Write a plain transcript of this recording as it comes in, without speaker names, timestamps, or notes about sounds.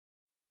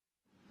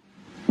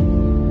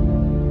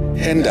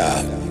And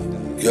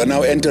you are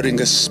now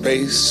entering a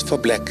space for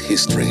black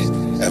history,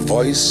 a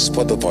voice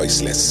for the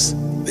voiceless.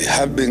 The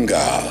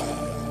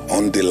Habinga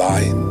on the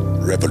Line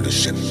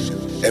Revolution.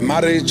 A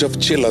marriage of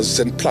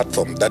chillers and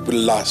platform that will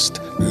last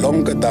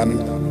longer than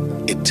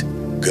it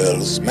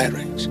girls'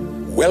 marriage.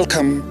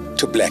 Welcome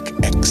to Black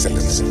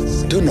Excellence.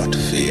 Do not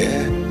fear,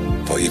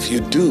 for if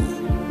you do,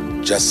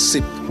 just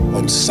sip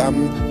on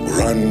some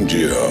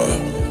grandeur.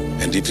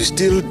 And if you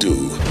still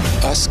do,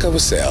 ask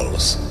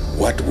ourselves,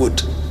 what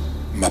would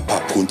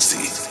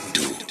Mapapunzi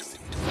do?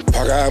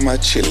 Parama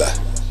chilla,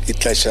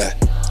 itlesha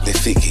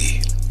lefiki.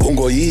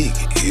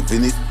 Ungoyigi,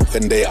 even if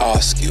when they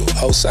ask you,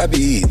 how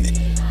sabiini,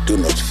 do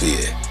not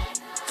fear.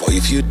 For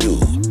if you do,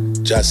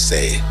 just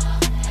say,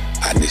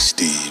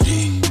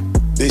 Anistivi.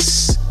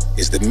 This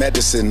is the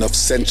medicine of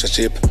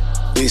censorship.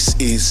 This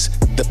is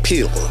the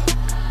pill.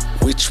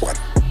 Which one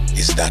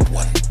is that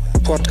one?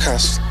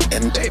 Podcast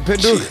and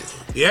chill.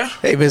 Yeah?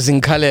 Hey,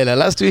 Bezinkalela,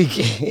 last week.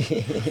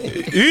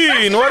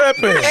 Ian, what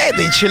happened? Hey,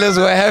 the chillers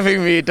were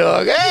having me,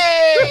 dog.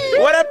 Hey!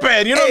 What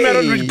happened? You don't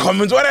matter read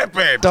comments. What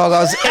happened? Dog,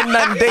 I was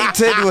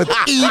inundated with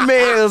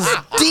emails,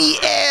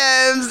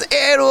 DMs.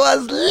 It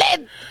was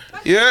lit.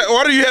 Yeah,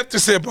 what do you have to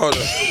say about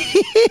it?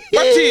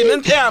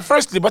 Batin, yeah,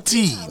 firstly,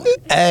 Batin.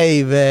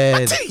 Hey,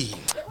 man.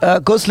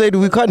 Batin. Ghost Lady,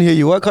 we can't hear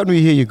you. Why can't we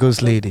hear you,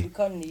 Ghost Lady? We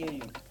can't hear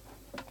you.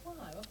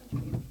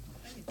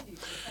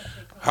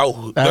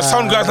 How? The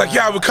sound guy's like,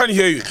 yeah, we can't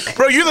hear you.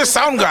 Bro, you the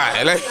sound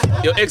guy. Like,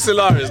 your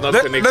XLR is not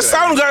connected. The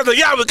sound guy's like,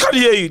 yeah, we can't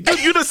hear you. Dude,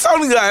 you the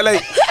sound guy.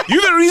 Like,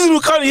 you the reason we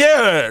can't hear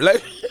her.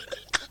 Like,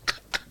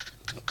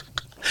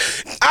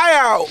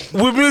 Aya,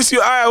 we miss you,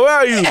 Aya. Where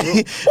are you?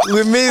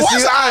 We miss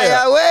you,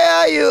 Aya. Where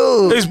are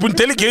you? He's been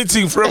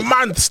delegating for a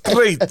month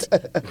straight.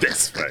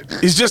 That's right.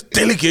 He's just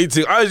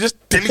delegating. Aya's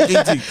just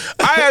delegating.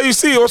 Aya, you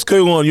see what's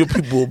going on, your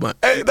people, man.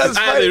 Hey, that's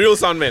Aya, the real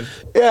sound man.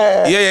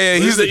 Yeah.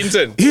 He's the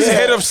intern. He's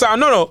head of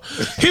sound. No.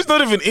 He's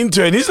not even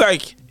intern. He's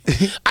like,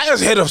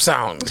 Aya's head of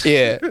sound.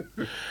 Yeah.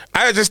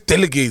 Aya just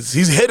delegates.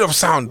 He's head of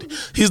sound.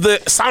 He's the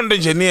sound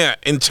engineer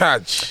in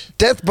charge.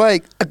 Death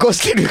by a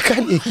Ghost Lady, we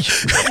can't hear you.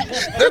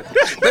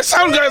 The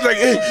sound guy's like,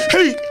 hey,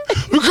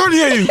 we can't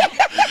hear you.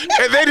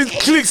 And then it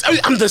clicks.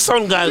 I'm the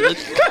sound guy.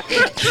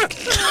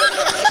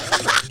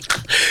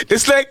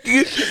 It's like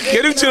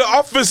getting to the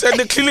office and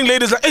the cleaning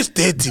lady's like, it's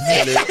dirty,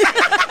 man.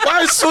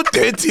 Why is it so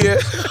dirty here?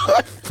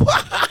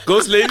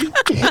 Ghost Lady? 1,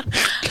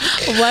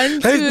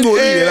 2, 3, 4,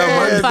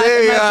 5.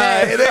 There you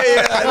are.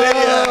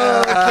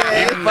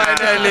 Okay,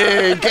 finally.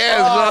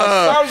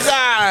 Sound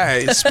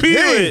guy.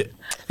 Spirit.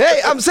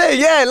 Hey, I'm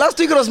saying, last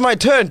week it was my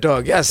turn,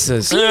 dog. Yes,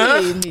 sis.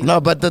 No,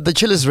 but the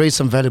chillers raised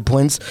some valid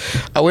points.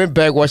 I went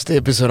back, watched the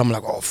episode. I'm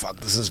like, oh, fuck,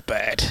 this is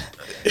bad.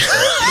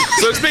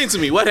 So explain to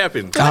me, what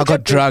happened? I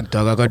got drunk,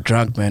 dog. I got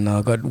drunk, man.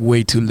 I got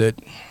way too lit.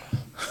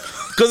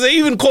 Because they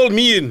even called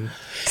me in.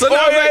 So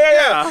now,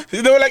 yeah.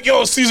 They were like,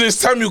 yo, Caesar,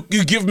 it's time you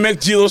give Mac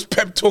G those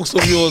pep talks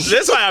of yours.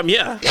 That's why I'm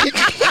here.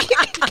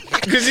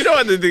 Because you know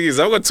what the thing is?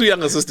 I've got 2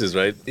 younger sisters,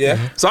 right? Yeah.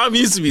 So I'm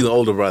used to be the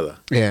older brother.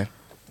 Yeah.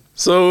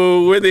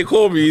 So when they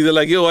called me, they're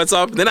like, yo, what's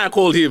up? Then I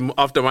called him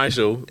after my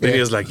show. Then he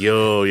was like,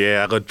 yo,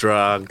 I got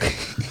drunk. I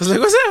was like,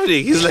 what's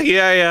happening? He's like,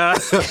 yeah.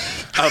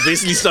 I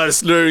basically started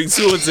slurring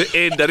towards the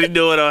end. I didn't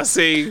know what I was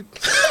saying.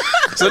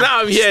 So now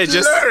I'm here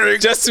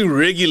just to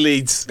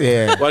regulate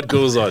what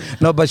goes on.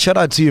 No, but shout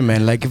out to you,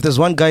 man. Like, if there's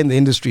one guy in the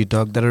industry,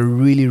 dog, that I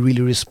really,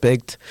 really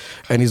respect,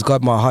 and he's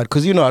got my heart,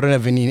 because, I don't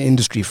have any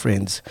industry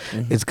friends.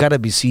 Mm-hmm. It's got to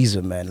be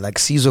Sizwe, man. Like,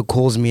 Sizwe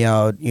calls me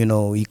out,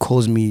 he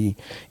calls me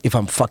if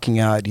I'm fucking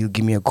out. He'll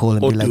give me a call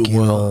and be like,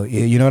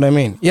 you know what I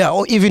mean? Yeah,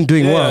 or even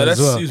doing well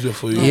as well. Sizwe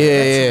for you.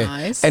 Yeah.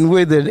 Nice. And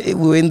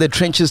we're in the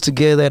trenches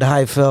together at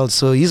Highveld,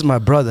 so he's my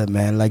brother,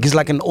 man. Like, he's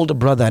like an older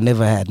brother I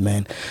never had,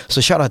 man.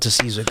 So shout out to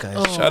Sizwe,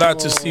 guys. Shout out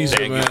to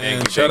Sizwe,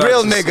 man.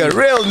 Real nigga.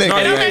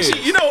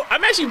 And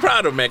I'm actually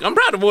proud of Mac. I'm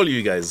proud of all of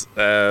you guys.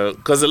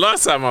 Because the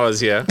last time I was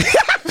here...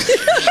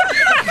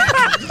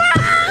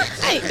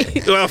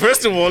 Well,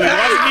 first of all, he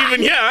wasn't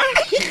even here.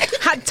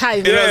 Hard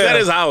time. It was at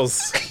his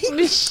house.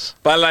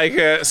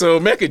 But so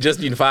Mac had just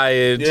been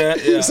fired.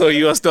 Yeah. So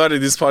he was starting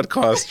this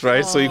podcast,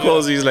 right? So he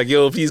calls me, he's like,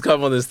 yo, please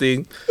come on this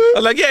thing. I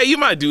was like, yeah, you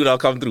might do it, I'll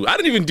come through. I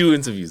didn't even do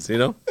interviews,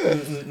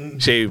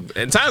 Shame.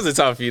 And times are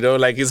tough,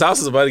 like his house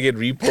was about to get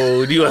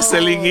repoed. He was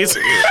selling it.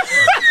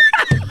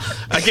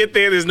 I get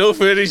there's no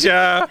furniture.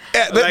 Yeah,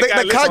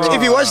 the couch,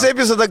 if you watch the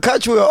episode, the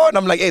couch we were on,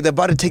 I'm like, hey, they're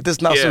about to take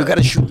this now, so we got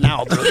to shoot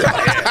now, bro.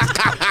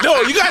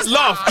 No, you guys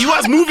laugh. He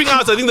was moving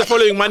out, I think, the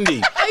following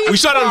Monday. We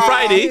shot on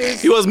Friday.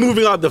 He was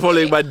moving out the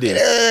following Monday.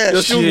 He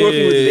was still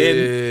working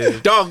with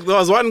Len. Dog, there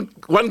was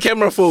one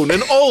camera phone,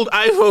 an old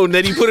iPhone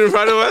that he put in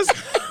front of us.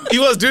 He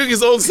was doing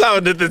his own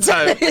sound at the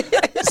time.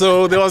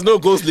 So there was no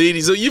Ghost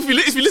Lady. So if you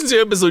listen to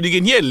the episode, you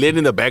can hear Len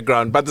in the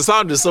background, but the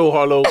sound is so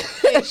hollow.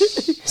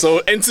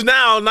 So, and so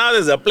now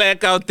there's a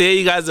plaque out there.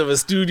 You guys have a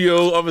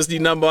studio, obviously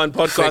 #1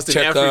 podcast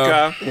in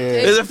Africa. Yeah.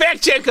 There's a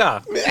fact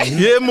checker.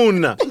 Yeah,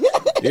 Muna.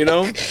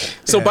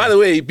 So by the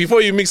way,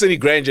 before you mix any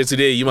grandeur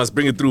today, you must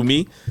bring it through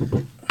me.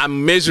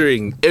 I'm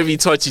measuring every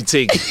touch you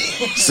take.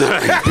 So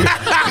I'm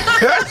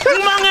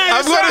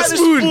gonna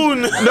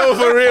spoon. No,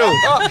 for real.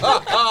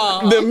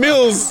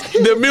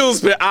 The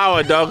meals per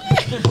hour, dog.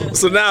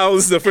 So now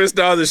this is the first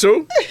hour of the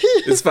show.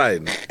 It's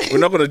fine. We're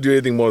not gonna do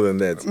anything more than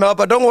that. No,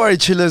 but don't worry,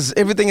 chillers.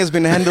 Everything has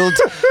been handled.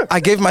 I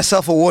gave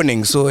myself a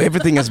warning, so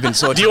everything has been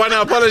sorted. Do you want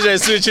to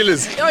apologize to the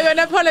chillers? Oh, you want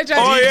to apologize?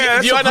 Oh, yeah.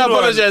 Do you want to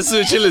apologize to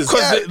the chillers?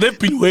 Because they've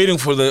been waiting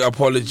for the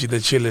apology, the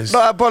chillers. No,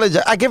 I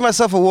apologize. I gave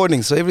myself a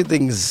warning, so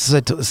everything is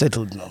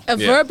settled now. A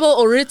verbal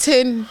or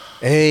written?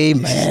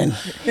 Amen.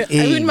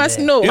 We must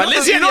know. But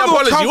let's hear the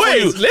apology.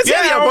 Wait, let's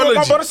hear the apology.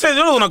 I'm about to say, you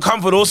don't want to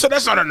come for those, so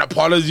that's not an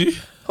apology.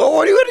 Oh,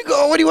 what do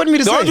you want me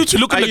to They want say? you to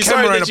look Are in the you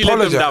sorry camera and that you let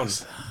them down?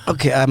 apologize.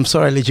 Okay, I'm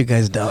sorry I let you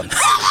guys down.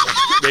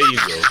 There you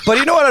go. But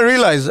you know what I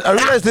realized? I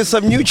realized there's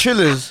some new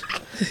chillers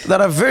that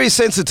are very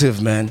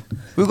sensitive, man.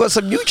 We've got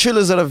some new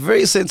chillers that are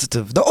very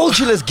sensitive. The old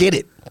chillers get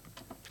it.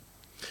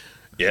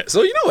 Yeah,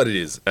 so you know what it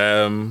is.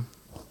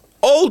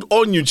 Old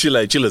or new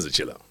chiller, chiller's a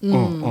chiller.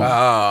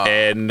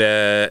 And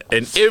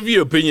every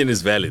opinion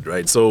is valid,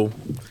 right? So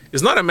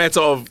it's not a matter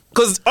of,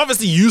 because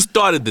obviously you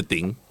started the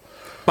thing,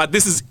 but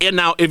this is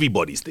now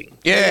everybody's thing.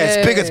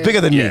 Yeah, it's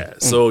bigger than me. Yeah,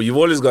 so you've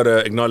always got to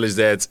acknowledge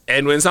that.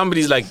 And when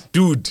somebody's like,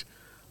 dude,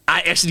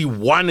 I actually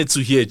wanted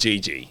to hear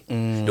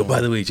JJ. Yo, by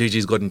the way,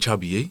 JJ's gotten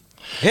chubby, eh?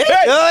 Hey,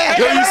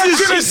 Yo, you see,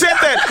 should have said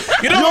that.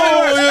 You know,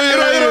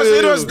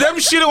 it was them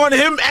shitting on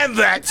him and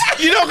that.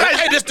 You know, guys,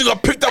 hey, this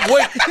nigga picked up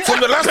weight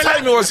from the last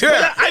time he was here.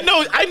 I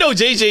know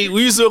JJ.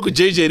 We used to work with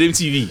JJ at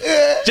MTV.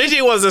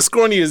 JJ was as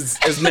scrawny as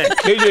Mac.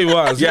 KJ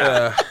was,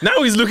 yeah.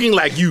 Now he's looking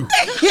like you.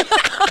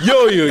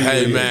 Yo.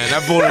 Hey, man,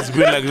 that ball has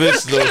been like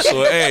this, though,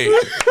 so, hey.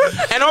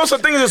 And also,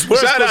 thing is,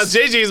 worse. Shout out,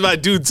 JJ is my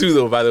dude too,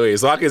 though, by the way,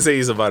 so I can say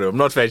he's about it. I'm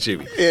not fat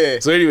shaming. Yeah.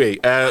 So anyway,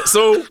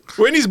 so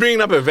when he's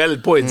bringing up a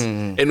valid point,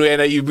 and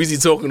when you're busy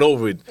talking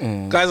over it,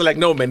 guys are like,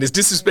 no, man, it's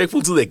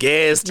disrespectful to the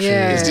guest.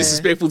 Yeah. It's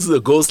disrespectful to the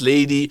ghost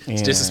lady.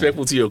 It's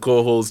disrespectful to your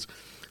co-host.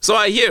 So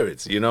I hear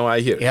it, I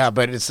hear it. Yeah,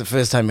 but it's the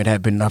first time it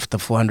happened after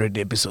 400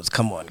 episodes.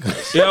 Come on,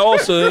 guys. Yeah,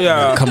 also,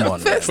 yeah. Come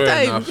on, man. First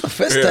time.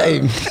 First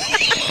time.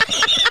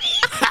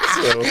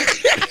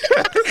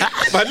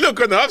 But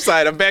look, on the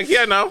upside, I'm back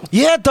here now.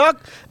 Yeah,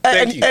 Doc.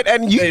 Thank you.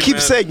 And you Hey, keep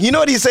man. saying, you know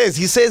what he says?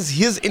 He says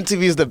his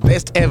interview is the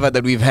best ever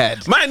that we've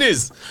had. Mine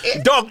is,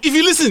 dog, if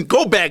you listen,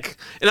 go back.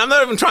 And I'm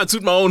not even trying to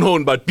toot my own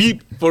horn, but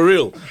beep, for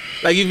real.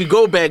 Like, if you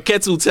go back,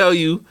 Kets will tell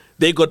you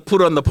they got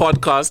put on the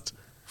podcast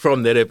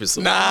from that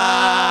episode.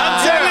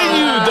 I'm telling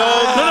you,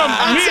 dog.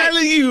 I'm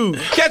telling you.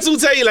 Kets will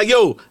tell you, like,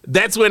 yo,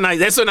 that's when I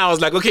was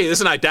like, okay,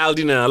 that's when I dialed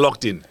in and I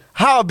locked in.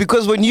 How?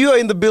 Because when you are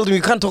in the building,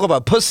 you can't talk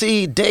about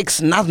pussy,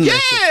 dicks, nothing.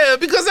 Yeah,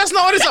 because that's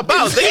not what it's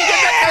about. They can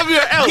get that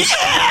everywhere else.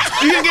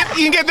 You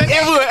can get that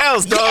everywhere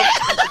else, dog.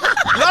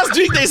 Last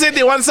week they said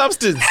they want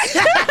substance.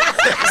 So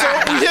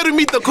we're here to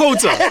meet the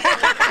quota. You know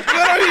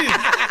what I mean?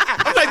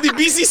 I'm like the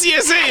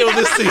BCCSA of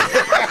this thing.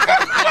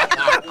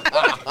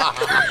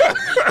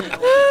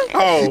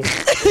 Oh,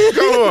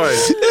 come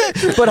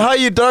on. But how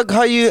you, Doc?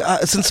 How you?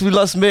 Since we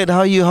last met,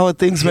 how are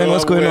things, man?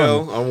 What's going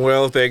on? I'm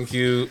well, thank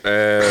you.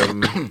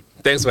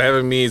 Thanks for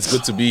having me. It's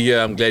good to be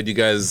here. I'm glad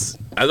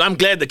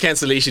the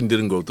cancellation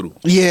didn't go through.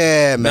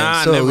 Yeah, man.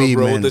 Nah, so never, we,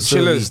 bro. man. The so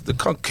chillers, we. they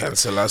can't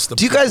cancel us.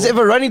 Do you guys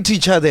ever run into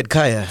each other at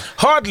Kaya?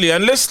 Hardly,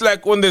 unless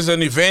like when there's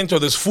an event or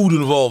there's food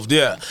involved,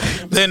 yeah.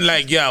 Then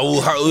like, yeah,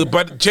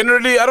 but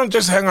generally I don't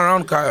just hang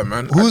around Kaya,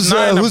 man. Who's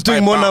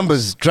doing more numbers?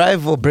 numbers,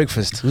 drive or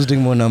breakfast? Who's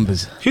doing more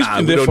numbers? He's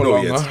been there we for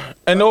don't know longer. yet.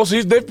 And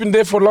also, they've been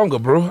there for longer,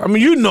 bro. I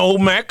mean, you know,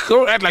 Mac.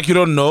 Don't act like you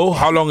don't know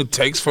how long it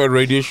takes for a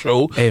radio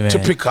show Hey, man. to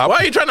pick up. Why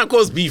are you trying to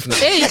cause beef now?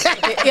 Hey,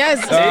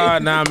 yes.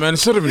 Nah, man.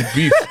 It's not even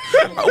beef.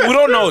 We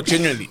don't know,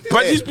 genuinely.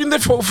 But he's been there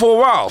for a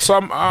while. So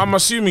I'm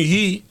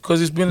assuming because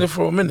he's been there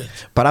for a minute.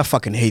 But I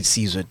fucking hate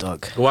Sizwe,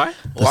 dog. Why?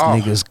 This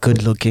nigga's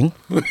good looking.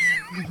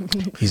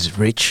 He's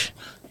rich.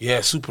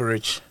 Yeah, super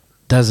rich.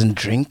 Doesn't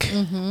drink.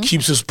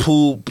 Keeps his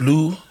pool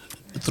blue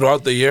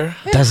throughout the year.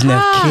 Doesn't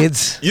have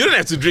kids. You don't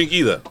have to drink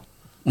either.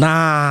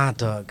 Nah,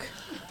 dog.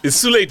 It's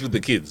too late with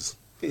the kids.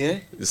 Yeah.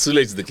 It's too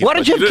late with the kids. Why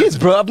don't you have kids,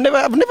 bro? I've never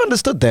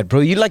understood that,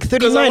 bro. You're like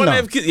Because I 39 want to now.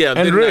 have kids. Yeah, I'm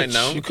And 39 rich.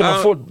 now. You can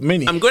afford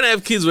many. I'm going to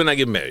have kids when I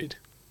get married.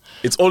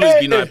 It's always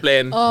been my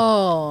plan.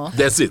 Oh.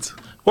 That's it.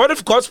 What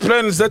if God's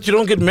plan is that you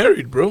don't get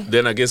married, bro?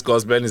 Then I guess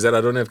God's plan is that I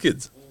don't have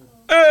kids.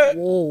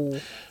 Whoa.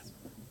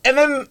 And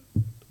then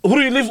who do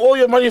you leave all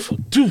your money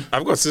to?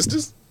 I've got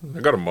sisters.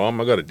 I got a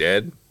mom. I got a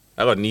dad.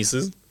 I got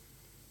nieces.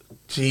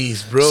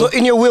 Jeez, bro. So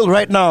in your will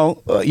right now,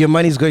 your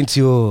money's going to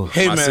your...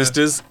 hey, My man.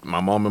 sisters,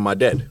 my mom, and my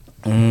dad.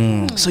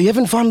 So you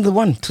haven't found the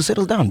one to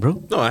settle down,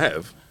 bro? No, I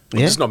have. I'm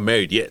Yeah? just not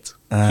married yet.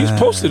 He's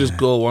posted his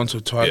girl once or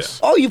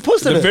twice. Oh, you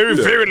posted The it? very,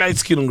 very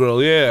light-skinned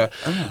girl, yeah.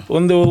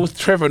 When they were with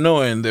Trevor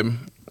Noah and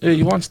them. Yeah,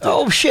 he wants that.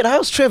 Oh, shit.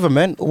 How's Trevor,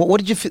 man? What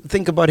did you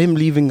think about him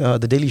leaving The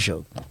Daily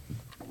Show?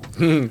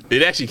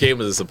 It actually came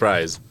as a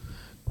surprise.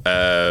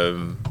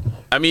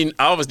 I mean,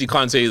 I obviously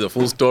can't tell you the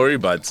full story,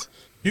 but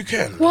You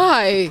can.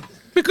 Why?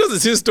 because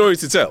it's his story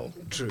to tell.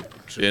 True.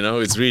 You know,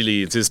 it's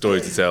his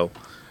story to tell.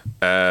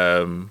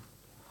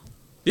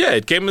 Yeah,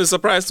 it came as a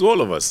surprise to all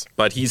of us.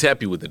 But he's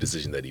happy with the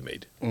decision that he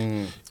made.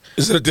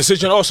 Is it a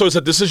decision? Also, it's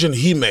a decision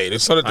he made.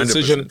 It's not a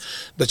decision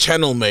 100%. the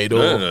channel made or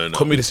No.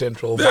 Comedy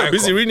Central. They're Viacom.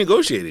 busy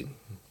renegotiating.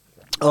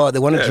 Oh, they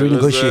wanted to It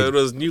renegotiate.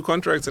 was new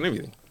contracts and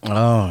everything.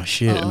 Oh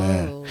shit,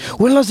 man.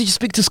 When last did you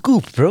speak to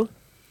Scoop, bro?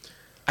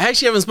 I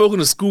actually haven't spoken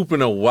to Scoop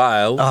in a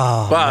while,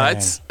 Oh, but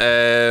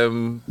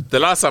the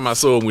last time I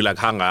saw him, we like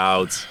hung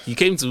out. He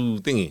came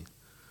to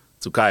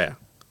Kaya.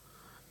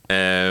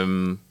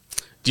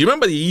 Do you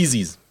remember the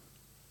Yeezys?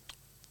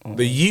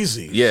 The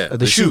Yeezy. Yeah,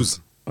 The shoes.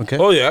 Okay.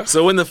 Oh yeah.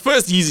 So when the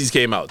first Yeezys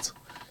came out,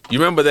 you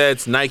remember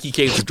that Nike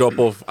came to drop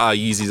off our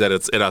Yeezys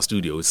at our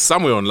studio. It's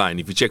somewhere online.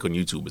 If you check on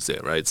YouTube, it's there,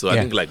 right? So I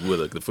Yeah. think like we're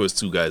like the first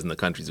 2 guys in the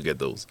country to get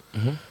those.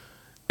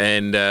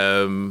 And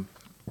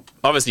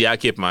obviously I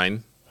kept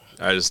mine.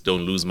 I just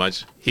don't lose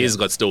much. His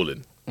got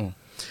stolen.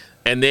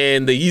 And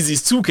then the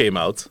Yeezys 2 came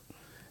out,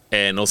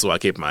 and also I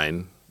kept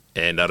mine.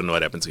 And I don't know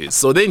what happened to his.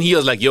 So then he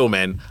was like, yo,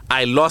 man,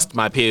 I lost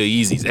my pair of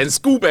Yeezys. And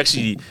Scoop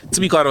actually,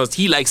 to be quite honest,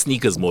 he likes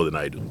sneakers more than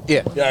I do.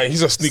 Yeah. Yeah,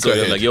 he's a sneaker. So he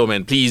was like, yo,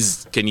 man,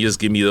 please, can you just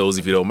give me those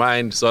if you don't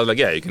mind? So I was like,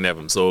 yeah, you can have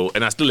them. So,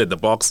 and I still had the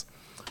box.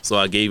 So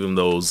I gave him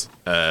those.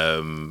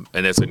 And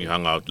that's when you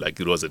hung out, like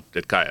it was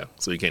at Kaya.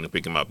 So he came to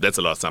pick him up. That's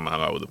the last time I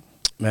hung out with him.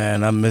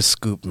 Man, I miss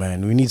Scoop,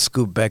 man. We need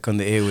Scoop back on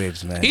the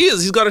airwaves, man.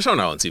 He's got a show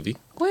now on TV.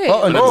 Wait.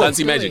 Oh, On no.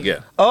 Zanzi Magic, yeah.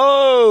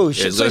 Oh, Yeah,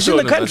 shit. he's So got a he's show in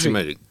on the Zanzi country.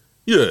 Magic.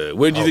 Yeah,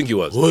 where do you think he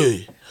was?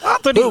 Oi. I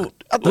thought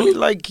he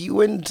like he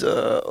went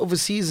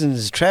overseas and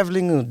is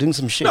traveling and doing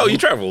some shit. No, he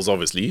travels,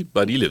 obviously,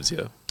 but he lives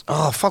here.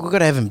 Oh fuck, we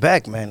gotta have him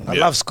back, man. I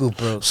Yeah. love Scoop,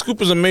 bro.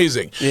 Scoop is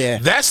amazing. Yeah.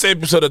 That's the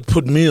episode that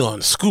put me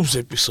on. Scoop's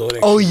episode.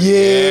 Oh actually.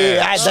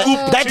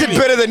 yeah, that did Chili.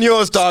 better than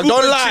yours, dog. Scoop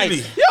Don't and lie.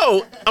 chili.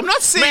 Yo, I'm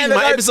not saying Man, the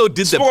my guy episode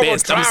did the spoke about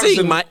best. I'm cars saying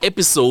and- my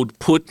episode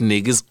put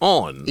niggas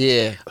on.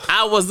 Yeah.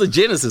 I was the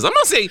genesis. I'm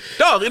not saying,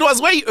 dog, it was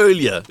way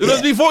earlier. It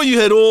was before you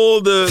had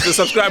all the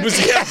subscribers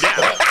you have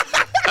now.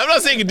 I'm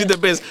not saying you did the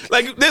best.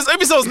 Like, there's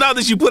episodes now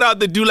that you put out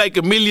that do like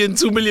 1 million,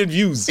 2 million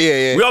views.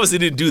 Yeah. We obviously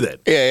didn't do that.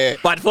 Yeah.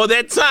 But for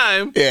that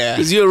time, Yeah.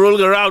 because you were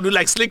rolling around with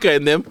like Slicker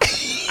in them,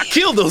 I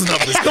killed those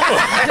numbers. Come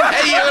on.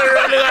 Hey, you were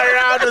rolling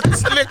around with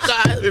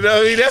Slicker. You know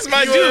what I mean? That's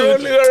my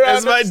dude.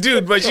 That's my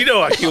dude. But you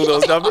know I killed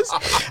those numbers.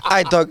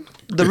 I dog.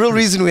 The real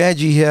reason we had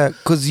you here,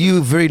 because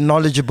you're very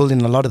knowledgeable in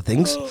a lot of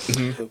things.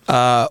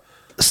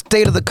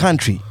 State of the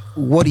country.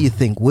 What do you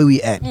think? Where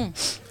we at?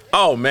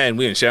 Oh, man,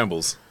 we're in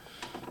shambles.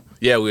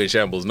 Yeah, we're in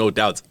shambles, no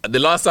doubt. The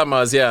last time I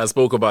was here, I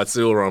spoke about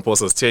Cyril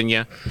Ramaphosa's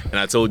tenure, and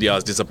I told you I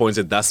was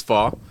disappointed thus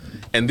far.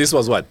 And this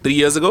was, what, 3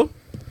 years ago?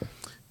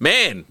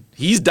 Man,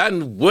 he's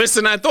done worse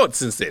than I thought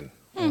since then.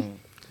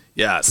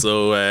 Yeah,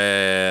 so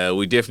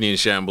we're definitely in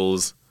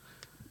shambles.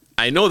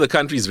 I know the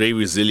country's very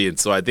resilient,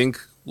 so I think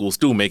we'll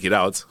still make it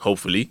out,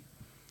 hopefully.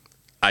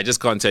 I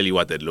just can't tell you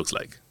what that looks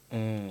like.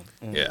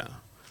 Yeah.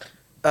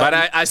 But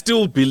I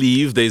still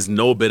believe there's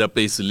no better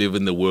place to live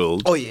in the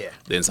world Oh yeah,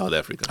 than South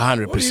Africa.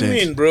 100%. What do you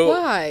mean, bro?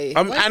 Why?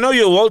 I know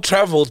you're well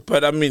traveled,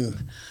 but I mean,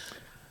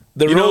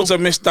 the You know- roads are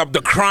messed up.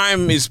 The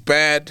crime is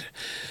bad.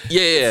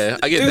 Yeah,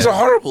 I get Things that. are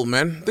horrible,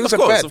 man. Things Of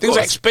are course, bad. of Things are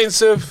course.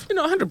 expensive. You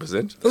know,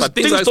 100%. Those But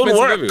things things are don't expensive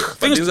work. everywhere. But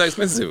Things- things are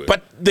expensive everywhere.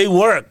 But they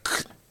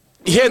work.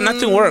 Here,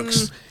 nothing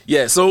works.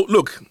 Yeah, so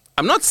look,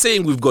 I'm not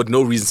saying we've got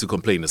no reason to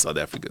complain as South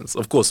Africans.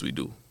 Of course we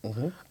do.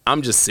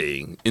 I'm just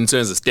saying, in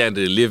terms of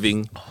standard of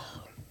living,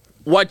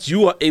 what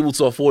you are able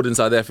to afford in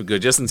South Africa,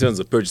 just in terms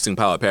of purchasing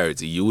power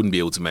parity, you wouldn't be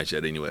able to match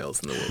that anywhere else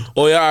in the world.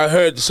 Oh yeah, I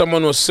heard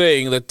someone was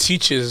saying that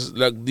teachers,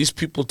 like these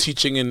people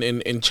teaching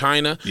in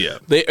China, Yeah.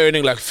 they're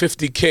earning like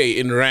 50K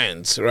in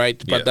rands, right?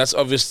 But Yeah. that's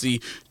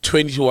obviously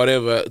 20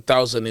 whatever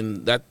thousand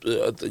in that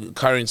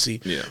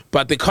currency. Yeah.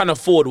 But they can't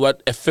afford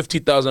what a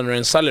 50,000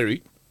 rand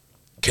salary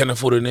can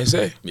afford in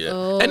SA.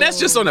 Yeah. And that's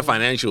just on a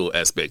financial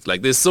aspect.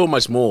 Like, there's so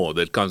much more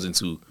that comes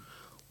into,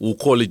 we'll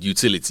call it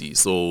utility.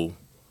 So,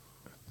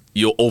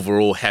 your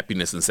overall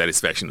happiness and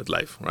satisfaction with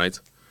life, right?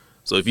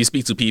 So if you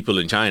speak to people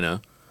in China,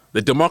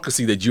 the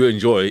democracy that you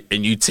enjoy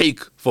and you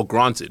take for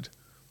granted.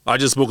 I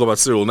just spoke about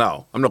Cyril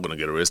now. I'm not going to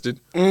get arrested.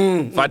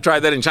 If I tried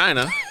that in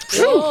China,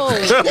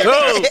 Exactly.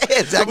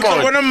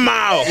 Come on, a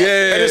Mao.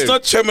 Yeah. And it's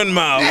not Chairman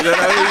Mao. you know what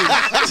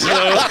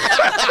I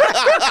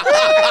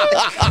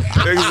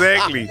mean?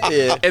 Exactly.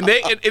 Yeah. And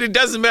it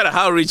doesn't matter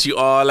how rich you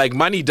are. Like,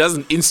 money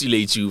doesn't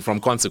insulate you from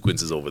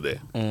consequences over there.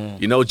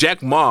 You know,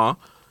 Jack Ma,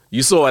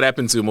 you saw what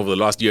happened to him over the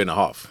last year and a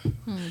half.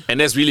 And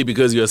that's really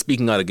because you are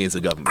speaking out against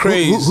the government.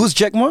 Crazy. Who's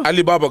Jack Ma?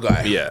 Alibaba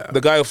guy. Yeah.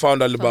 The guy who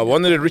found Alibaba.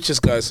 One of the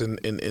richest guys in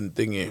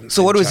thingy.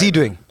 So what was he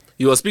China. doing?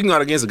 He was speaking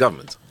out against the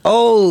government.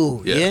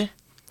 Oh Yeah. yeah.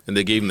 And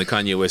they gave him the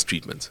Kanye West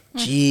treatment.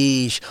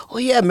 Jeez. Oh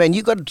yeah, man.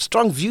 You got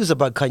strong views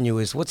about Kanye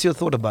West. What's your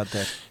thought about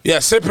that? Yeah,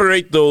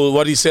 separate though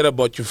what he said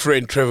about your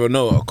friend Trevor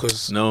Noah,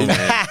 because No,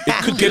 man.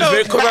 it could get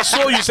very. Because I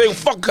saw you saying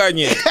 "fuck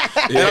Kanye,"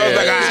 and I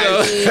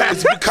was like,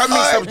 it's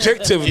becoming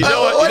subjective. You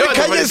know what? What you did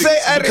know what the Kanye funny say?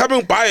 It's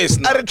becoming biased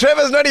now.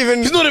 Trevor's not even.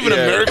 He's not even Yeah,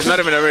 American. Not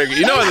even American.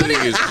 You know what the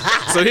thing is?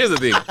 So here's the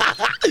thing.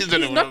 He's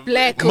not even Not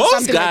black or Most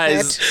something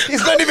guys, like that.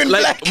 He's not even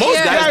like black. most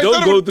Yeah. guys he's don't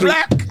not go even through.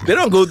 black. They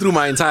don't go through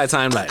my entire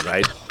timeline,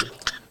 right?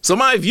 So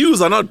my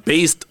views are not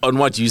based on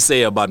what you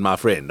say about my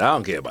friend. I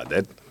don't care about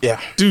that. Yeah.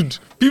 Dude,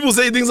 people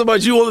say things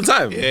about you all the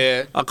time.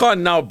 Yeah. I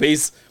can't now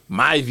base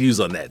my views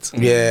on that.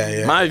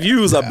 Yeah. My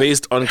views are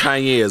based on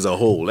Kanye as a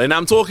whole. And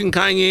I'm talking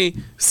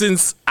Kanye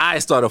since I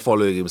started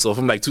following him. So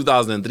from like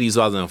 2003,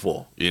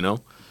 2004, you know?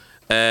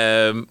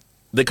 The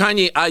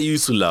Kanye I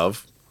used to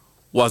love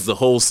was the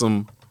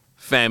wholesome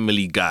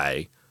family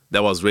guy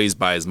that was raised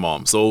by his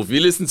mom. So if you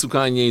listen to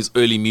Kanye's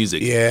early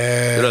music,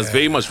 it was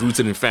very much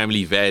rooted in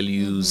family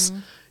values,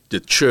 the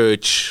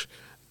church.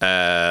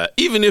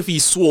 Even if he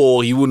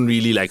swore, he wouldn't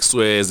really like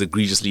swear as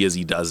egregiously as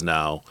he does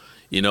now.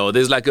 You know,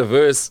 there's like a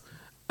verse,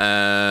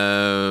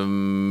 Let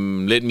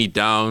Me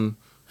Down,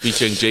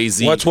 featuring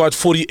Jay-Z. What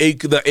 40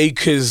 the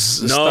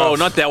acres No, stuff.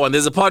 not that one.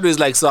 There's a part where it's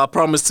like, so I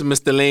promised to Miss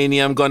Delaney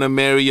I'm gonna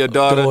marry your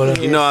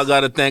daughter. You know, I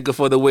gotta thank her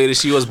for the way that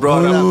she was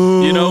brought up.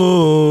 You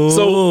know?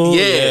 So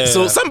yeah.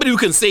 So somebody who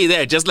can say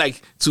that, just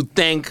like to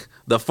thank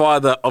the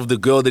father of the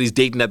girl that he's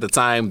dating at the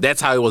time,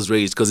 that's how he was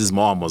raised, because his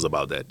mom was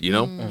about that, you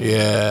know?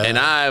 Yeah. And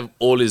I've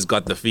always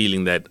got the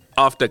feeling that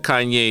after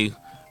Kanye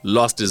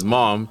lost his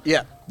mom,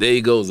 there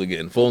he goes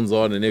again. Phone's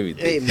on and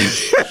everything. Hey, man.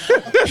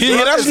 He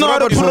doesn't know how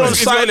to put it on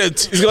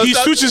silent. He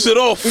switches it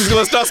off. He's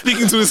gonna start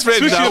speaking to his friends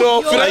Switch now. it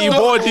off. Are you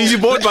bored? Is you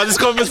bored by this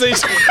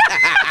conversation?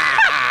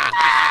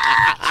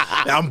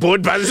 I'm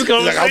bored by this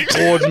conversation. Like,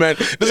 I'm bored, man.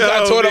 This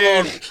guy talking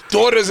about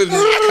daughters and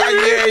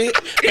Kanye.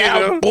 Yeah,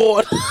 I'm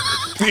bored.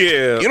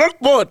 Yeah. You're not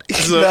bored.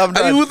 So,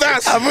 are you with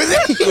us? I'm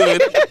with you.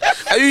 Good.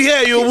 Are you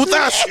here? You're with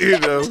us. You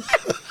know.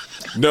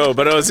 No,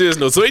 but on a serious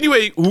note. So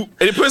anyway,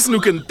 any person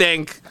who can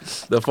thank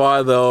the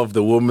father of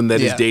the woman that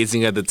he's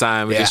dating at the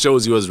time, it just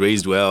shows he was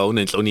raised well.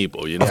 You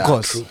know? Of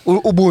course.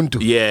 Ubuntu.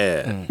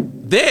 Yeah.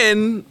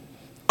 Then,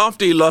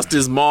 after he lost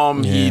his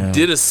mom, he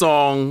did a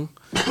song.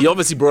 He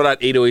obviously brought out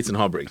 808s and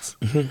Heartbreaks.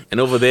 And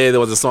over there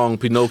was a song,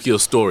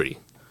 Pinocchio's Story.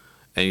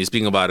 And he's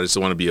speaking about, I just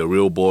want to be a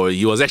real boy.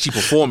 He was actually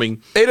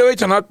performing.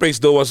 808 and Heartbreaks,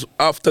 though, was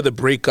after the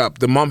breakup.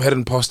 The mom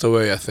hadn't passed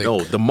away, I think.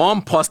 No, the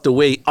mom passed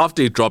away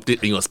after he dropped it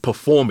and he was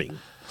performing.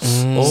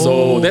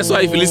 So that's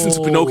why if you listen to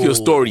Pinocchio's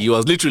Story, he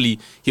was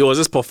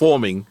just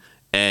performing,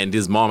 and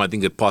his mom, I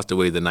think, had passed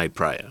away the night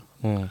prior.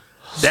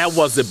 That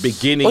was the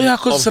beginning. Oh yeah,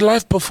 because it's a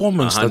live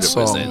performance. 100%. That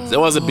song. That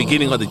was the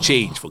beginning of the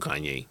change for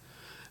Kanye.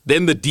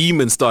 Then the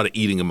demons started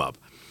eating him up,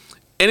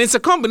 and it's a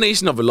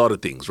combination of a lot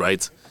of things,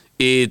 right?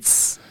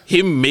 It's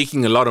him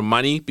making a lot of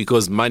money,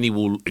 because money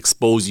will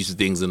expose you to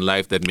things in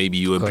life that maybe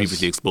you weren't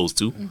previously exposed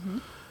to.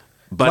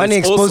 But money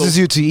exposes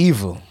you to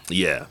evil.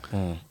 Yeah.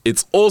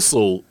 It's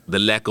also the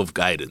lack of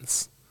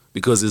guidance,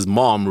 because his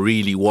mom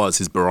really was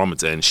his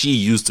barometer, and she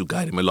used to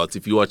guide him a lot.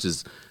 If you watch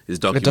his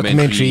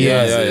documentary,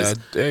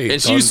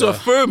 and she used to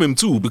affirm him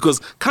too, because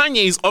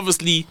Kanye is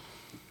obviously,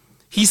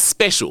 he's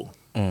special.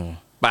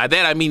 By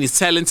that I mean he's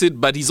talented,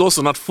 but he's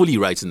also not fully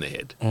right in the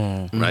head,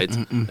 right?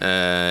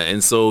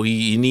 And so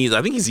he needs,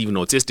 I think he's even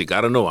autistic.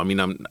 I don't know. I mean,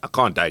 I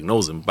can't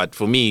diagnose him, but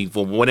for me,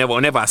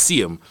 whenever I see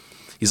him,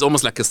 he's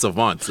almost like a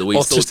savant. The way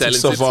he's so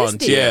talented. Savant,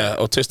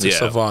 autistic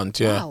savant,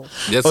 Wow.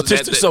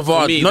 Autistic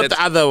savant, me, not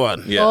the other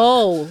one. Yeah.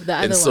 Oh, the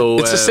other so,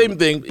 one. It's the same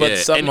thing, but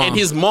somehow. And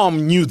his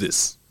mom knew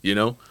this, you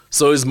know?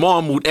 So his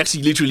mom would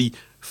actually literally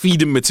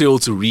feed him material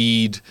to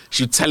read.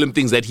 She'd tell him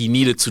things that he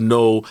needed to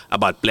know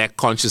about black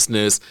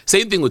consciousness.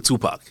 Same thing with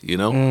Tupac, you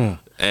know? And,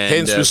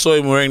 hence we saw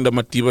him wearing the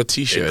Madiba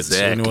t-shirts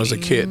when he was a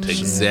kid.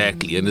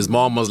 Exactly. And his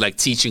mom was like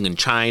teaching in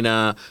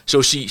China.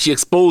 So she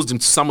exposed him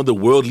to some of the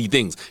worldly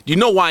things. Do you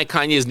know why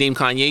Kanye is named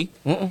Kanye?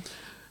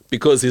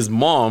 Because his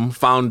mom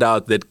found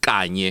out that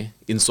Kanye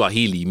in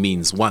Swahili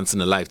means once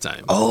in a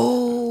lifetime.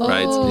 Oh.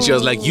 Right? And she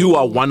was like, you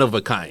are one of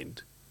a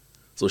kind.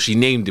 So she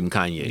named him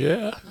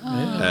Kanye.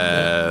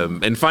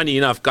 And funny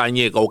enough,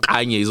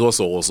 Kanye is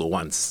also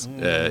once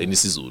in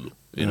Isizulu.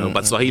 You know,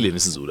 but Swahili and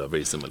Isizulu are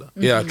very similar.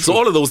 Yeah. So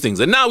all of those things.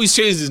 And now he's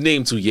changed his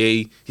name to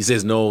Ye. He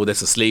says, no,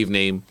 that's a slave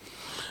name.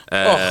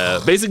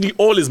 Basically,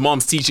 all his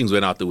mom's teachings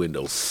went out the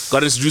window.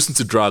 Got introduced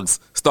into drugs,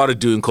 started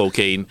doing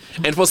cocaine.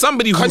 And for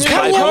somebody who's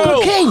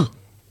cocaine.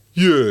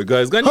 Yeah,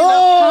 guys. Hey!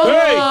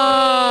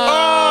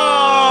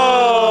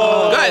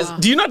 Guys,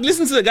 do you not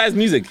listen to the guy's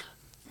music?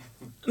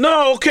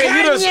 No, okay.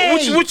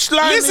 Which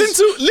line?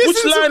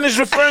 Which line is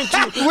referring to?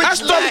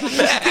 Which line?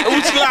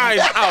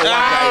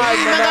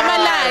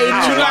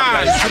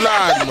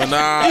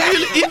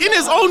 In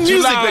his own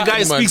music, the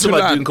guy speaks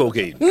about doing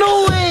cocaine.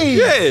 No way.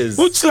 Yes.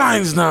 Which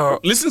lines now?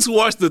 Listen to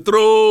Watch the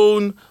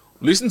Throne.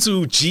 Listen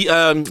to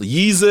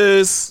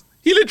Jesus.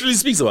 He literally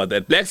speaks about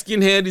that. Black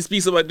skinhead, he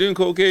speaks about doing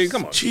cocaine.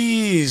 Come on.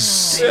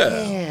 Jeez.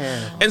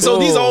 Yeah. And so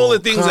these are all the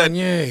things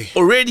Kanye. that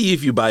already,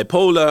 if you're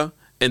bipolar,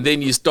 and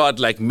then you start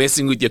like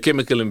messing with your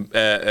chemical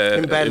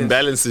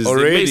imbalances,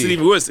 Already. it makes it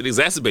even worse. It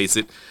exacerbates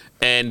it.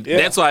 And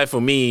that's why,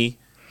 for me,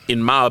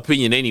 in my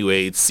opinion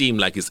anyway, it seemed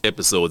like his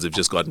episodes have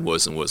just gotten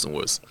worse and worse and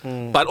worse.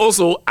 But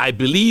also, I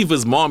believe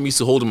his mom used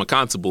to hold him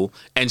accountable,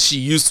 and she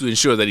used to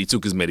ensure that he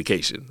took his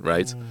medication,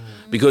 right?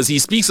 Because he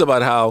speaks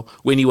about how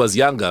when he was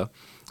younger,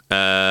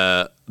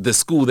 the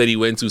school that he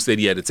went to said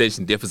he had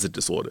attention deficit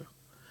disorder.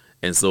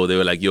 And so they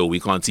were like, yo, we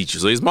can't teach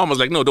you. So his mom was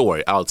like, no, don't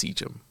worry, I'll teach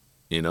him,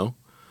 you know?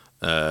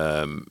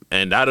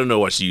 And I don't know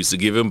what she used to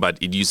give him, but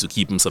it used to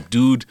keep him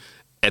subdued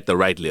at the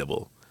right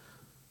level.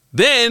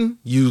 Then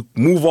you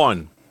move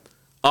on.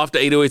 After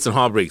 808s and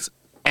Heartbreaks,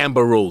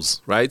 Amber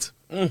Rose, right?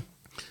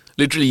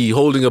 Literally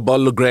holding a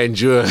bottle of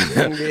grandeur.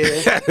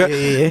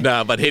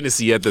 Nah, but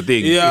Hennessy at the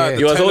thing. Yeah,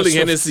 he was Taylor holding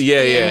Swift Hennessy,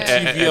 at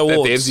the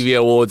MTV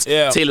Awards.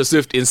 Yeah. Taylor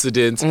Swift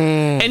incident.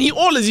 And he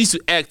always used to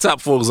act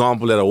up, for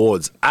example, at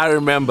awards. I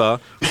remember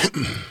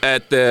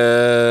at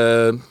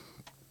the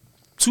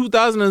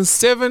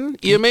 2007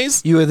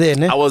 EMAs. You were there,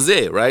 ne? I was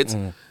there, right?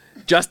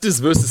 Justice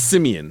versus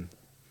Simeon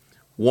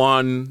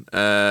won.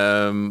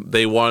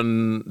 They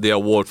won the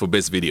award for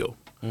best video,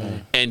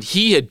 and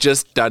he had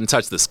just done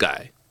 "Touch the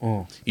Sky."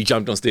 He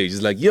jumped on stage.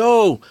 He's like,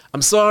 "Yo,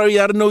 I'm sorry,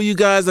 I don't know you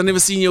guys. I never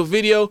seen your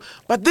video,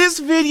 but this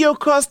video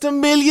cost $1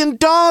 million,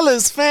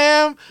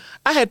 fam.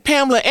 I had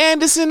Pamela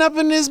Anderson up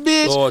in this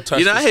bitch. Oh,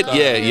 Touch I the had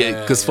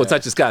Sky. because for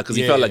Touch the Sky, because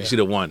he felt like he should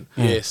have won.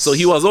 Yes. So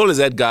he was always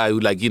that guy who,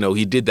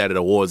 he did that at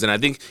awards, and I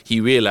think he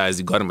realized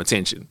it got him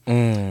attention.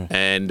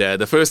 And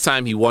the first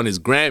time he won his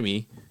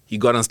Grammy, he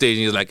got on stage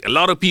and he was like, a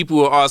lot of people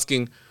were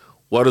asking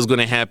what was going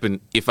to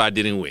happen if I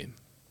didn't win.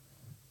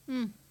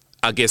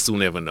 I guess we'll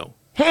never know.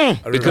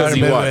 Because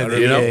he won,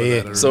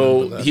 Yeah.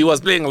 So he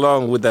was playing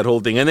along with that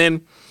whole thing. And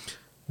then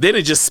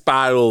it just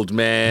spiraled,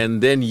 man.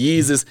 Then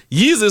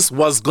Yeezus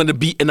was going to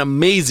be an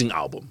amazing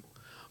album.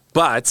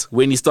 But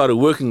when he started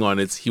working on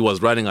it, he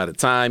was running out of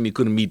time. He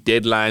couldn't meet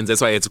deadlines. That's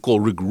why he had to call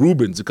Rick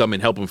Rubin to come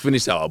and help him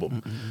finish the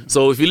album.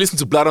 So if you listen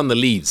to Blood on the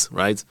Leaves,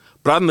 right?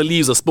 Blood on the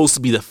Leaves are supposed to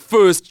be the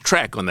first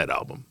track on that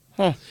album.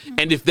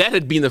 And if that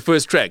had been the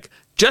first track,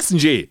 Justin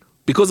J,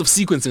 because of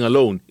sequencing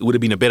alone, it would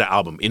have been a better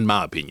album, in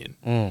my opinion.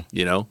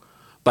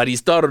 But he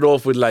started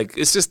off with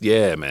it's just,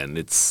 man,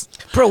 it's...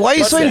 Bro, why are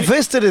you so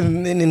invested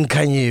in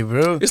Kanye,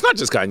 bro? It's not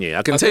just Kanye.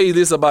 I can tell you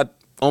this about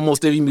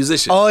almost every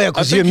musician. Oh, yeah, I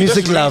because think you're a he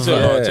music just reads a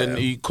lover. lot and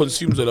he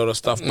consumes a lot of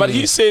stuff. But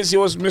he says he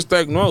was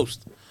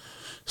misdiagnosed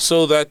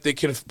so that they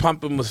can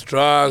pump him with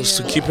drugs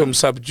to keep him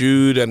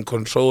subdued and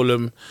control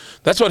him.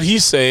 That's what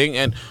he's saying.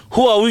 And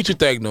who are we to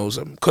diagnose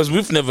him? Because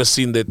we've never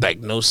seen the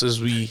diagnosis.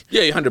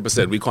 Yeah,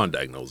 100%. We can't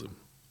diagnose him.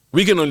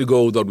 We can only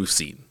go with what we've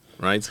seen,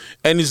 right?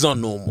 And it's not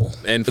normal.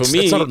 And for It's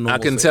me, not a normal I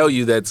can thing. tell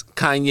you that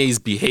Kanye's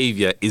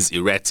behavior is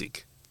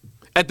erratic.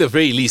 At the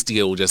very least,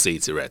 I will just say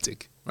it's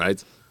erratic,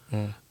 right?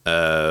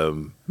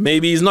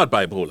 Maybe he's not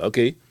bipolar,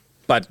 okay?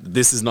 But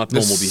this is not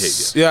normal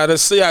behavior. Yeah,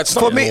 it's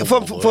For not me,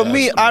 normal. for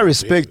me, It's not I normal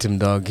respect him,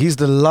 dog. He's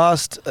the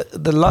last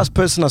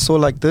person I saw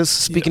like this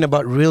speaking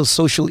about real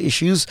social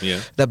issues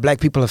that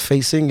black people are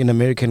facing in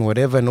America and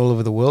whatever and all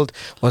over the world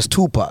was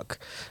Tupac.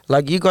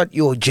 Like you got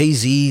your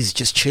Jay-Z's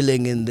just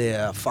chilling in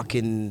their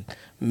fucking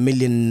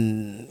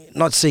million,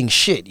 not saying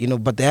shit,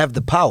 but they have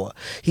the power.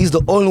 He's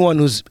the only one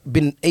who's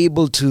been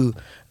able to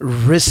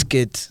risk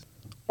it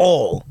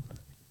all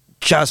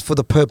just for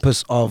the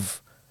purpose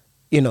of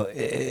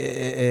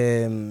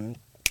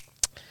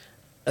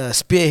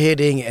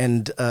spearheading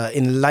and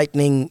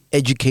enlightening,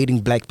 educating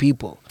black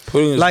people.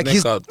 Putting his neck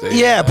he's out there.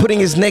 Yeah, putting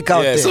his neck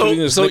out Yeah, there. putting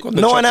his neck on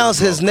the No one chopping else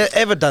has block.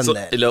 ever done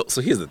that.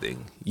 So here's the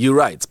thing. You're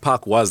right.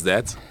 Pac was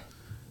that.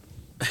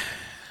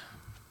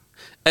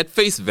 At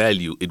face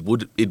value, it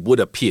would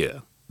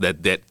appear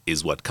that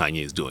is what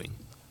Kanye is doing.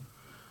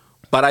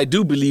 But I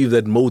do believe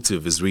that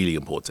motive is really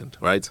important,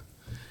 right?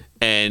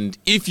 And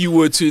if you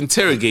were to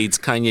interrogate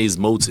Kanye's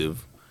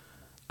motive,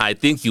 I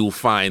think you'll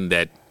find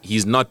that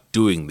he's not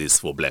doing this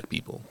for black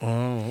people.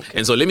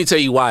 And so let me tell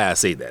you why I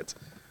say that.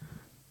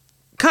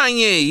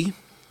 Kanye,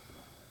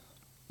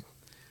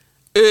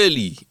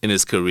 early in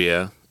his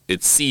career,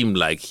 it seemed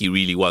like he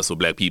really was for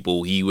black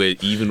people. He were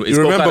even.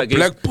 You remember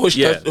Black Push?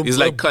 It's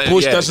like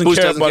Push doesn't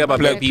care about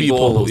black people.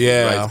 all those things,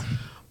 Yeah. right?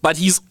 But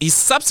he's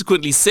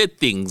subsequently said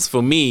things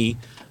for me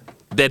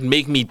that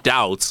make me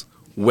doubt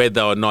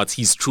whether or not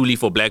he's truly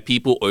for black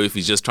people or if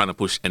he's just trying to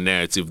push a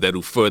narrative that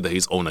will further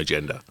his own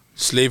agenda.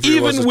 Slavery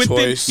was a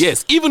choice.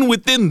 Yes, even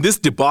within this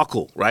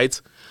debacle,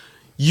 right?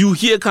 You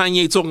hear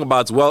Kanye talking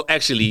about, well,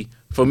 actually,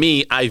 for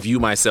me, I view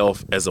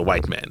myself as a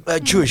white man.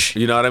 Jewish.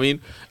 You know what I mean?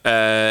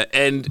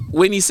 And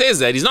when he says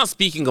that, he's not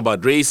speaking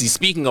about race. He's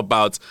speaking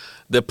about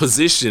the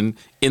position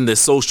in the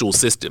social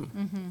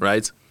system,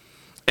 right?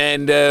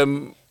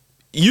 And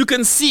you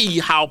can see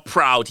how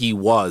proud he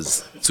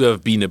was to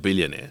have been a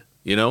billionaire,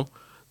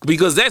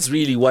 because that's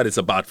really what it's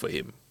about for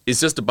him. It's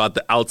just about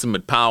the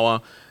ultimate power.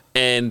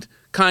 And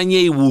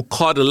Kanye will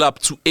cuddle up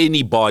to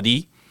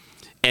anybody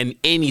and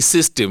any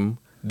system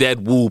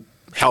that will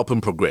help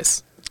him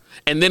progress.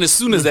 And then as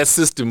soon as that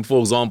system, for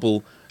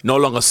example, no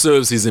longer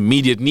serves his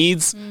immediate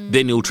needs,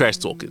 then he'll trash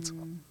talk it.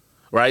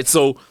 Right?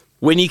 So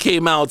when he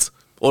came out,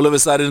 all of a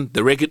sudden,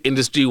 the record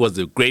industry was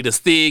the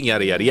greatest thing,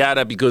 yada, yada,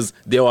 yada, because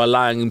they were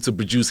allowing him to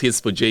produce hits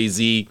for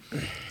Jay-Z.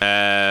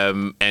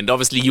 And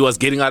obviously, he was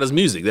getting out his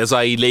music. That's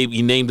why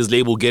he named his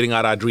label Getting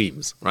Out Our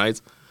Dreams, right?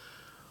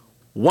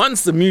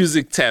 Once the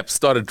music tap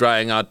started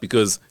drying out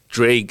because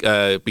Drake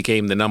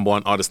became the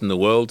 #1 artist in the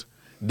world,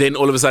 then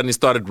all of a sudden he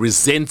started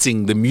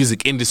resenting the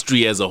music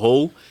industry as a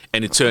whole,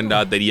 and it turned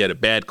out that he had a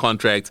bad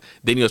contract.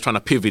 Then he was trying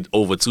to pivot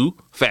over to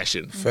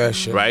fashion.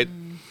 Fashion. Right?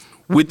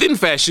 Within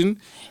fashion,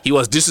 he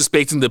was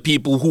disrespecting the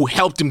people who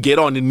helped him get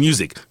on in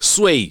music.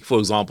 Sway, for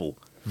example,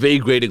 very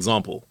great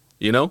example.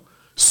 You know,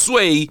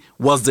 Sway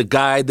was the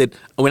guy that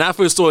when I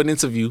first saw an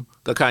interview,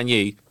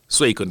 Kanye,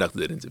 Sway conducted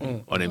that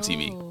interview on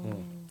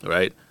MTV,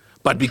 right?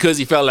 But because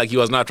he felt like he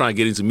was not trying to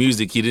get into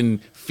music, he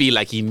didn't feel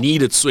like he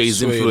needed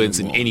Sway's influence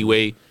in any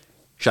way.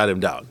 Shut him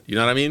down. You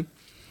know what I mean?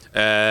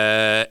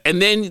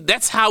 And then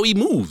that's how he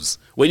moves.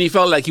 When he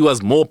felt like he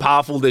was more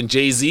powerful than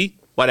Jay-Z,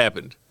 what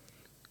happened?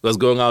 He was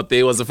going out there,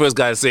 he was the first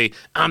guy to say,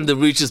 I'm the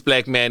richest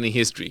black man in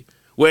history.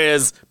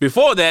 Whereas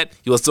before that,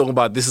 he was talking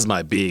about, this is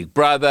my big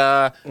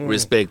brother,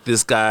 respect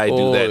this guy,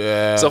 do that.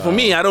 Yeah. So for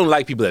me, I don't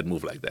like people that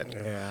move like that.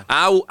 Yeah.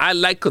 I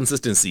like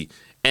consistency.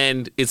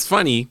 And it's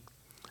funny,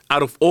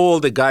 out of all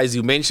the guys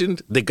you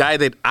mentioned, the guy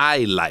that I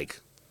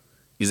like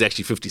is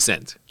actually 50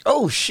 Cent.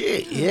 Oh,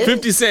 shit. Yeah.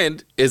 50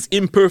 Cent, as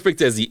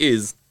imperfect as he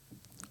is,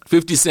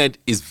 50 Cent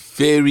is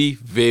very,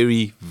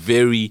 very,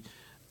 very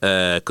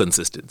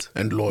consistent.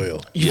 And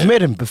loyal. You've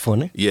met him before,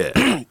 ne? Yeah.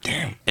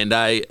 Damn. And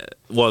I'm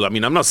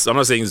not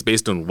saying it's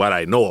based on what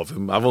I know of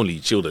him. I've only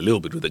chilled a little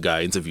bit with the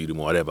guy, interviewed him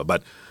or whatever.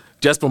 But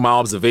just from my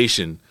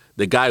observation,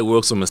 the guy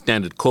works from a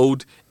standard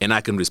code, and I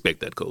can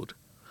respect that code.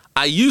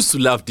 I used to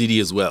love Diddy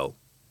as well.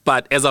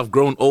 But as I've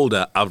grown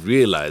older, I've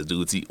realized,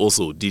 dude,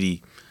 also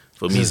Diddy,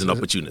 for me, is an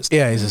opportunist.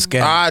 Yeah, he's a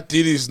scam.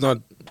 Diddy's not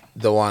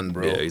the one,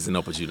 bro. Yeah, he's an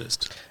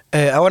opportunist.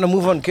 I want to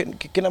move on.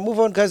 Can I move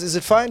on, guys? Is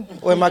it fine?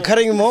 Or am I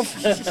cutting him off?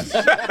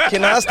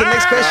 Can I ask the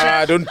next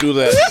question? Don't do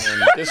that,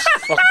 man. Just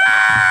fuck.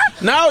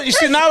 Now, you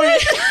see, now they're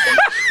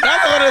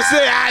going to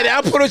say, they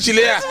approach you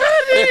there.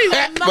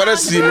 But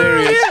that's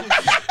hilarious.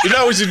 You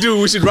know what we should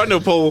do? We should run a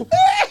poll.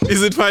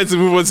 Is it fine to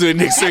move on to the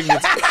next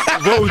segment?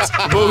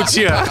 Vote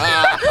here.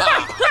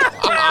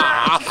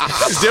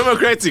 It's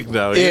democratic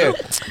now. You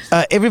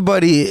know?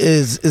 Everybody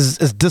is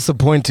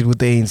disappointed with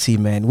the ANC,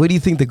 man. Where do you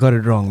think they got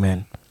it wrong,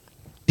 man?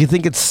 Do you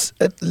think it's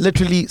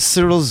literally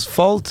Cyril's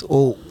fault,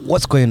 or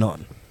what's going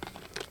on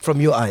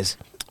from your eyes?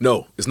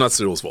 No, it's not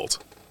Cyril's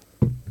fault.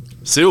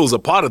 Cyril's a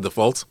part of the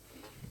fault,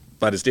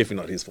 but it's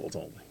definitely not his fault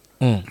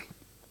only.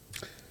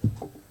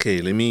 Okay,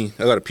 I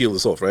gotta peel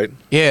this off, right?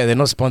 Yeah, they're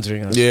not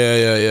sponsoring us.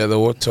 Yeah, the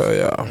water,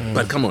 yeah.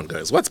 But come on,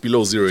 guys, what's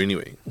below zero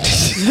anyway?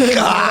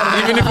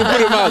 Even if we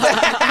put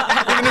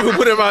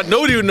him out,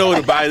 nobody would know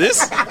to buy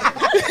this.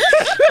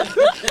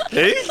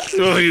 Hey,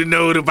 nobody would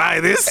know to buy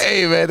this.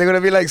 Hey, man, they're gonna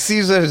be like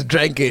Caesar's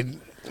drinking,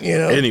 you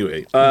know.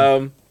 Anyway,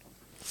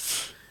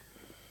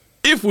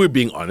 if we're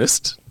being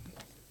honest,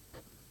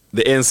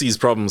 the NC's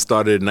problem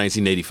started in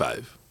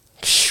 1985.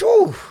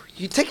 Shoo,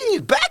 you taking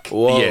it back?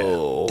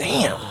 Whoa.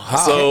 Yeah. Damn.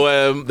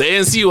 So the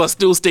ANC was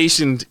still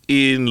stationed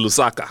in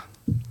Lusaka,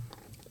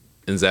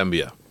 in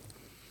Zambia.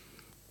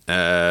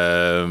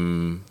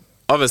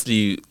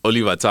 Obviously,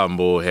 Oliver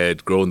Tambo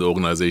had grown the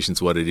organization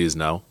to what it is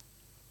now.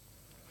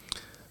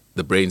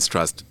 The Brains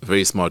Trust,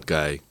 very smart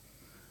guy.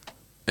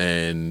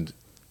 And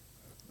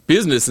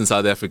business in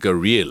South Africa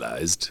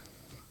realized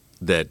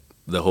that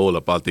the whole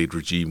apartheid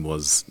regime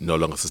was no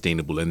longer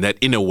sustainable and that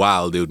in a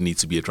while there would need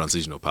to be a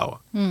transitional power.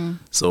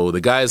 So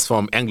the guys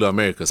from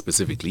Anglo-America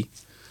specifically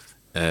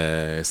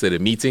set a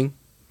meeting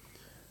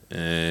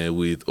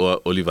with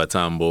Oliver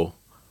Tambo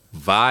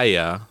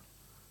via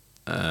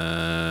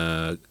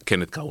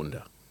Kenneth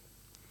Kaunda.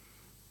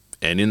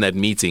 And in that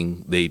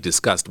meeting, they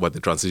discussed what the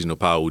transitional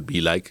power would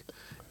be like,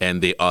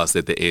 and they asked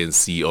that the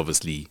ANC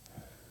obviously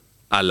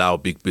allow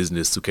big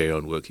business to carry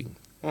on working.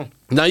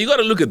 Now, you got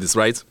to look at this,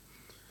 right?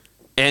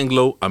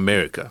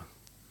 Anglo-America,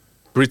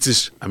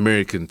 British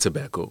American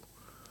Tobacco,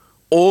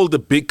 all the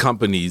big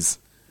companies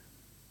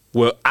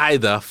were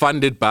either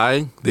funded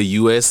by the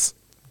US,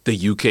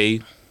 the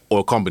UK, or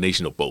a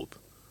combination of both.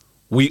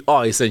 We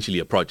are essentially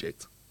a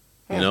project,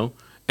 you know?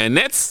 And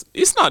it's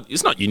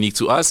not unique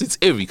to us, it's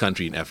every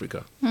country in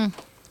Africa.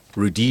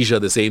 Rhodesia,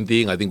 the same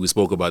thing. I think we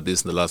spoke about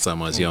this the last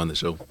time I was here on the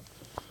show.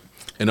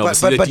 And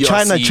obviously But the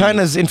DRC,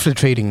 China's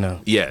infiltrating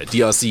now. yeah,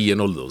 DRC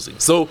and all of those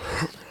things. So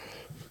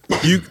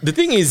the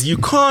thing is, you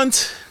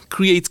can't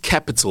create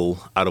capital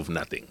out of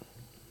nothing,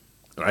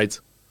 right?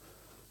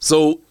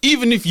 So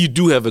even if you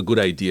do have a good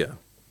idea,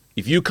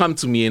 if you come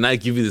to me and I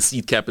give you the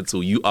seed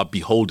capital, you are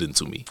beholden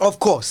to me. Of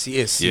course,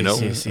 yes. You know?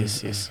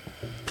 Yes.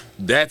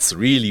 That's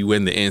really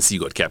when the ANC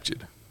got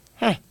captured.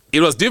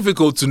 It was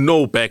difficult to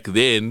know back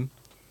then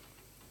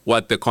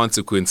what the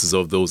consequences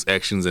of those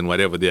actions and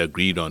whatever they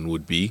agreed on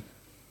would be.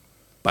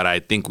 But I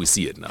think we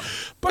see it now.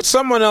 But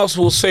someone else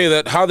will say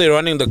that how they're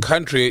running the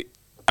country,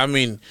 I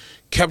mean,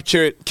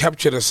 captured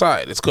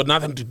aside. It's got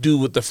nothing to do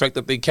with the fact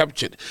that they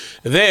captured.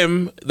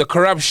 Them, the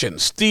corruption,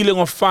 stealing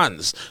of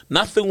funds,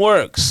 nothing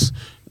works.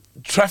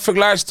 Traffic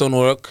lights don't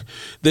work.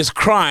 There's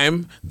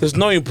crime. There's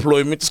no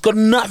employment. It's got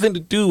nothing to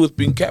do with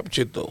being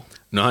captured, though.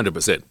 No,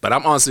 100%. But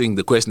I'm answering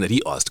the question that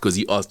he asked, because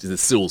he asked, is it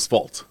Cyril's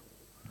fault?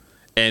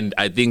 And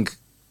I think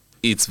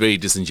it's very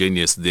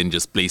disingenuous to then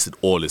just place it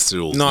all as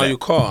Cyril's No, fault, you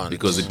can't.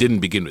 because it didn't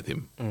begin with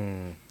him.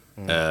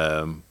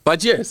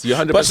 But yes, you're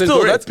 100% But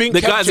still, correct. that's being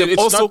the guys captured. have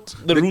It's also not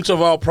the root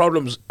of our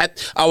problems,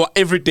 our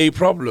everyday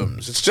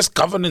problems. It's just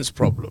governance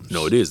problems.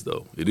 No, it is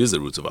though. It is the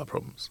root of our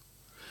problems.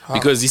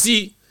 Because you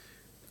see,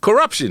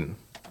 corruption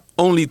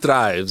only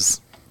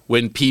thrives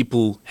when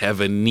people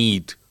have a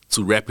need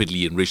to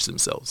rapidly enrich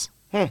themselves,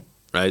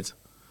 right?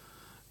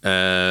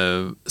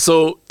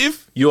 So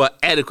if you are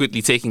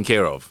adequately taken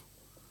care of,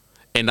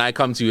 and I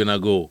come to you and I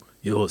go,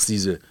 yo,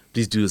 Caesar,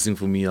 please do this thing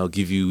for me, I'll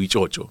give you each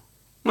ocho.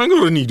 I'm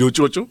going to need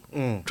ocho.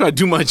 Try to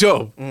do my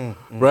job,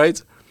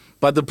 right?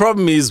 But the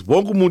problem is,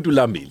 wonke umuntu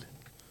lambile.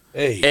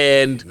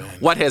 And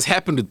what has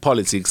happened with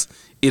politics,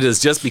 it has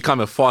just become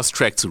a fast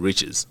track to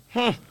riches,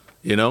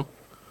 you know?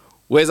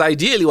 Whereas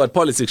ideally what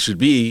politics should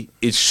be,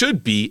 it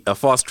should be a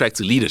fast track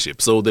to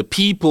leadership. So the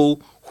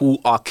people who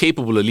are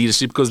capable of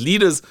leadership, because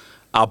leaders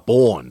are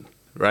born,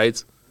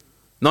 right?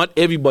 Not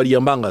everybody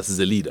among us is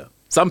a leader.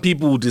 Some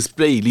people will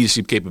display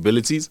leadership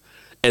capabilities,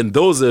 and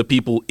those are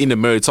people in a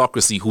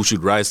meritocracy who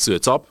should rise to the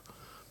top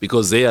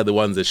because they are the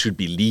ones that should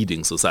be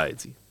leading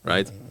society,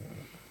 right?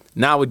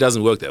 Now it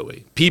doesn't work that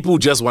way. People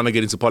just want to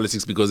get into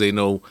politics because they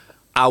know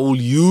I will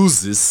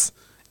use this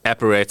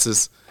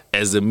apparatus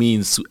as a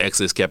means to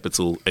access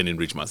capital and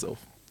enrich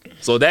myself.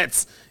 So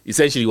that's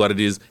essentially what it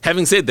is.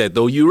 Having said that,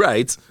 though, you're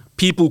right.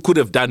 People could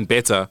have done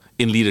better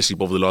in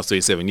leadership over the last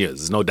 27 years.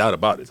 There's no doubt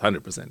about it,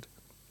 100%.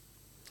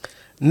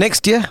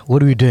 Next year,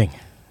 what are we doing?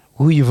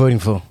 Who are you voting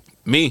for?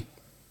 Me?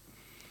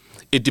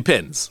 It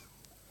depends.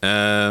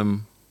 I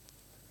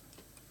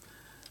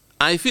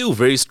feel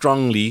very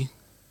strongly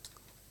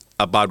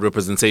about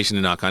representation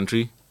in our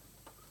country.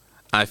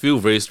 I feel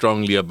very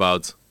strongly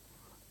about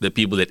the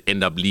people that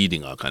end up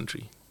leading our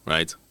country,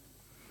 right?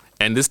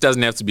 And this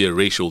doesn't have to be a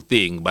racial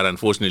thing, but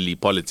unfortunately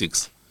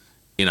politics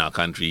in our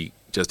country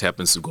just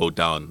happens to go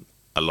down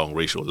along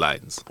racial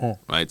lines,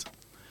 right?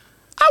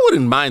 I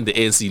wouldn't mind the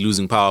ANC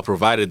losing power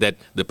provided that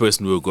the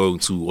person we're going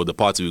to or the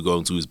party we're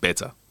going to is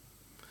better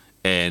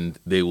and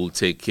they will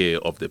take care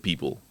of the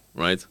people,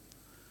 right?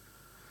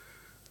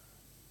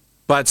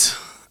 But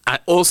I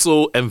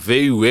also am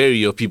very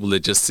wary of people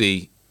that just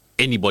say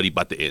anybody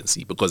but the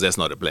ANC because that's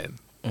not a plan.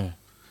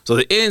 So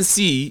the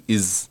ANC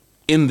is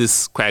in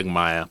this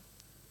quagmire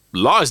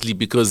largely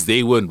because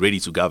they weren't ready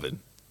to govern.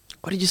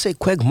 What did you say,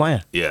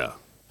 quagmire? Yeah.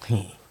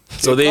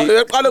 So they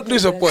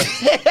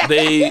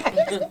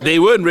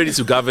weren't ready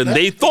to govern.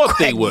 They thought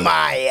they were.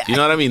 You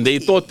know what I mean? They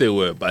thought they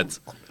were, but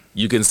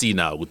you can see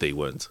now what they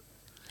weren't.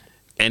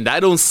 And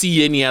I don't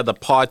see any other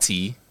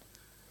party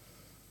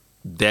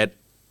that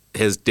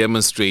has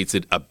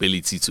demonstrated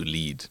ability to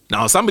lead.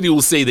 Now, somebody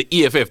will say the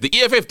EFF. The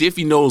EFF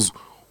definitely knows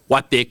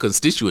what their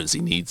constituency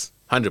needs,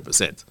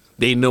 100%.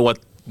 They know what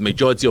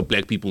majority of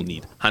black people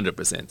need,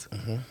 100%.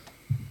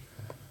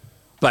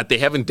 But they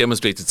haven't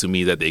demonstrated to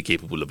me that they're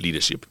capable of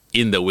leadership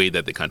in the way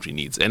that the country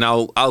needs. And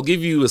I'll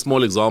give you a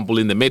small example.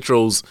 In the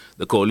metros,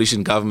 the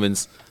coalition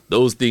governments,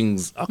 those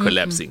things are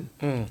collapsing.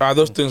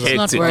 Those things are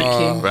not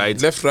working. Right?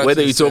 Left, right,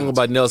 Whether and you're talking center.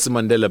 about Nelson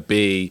Mandela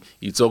Bay,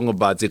 you're talking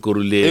about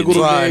Ekurhuleni,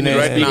 Ekurhuleni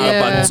right now.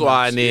 Yeah.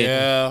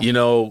 Tswane, you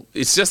know,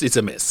 it's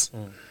a mess.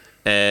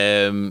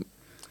 And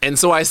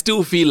so I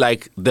still feel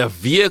like the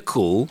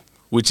vehicle,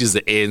 which is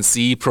the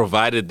ANC,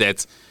 provided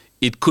that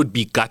it could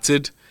be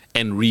gutted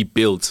and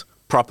rebuilt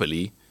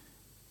properly,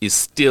 is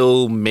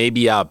still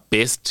maybe our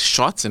best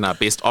shot and our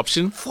best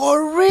option.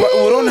 For real? But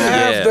we don't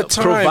have the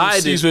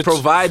time.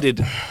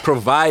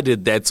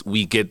 Provided that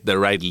we get the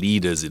right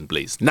leaders in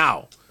place.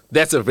 Now,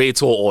 that's a very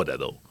tall order,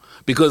 though,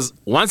 because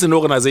once an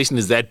organization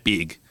is that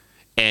big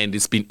and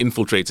it's been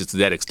infiltrated to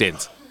that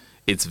extent,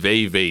 it's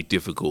very, very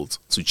difficult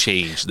to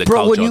change the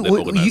culture of that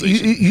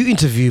organization. You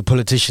interview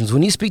politicians.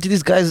 When you speak to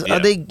these guys, do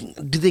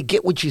they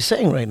get what you're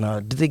saying right now?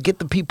 Do they get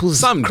the people's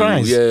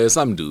cries? Yeah,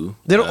 some do.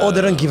 They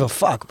don't give a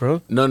fuck,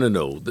 bro.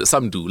 No.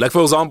 Some do. Like,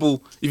 for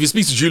example, if you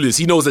speak to Julius,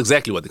 he knows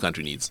exactly what the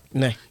country needs.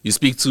 Nah. You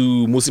speak to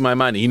Musi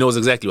Maimane, he knows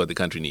exactly what the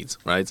country needs,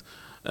 right?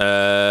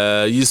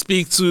 You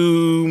speak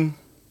to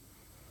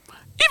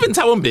even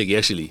Thabo Mbeki,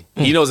 actually.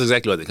 He knows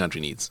exactly what the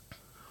country needs.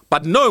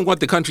 But knowing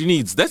what the country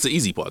needs, that's the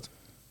easy part.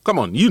 Come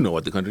on, you know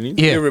what the country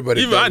needs. Yeah.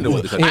 Everybody Even does. I know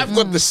what the country needs. I've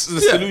got the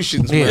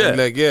solutions,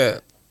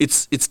 man.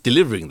 It's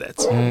delivering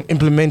that.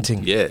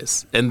 Implementing.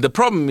 Yes. And the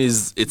problem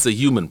is it's a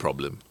human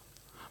problem.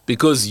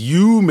 Because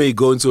you may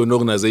go into an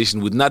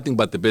organization with nothing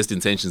but the best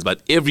intentions,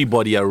 but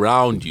everybody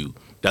around you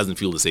doesn't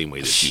feel the same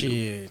way that you do.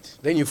 Shit.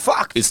 Then you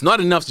fucked. It's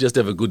not enough to just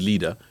have a good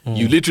leader.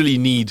 You literally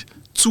need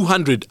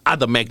 200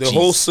 other Mac The Gs.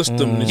 whole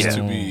system needs Yeah.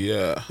 to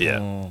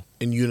be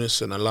in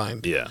unison,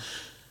 aligned. Yeah.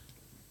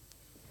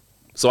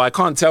 So I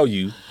can't tell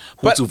you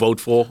who to vote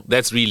for.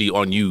 That's really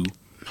on you.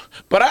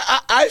 But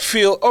I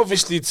feel,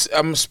 obviously,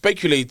 I'm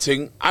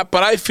speculating,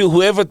 but I feel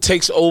whoever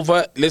takes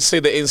over, let's say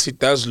the ANC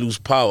does lose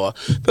power,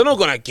 they're not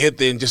going to get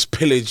there and just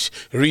pillage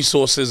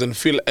resources and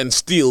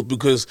steal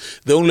because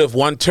they only have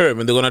one term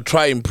and they're going to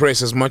try and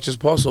impress as much as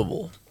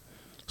possible.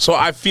 So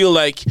I feel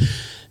like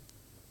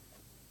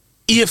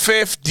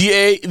EFF,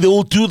 DA, they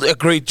will do a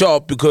great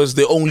job because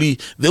they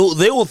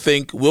will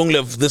think we only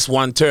have this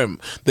one term.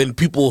 Then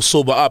people will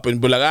sober up and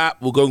be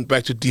like, we're going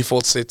back to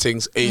default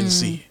settings,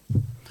 ANC.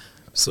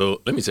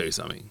 So let me tell you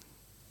something.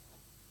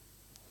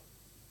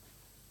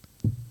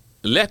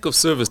 Lack of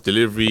service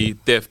delivery,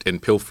 theft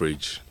and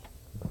pilferage,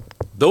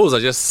 those are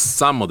just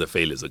some of the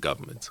failures of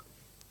government.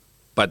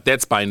 But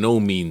that's by no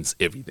means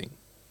everything.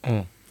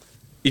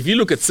 If you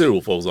look at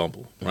Cyril, for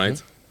example,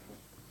 right?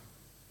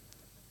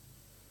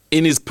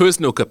 In his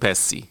personal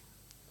capacity,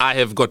 I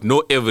have got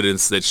no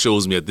evidence that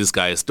shows me that this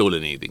guy has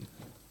stolen anything.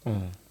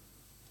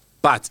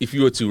 But if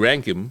you were to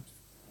rank him,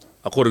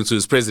 according to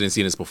his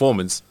presidency and his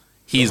performance,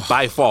 he's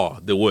by far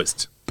the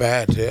worst.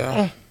 Bad,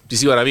 yeah. Do you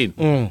see what I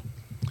mean?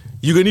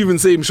 You can even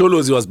say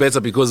Msholozi was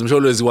better because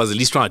Msholozi was at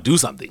least trying to do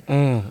something.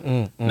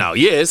 Now,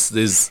 yes,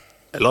 there's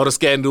a lot of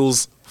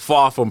scandals,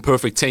 far from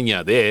perfect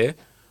tenure there,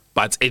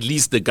 but at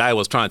least the guy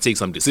was trying to take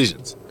some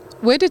decisions.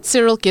 Where did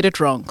Cyril get it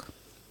wrong?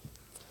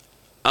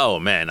 Oh,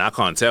 man, I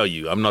can't tell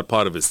you. I'm not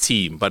part of his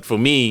team. But for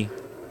me,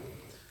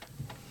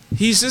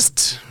 he's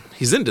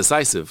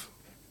indecisive.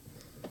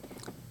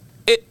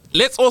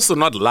 Let's also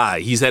not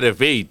lie. He's had a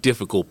very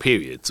difficult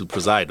period to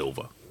preside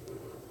over.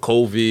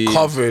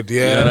 COVID,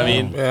 yeah. You know what I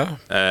mean?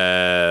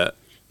 Yeah.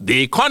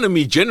 The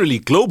economy generally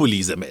globally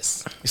is a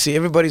mess. You see,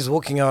 everybody's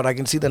walking out. I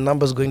can see the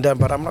numbers going down,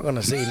 but I'm not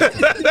gonna say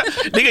anything.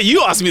 Nigga,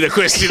 you asked me the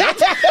question.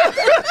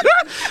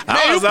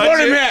 I was out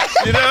here.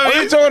 You know What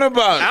are you talking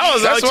about? I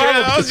was out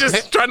here. I was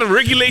just trying to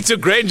regulate your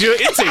grandeur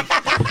intake.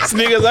 This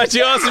nigga's out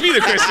here asking me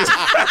the questions.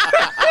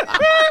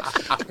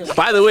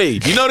 By the way,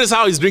 do you notice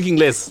how he's drinking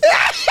less?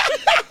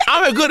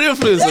 I'm a good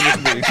influence on this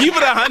nigga. Keep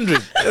it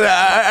 100.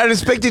 I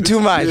respect you too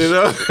much. You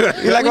know?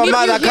 You're like, We oh need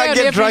man, you I can't here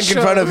get at drunk in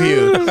every front of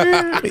you.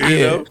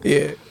 know?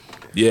 Yeah.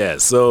 Yeah,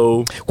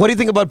 so What do you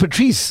think about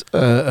Patrice?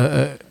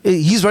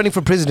 He's running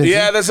for president.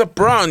 Yeah, there's a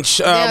branch.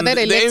 Yeah, The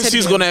they elected ANC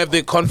is him. going to have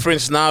their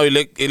conference now.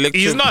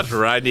 he's not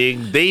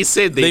running. They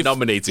said they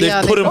nominated They've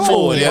him. Yeah, put they- him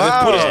forward. Oh, Yeah,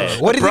 wow. they've put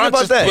him. What do you think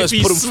about that? If Put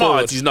he's him smart,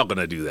 forward. he's not going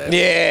to do that.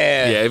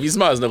 Yeah. Yeah, if he's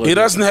smart, he's not going to He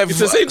do doesn't that. have It's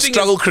the same thing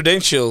struggle as-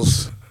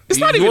 credentials. It's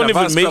not He even won't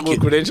about make struggle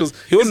it. credentials.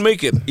 He won't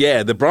make it.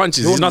 Yeah, the branches.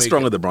 He's won't not make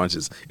strong it. with the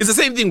branches. It's the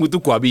same thing with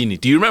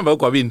Ukwabini. Do you remember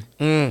Ukwabini?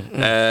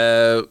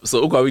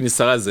 So Ukwabini is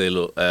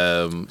Sarazelo,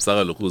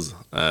 Sarah Lokuz.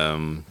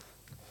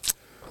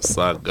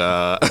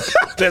 Saga.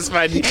 That's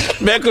funny.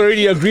 Mac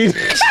already agreed.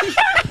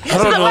 I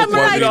don't know.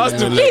 Please what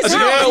help Please us.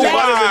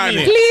 help.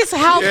 Please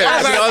help I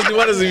us. asked you,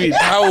 what does it mean?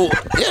 How?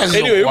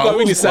 Anyway,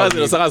 Ukwabini is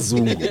Sarazelo, Sarah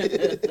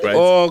Zungu. Right?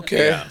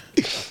 Okay. Yeah.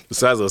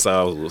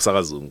 Sarazelo,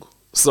 Sarah Zungu.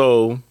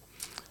 So,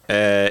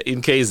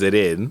 in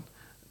KZN,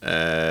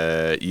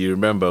 you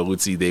remember,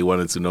 Uti, they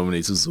wanted to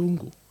nominate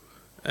Zungu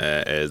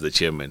as the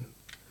chairman.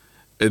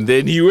 And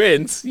then he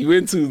went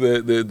to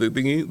the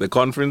thingy, the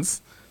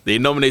conference. They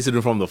nominated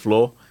him from the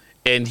floor.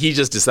 And he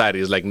just decided,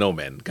 he was like, no,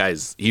 man,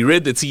 guys. He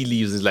read the tea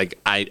leaves. He's like,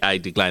 I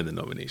decline the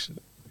nomination.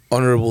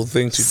 Honorable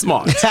thing to do.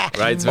 Smart, right?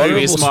 Very, very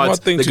Honorable, smart. smart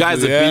thing The to guy's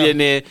do, a yeah.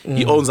 billionaire.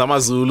 He owns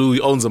Amazulu. He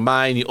owns a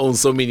mine. He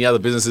owns so many other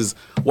businesses.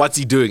 What's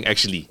he doing,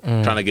 actually?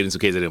 Trying to get into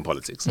KZN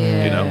politics, you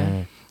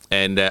know?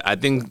 And I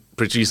think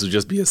Patrice would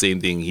just be the same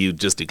thing. He would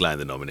just decline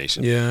the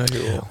nomination. Yeah.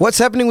 What's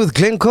happening with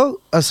Glencore?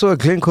 I saw a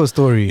Glencore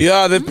story.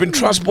 Yeah, they've been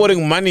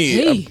transporting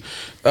money,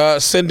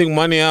 sending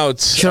money out.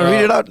 Shall I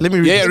read it out? Let me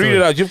read Yeah, the read story.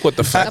 it out. You've got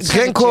the facts.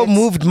 Glencore jets.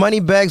 moved money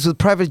bags with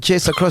private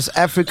jets across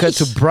Africa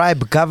to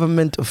bribe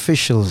government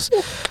officials.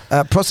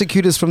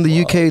 Prosecutors from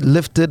the UK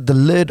lifted the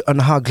lid on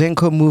how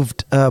Glencore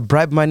moved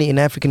bribe money in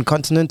African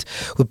continent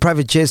with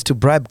private jets to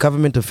bribe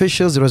government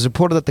officials. It was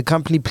reported that the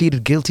company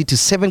pleaded guilty to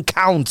 7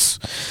 counts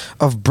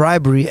of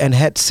bribery and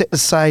had set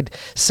aside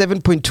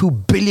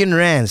 7.2 billion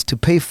rands to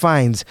pay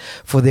fines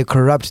for their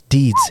corrupt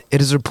deeds.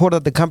 It is reported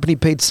that the company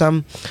paid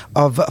some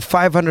of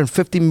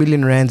 550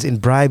 million rands in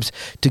bribes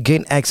to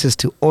gain access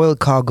to oil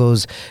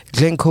cargoes.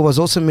 Glencore was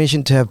also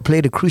mentioned to have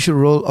played a crucial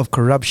role of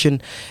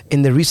corruption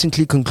in the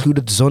recently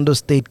concluded Zondo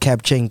state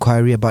capture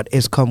inquiry about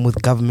Eskom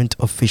with government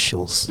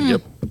officials.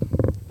 Yep.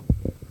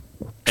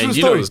 And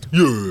you story.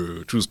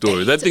 know, true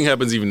story. That thing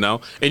happens even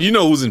now. And you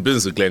know who's in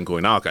business with Glencore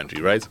in our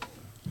country, right?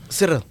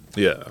 Cyril.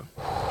 Yeah.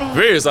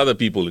 Various other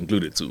people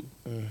included too.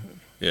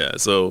 Yeah,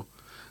 so,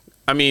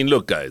 I mean,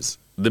 look, guys,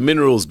 the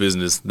minerals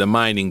business, the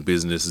mining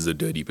business is a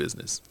dirty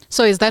business.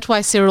 So is that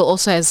why Cyril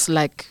also has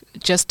like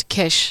just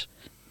cash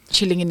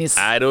chilling in his...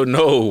 I don't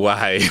know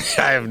why.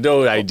 I have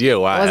no idea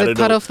why. Was I it don't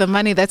part know. of the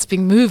money that's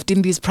being moved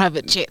in these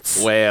private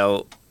jets?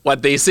 Well,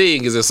 what they're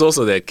saying is the source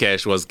of that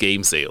cash was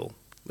game sale.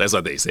 That's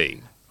what they're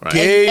saying. Right?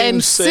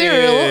 And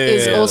Cyril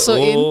is also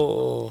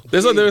in...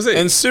 That's what they were saying.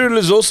 And Cyril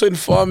is also in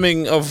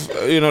farming of,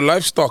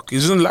 livestock.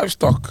 He's in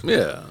livestock.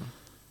 Yeah.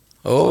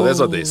 Oh, So that's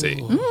what they say.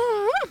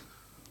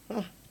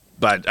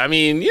 But I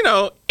mean,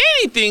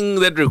 anything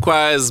that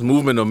requires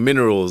movement of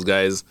minerals,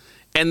 guys,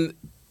 and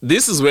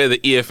this is where the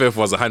EFF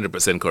was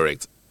 100%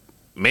 correct.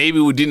 Maybe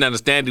we didn't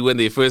understand it when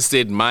they first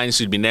said mines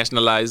should be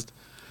nationalized,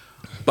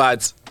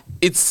 but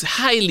it's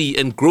highly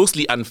and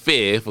grossly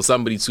unfair for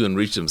somebody to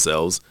enrich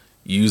themselves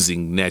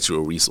using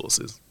natural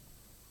resources.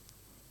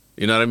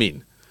 You know what I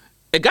mean?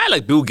 A guy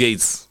like Bill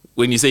Gates,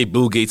 when you say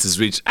Bill Gates is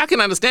rich, I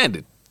can understand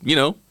it.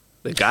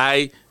 The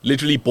guy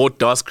literally bought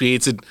DOS,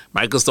 created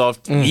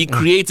Microsoft. He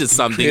created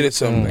something,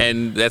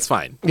 and that's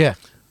fine. Yeah.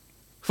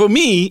 For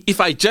me,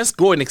 if I just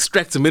go and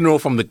extract a mineral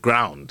from the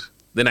ground,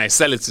 then I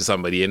sell it to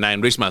somebody and I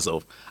enrich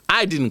myself.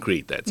 I didn't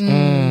create that.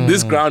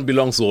 This ground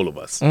belongs to all of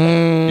us. You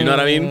know what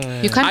I mean?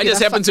 You can't I be just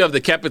that happen to have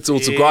the capital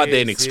to go out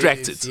there and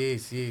extract it.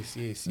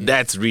 Yes.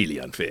 That's really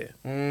unfair.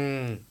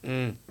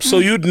 So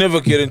you'd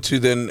never get into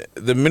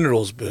the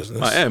minerals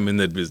business. I am in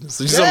that business.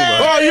 So just tell me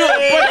about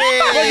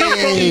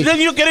it. But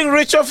then you're getting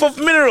rich off of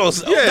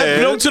minerals that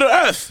belong to the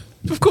earth.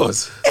 Of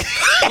course.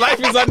 Life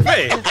is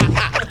unfair.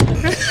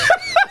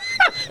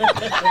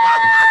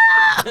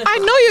 I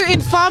know you're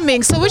in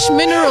farming, so which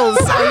minerals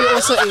are you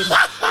also in?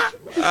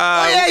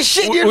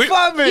 You're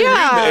farming.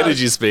 Yeah. The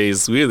energy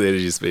space. We're the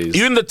energy space.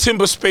 You're in the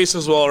timber space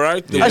as well,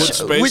 right? The wood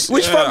space.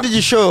 Which farm did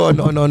you show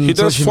on He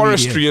does social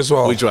forestry media? as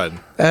well. Which one?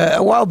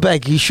 A while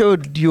back, he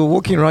showed you were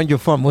walking around your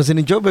farm. Was it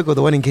in Joburg or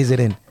the one in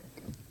KZN?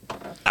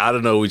 I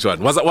don't know which one.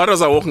 What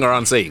was I walking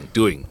around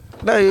doing?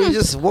 No, you were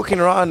just walking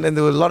around and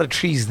there were a lot of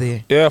trees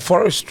there. Yeah,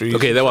 forestry.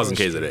 Okay, that wasn't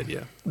KZN,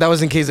 yeah. That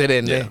was in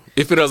KZN, Yeah.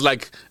 If it was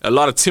like a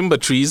lot of timber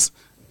trees,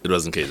 it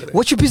wasn't KZN.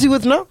 What you busy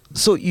with now?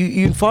 So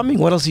you in farming?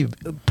 What else? You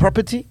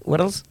property? What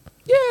else?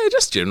 Yeah,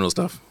 just general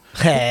stuff.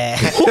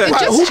 Who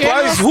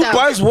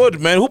buys wood,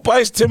 man? Who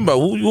buys timber?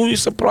 Who you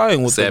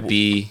supplying with?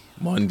 Seppi,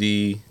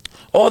 Mondi.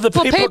 Oh, the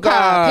For paper paper,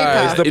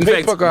 guys. paper. The In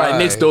paper fact, guys. my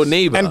next door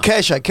neighbor. And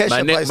Kesha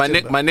buys my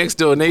timber. next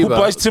door neighbor.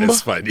 buys timber?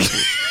 That's funny.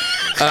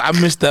 I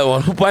missed that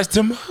one. Who buys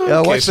timber?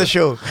 Watch the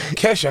show.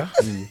 Kesha.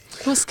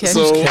 Who's Ken?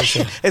 So,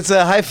 It's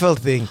a Highfeld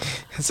thing.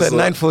 It's a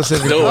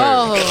 947. don't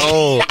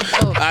worry.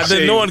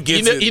 Then no one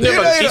gets it. He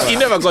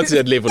never got to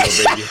that level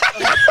already.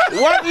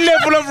 What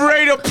level of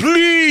radio,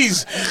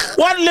 please?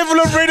 What level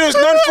of radio is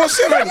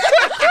 947?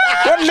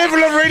 What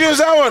level of radio is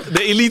that one?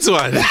 The elite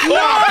one.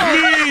 Oh,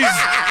 please.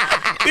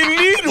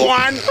 Elite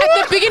one. At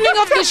the beginning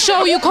of the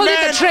show, you called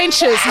it the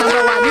trenches,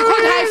 number one. You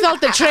called Highfeld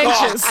the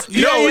trenches.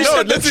 You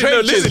said the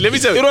trenches. Let me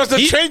tell you. It was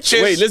the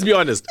trenches. Wait, let's be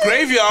honest.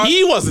 Graveyard.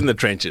 He was in the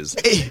trenches.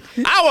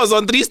 I was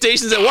on 3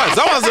 stations at once.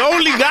 I was the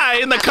only guy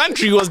in the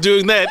country who was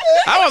doing that.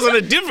 I was on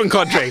a different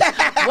contract.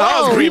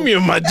 I was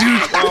premium, my dude.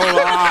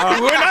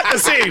 We were not the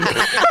same.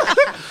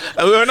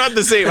 We were not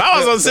the same. I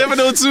was on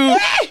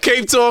 702,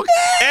 Cape Talk,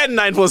 and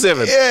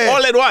 947.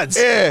 All at once.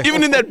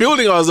 Even in that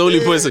building, I was the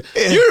only person.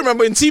 You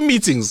remember in team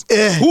meetings,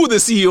 who the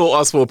CEO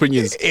asked for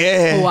opinions?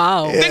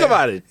 Wow. Think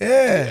about it.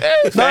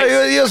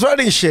 No, he was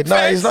running shit. No,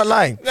 he's not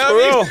lying. For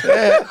real.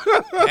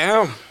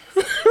 Damn.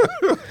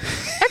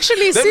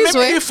 Actually, Then maybe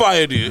he Sizwe.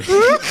 fired you.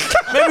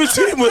 Maybe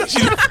Tim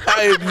actually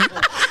fired you.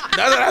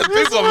 Now that I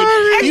think of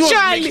it, he was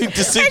making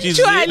decisions.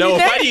 No,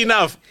 funny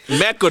enough,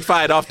 Matt got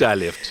fired after I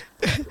left.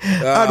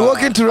 I'd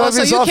walk into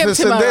Ravi's so you kept office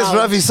him and there's around.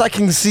 Ravi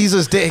sucking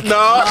Caesar's dick.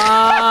 No.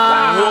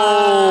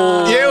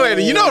 Yeah, wait,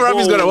 you know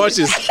Ravi's gonna watch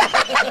this.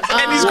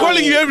 And he's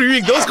calling you every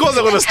week. Those calls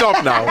are gonna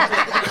stop now.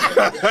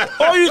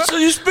 Oh,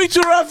 you speak to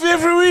Rafi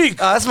every week.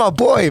 That's my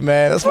boy,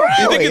 man. That's my boy.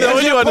 You think he's the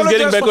only one who's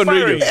getting back on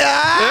radio?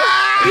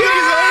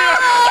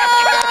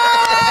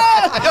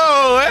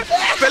 Yo,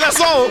 Fella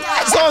Saul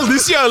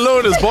this year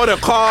alone has bought a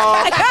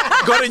car,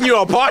 got a new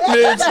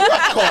apartment.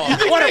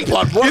 What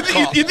car?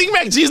 You think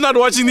Mac G's not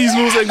watching these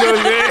moves and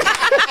going, man?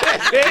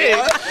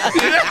 Hey.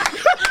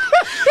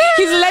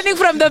 He's learning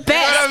from the You know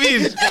best. what I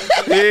mean?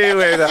 Hey,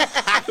 wait.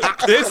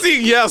 Next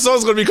thing,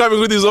 Saul's gonna be coming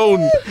with his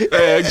own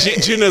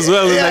gin as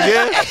well.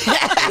 It's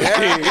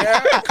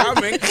like,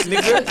 Coming,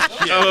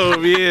 nigga. oh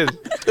man.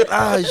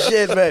 Ah,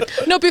 shit, man.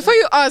 No, before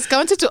you ask, I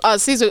wanted to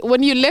ask, Sizwe,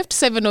 when you left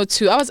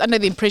 702, I was under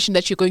the impression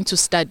that you're going to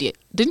study.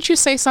 Didn't you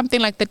say something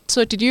like that?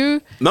 So did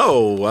you?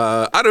 No,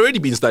 I'd already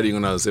been studying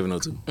when I was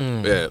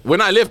 702. Yeah.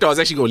 When I left, I was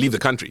actually going to leave the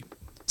country.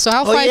 So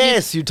how Oh, far?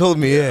 yes, you told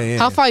me. Yeah.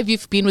 How far have you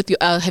been with your?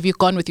 Have you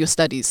gone with your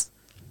studies?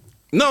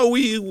 No,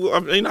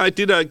 I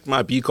did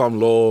my BCom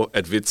law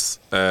at Wits.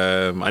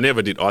 I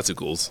never did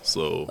articles,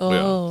 so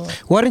yeah.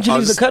 Why didn't you I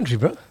leave was- the country,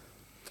 bro?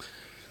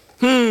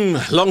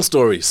 Long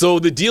story. So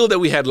the deal that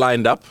we had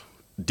lined up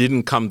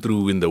didn't come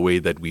through in the way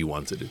that we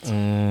wanted it.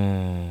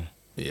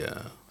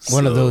 Yeah.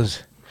 One of So-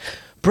 those.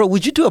 Bro,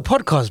 would you do a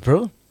podcast,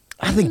 bro?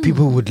 I think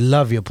people would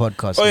love your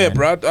podcast. Oh yeah, man.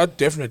 bro. I'd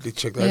definitely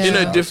check that. Yeah. shit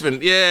In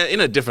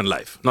a out. different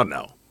life. Not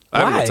now. I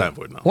haven't got time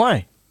for it now.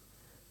 Why?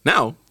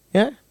 Now?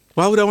 Yeah?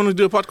 Why would I want to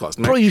do a podcast,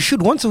 man? Bro, you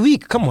should once a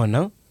week. Come on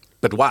now.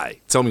 But why?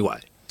 Tell me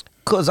why.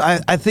 Because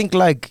I think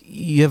like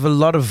you have a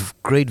lot of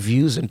great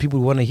views and people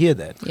want to hear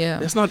that. Yeah.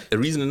 That's not a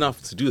reason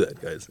enough to do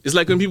that, guys. It's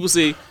like when people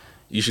say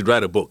you should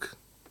write a book.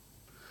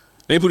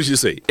 Let me put it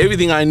this way.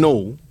 Everything I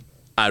know,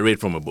 I read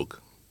from a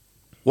book.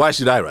 Why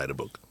should I write a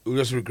book? We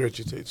just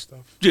regurgitate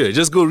stuff. Yeah,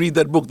 just go read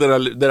that book that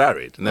I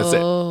read, and that's it.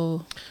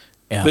 Oh.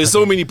 Yeah, There's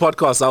so many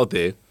podcasts out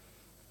there.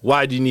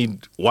 Why do you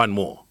need one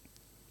more?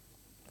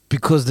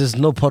 because there's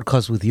no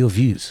podcast with your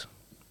views.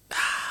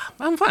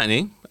 I'm fine,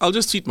 eh? I'll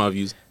just tweet my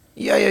views.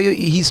 Yeah.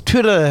 His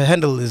Twitter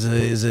handle is a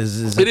It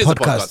is a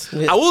podcast.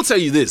 podcast. I will tell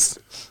you this.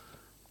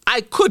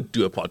 I could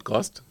do a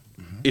podcast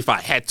if I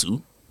had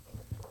to.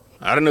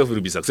 I don't know if it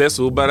would be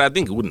successful, but I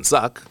think it wouldn't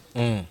suck.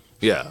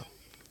 Yeah.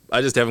 I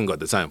just haven't got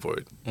the time for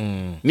it.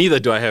 Neither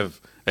do I have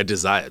a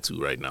desire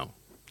to right now.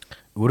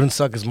 It wouldn't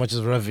suck as much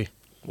as Ravi.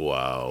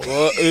 Wow.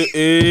 Well,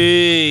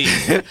 hey.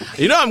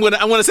 You know, I'm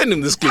gonna send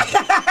him this clip.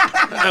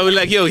 I was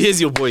like, yo, here's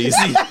your boy, you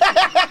see?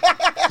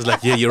 I was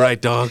like, yeah, you're right,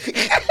 dog.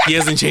 He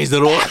hasn't changed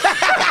at all.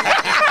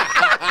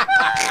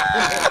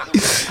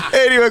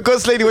 Anyway,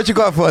 Ghost Lady, what you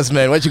got for us,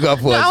 man? What you got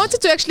for us? I wanted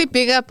to actually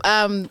big up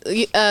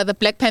the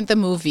Black Panther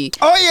movie.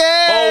 Oh,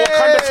 yeah! Oh,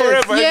 Wakanda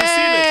Forever. Yeah.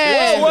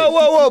 Have you seen it?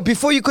 Whoa.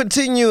 Before you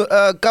continue,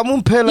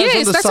 Kamumpela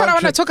Yes, that's what I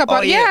want to talk about.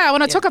 Oh, yeah, I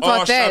want to talk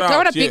about that. shout I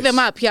want out, to pick yes. them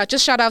up. Yeah,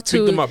 just shout out to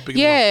Pick them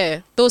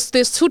up,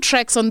 There's 2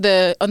 tracks on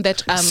that.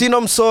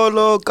 Sinom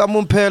Solo,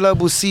 Kamumpela,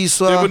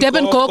 Busiswa.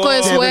 Devin Coco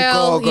as Devin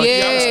well. Coco.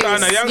 Yes.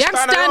 Young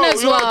Stunner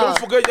as well. Don't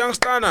forget Young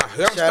Stunner.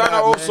 Young Stunner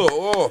out, also.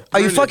 Oh, Are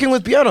you brilliant. fucking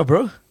with piano,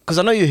 bro? Because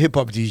I know you're a hip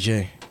hop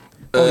DJ.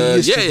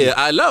 Yeah,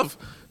 I love.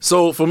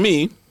 So for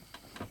me,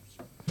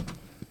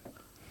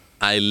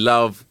 I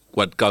love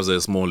what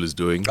Kabza Small is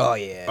doing. Oh,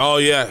 yeah. Oh,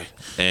 yeah.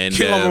 And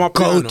King of my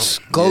piano.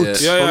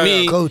 Goats. Yeah, for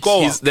me,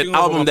 Goats. that King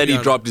of album my that he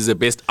piano. dropped is the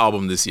best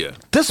album this year.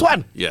 This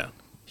one? Yeah,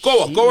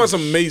 Goa's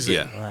amazing.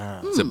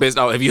 yeah. It's the best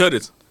album. Have you heard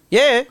it?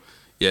 Yeah.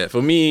 Yeah,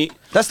 for me,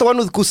 That's the one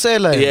with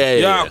Kusela.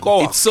 yeah.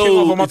 Goa. It's King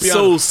so of my it's piano.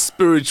 so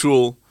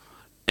spiritual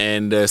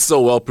and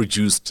so well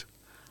produced.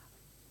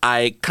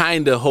 I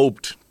kind of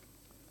hoped,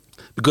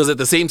 because at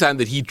the same time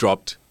that he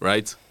dropped,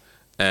 right,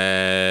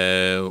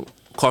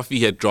 Coffee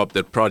had dropped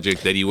that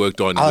project that he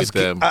worked on I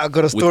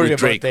got a story with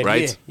Drake, about that.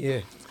 right?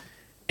 Yeah.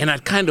 And I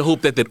kind of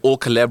hope that they all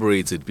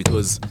collaborated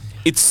because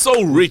it's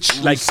so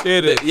rich. Like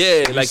said it.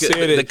 Yeah, We like said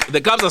it. the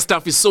Kabza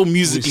stuff is so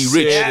musically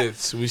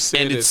rich. We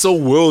said And it. it's so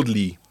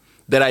worldly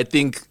that I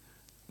think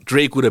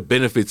Drake would have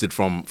benefited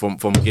from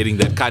getting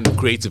that kind of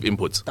creative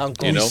input.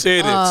 You know? We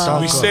said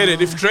it. We said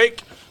it. If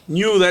Drake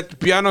knew that the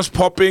piano's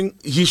popping,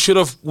 he should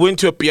have went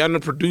to a piano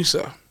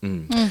producer. Bro,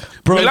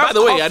 We by love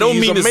the way, I Coffee. don't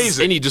He's mean this is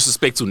amazing. any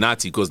disrespect to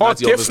Nati because Oh,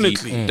 Nati obviously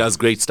definitely. does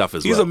great stuff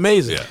as well. He's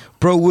amazing. Yeah.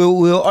 Bro,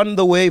 we're on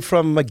the way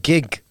from a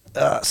gig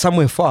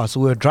somewhere far, so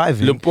we were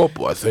driving.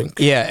 Limpopo, I think.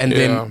 Yeah, and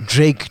then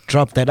Drake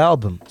dropped that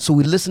album. So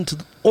we listened to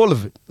all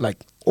of it, like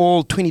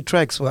all 20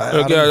 tracks. Well, I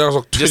don't Okay, know. that was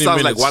like 20 Just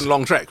sounds minutes. like one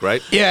long track,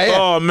 right? Yeah.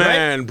 Oh,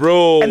 man,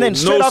 bro. And then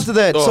straight No after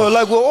that, so oh.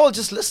 like we're all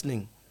just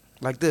listening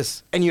like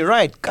this. And you're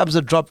right,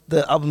 Kabza dropped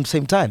the album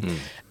same time.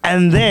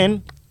 And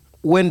then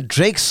when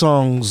Drake's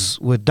songs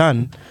were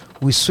done,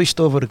 we switched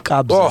over to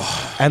Kabza.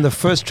 Oh. And the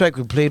first track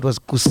we played was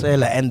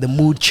Kusela, and the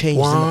mood changed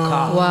in the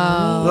car.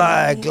 Wow.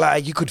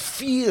 Like you could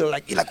feel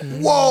like you're like,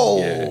 whoa.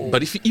 Yeah.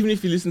 But even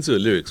if you listen to the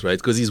lyrics, right?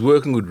 Because he's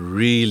working with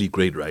really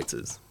great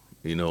writers.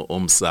 You know,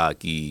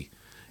 Omsaki,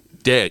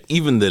 Derek.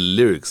 Even the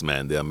lyrics,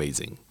 man, they're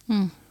amazing.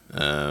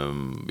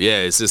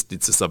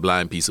 It's a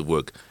sublime piece of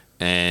work.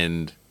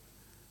 And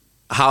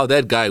how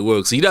that guy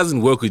works, he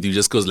doesn't work with you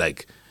just because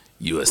like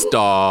you're a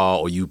star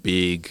or you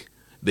big.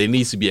 There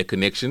needs to be a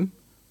connection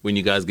when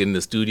you guys get in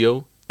the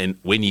studio, and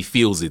when he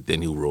feels it,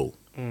 then he'll roll.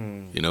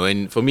 You know,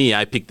 and for me,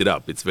 I picked it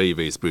up. It's very,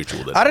 very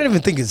spiritual. I don't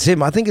even think it's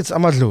him. I think it's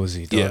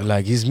Amadlozi. Yeah.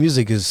 Like his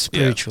music is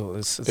spiritual.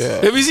 It's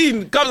Have you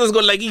seen Kabza's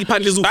got like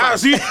Ipandle Ah, Zufa?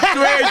 see 20.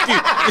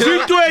 See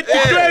 20.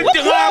 Hey,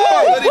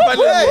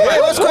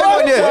 what's going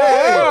on here?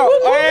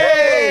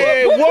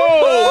 Hey,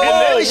 whoa.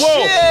 Holy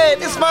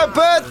shit, it's my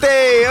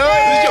birthday.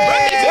 It's your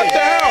birthday. What the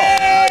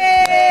hell?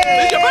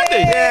 It's your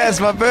birthday. Yeah, it's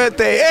my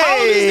birthday. Hey. How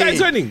old is this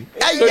guy turning?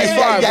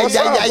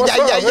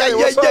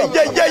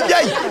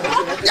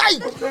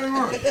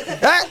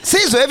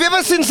 Sizwe, have you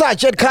ever seen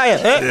such at Kaya?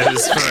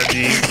 That's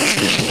funny.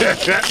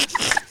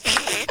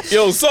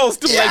 Yo, Saul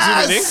still likes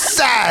women, eh?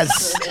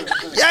 Sass.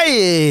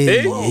 Hey,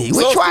 Hey? which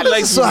Saul one still is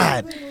likes this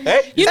women. one?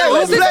 Hey? You know Hey,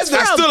 who's this who is made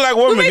I from? still like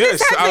Who women, made yes.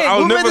 this happen? I'll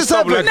Who made never this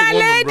stop happen? liking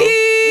women, bro.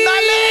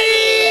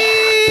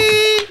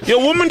 Your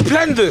woman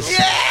planned this.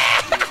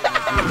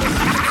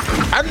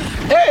 And,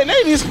 hey,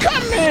 ladies,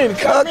 come in.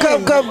 Come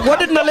in. Come. What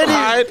did the lady?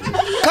 Alright.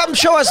 Come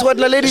show us what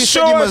the lady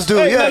Show said you us. must do.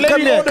 Hey, Yeah, the come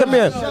lady here, ordered-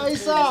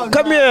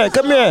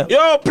 come here.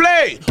 Yo,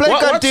 play. Play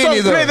what Kantini,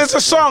 song? though. Play. There's a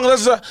song.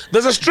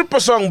 There's a stripper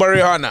song by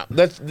Rihanna.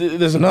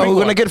 There's a No, big we're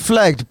one. gonna get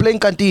flagged. Playing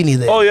Cantini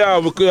there. Oh yeah,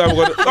 we're gonna.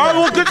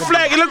 Oh, we'll get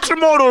flag.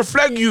 Electromotor will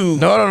flag you.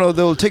 No,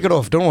 they'll take it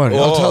off. Don't worry,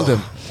 I'll Oh. tell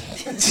them.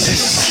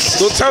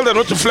 Don't tell them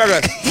not to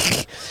flag us.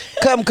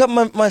 Come,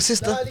 my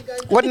sister.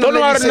 What Don't Naledi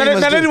worry. said you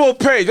must Naledi do? will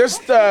pay.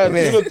 Just do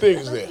the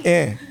things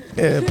there.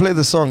 Yeah, play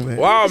the song there.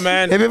 Wow,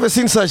 man. Have you ever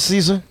seen such,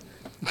 Caesar?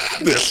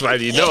 That's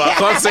funny. No, I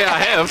can't say I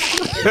have.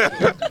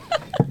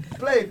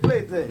 Play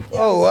there.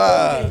 Oh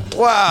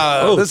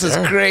wow, this is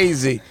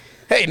crazy.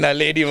 Hey,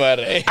 Naledi, man.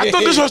 I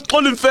thought this was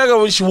Colin Fager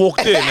when she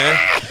walked in.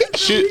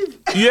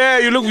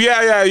 You look.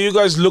 Yeah. You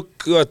guys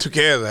look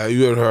together.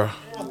 You and her.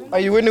 Are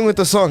you winning with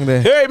the song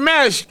there? Hey,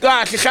 Mesh,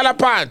 God,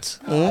 pants.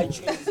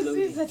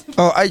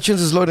 Oh, iTunes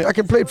is loading. I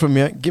can play it from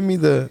here. Give me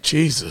the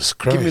Jesus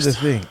Give me the Christ.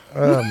 thing.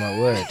 Oh my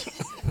word.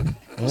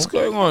 What's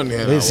going on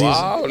here? This now? is-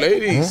 Wow,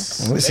 ladies.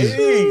 This is-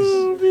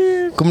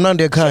 Ladies. Come down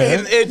there, Kaya.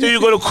 And you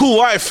got a cool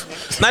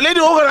wife. Now, lady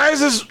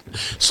organizes.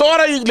 So, what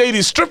are you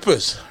ladies?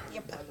 Strippers.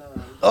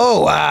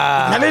 Oh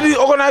wow. Now, lady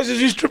organizes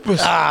these strippers.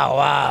 Ah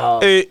wow.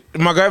 Hey,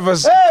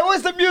 MacGyver's. Hey,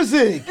 where's the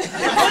music?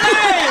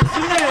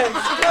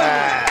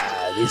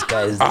 These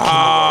guys.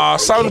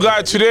 Sound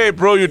guy today,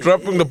 bro. You're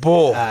dropping the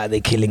ball.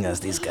 They're killing us.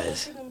 These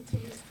guys.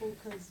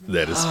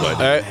 That is funny.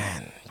 Hey,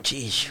 Man,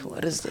 geez,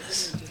 what is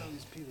this?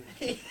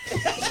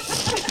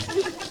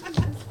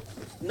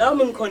 Now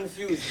I'm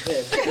confused.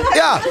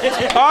 Yeah.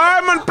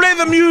 Alright, man, play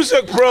the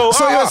music, bro.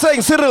 So you're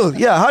saying Cyril?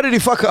 Yeah. How did he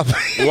fuck up?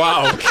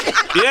 Wow.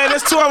 Yeah,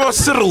 let's talk about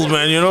Cyril,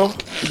 man. You know.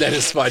 That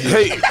is funny.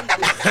 Hey.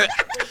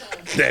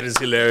 That is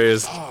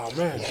hilarious. Oh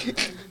man.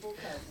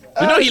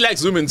 You know he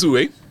likes women too,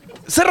 eh?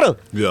 Cyril.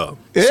 Yeah.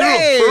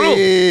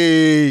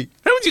 Hey.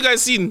 Haven't you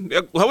guys seen?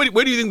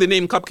 Where do you think the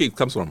name Cupcake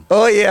comes from?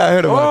 Oh yeah, I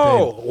heard about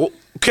that. Oh.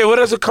 Okay, where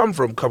does it come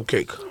from,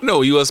 Cupcake?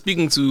 No, you were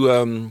speaking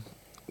to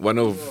one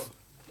of.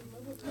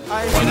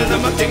 Mina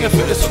namakenga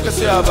fele soka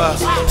siyaba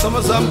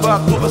Sama zamba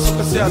kuba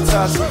soka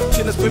siyatas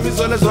Tina spibi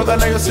zone zoga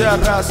na yo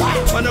siyaras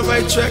Mana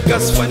right track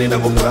as funny na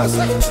mopras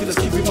Tina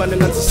skipi mane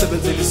nganzi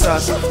sebenzeli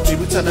sasa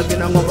Bibi tana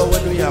bina ngoba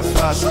wenu ya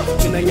fasa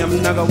Mina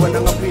nyamnaga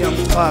wana ngapu ya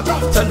mpaka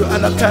Tando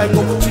alakai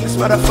ngobu pilis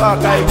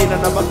marafaka Mina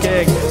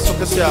namakenga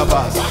soka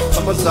siyaba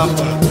Sama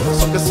zamba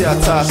soka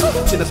siyatas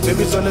Tina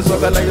spibi zone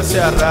zoga na yo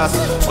siyaras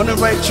On the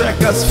right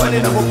track as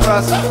funny na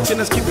mopras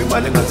Tina skipi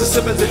mane nganzi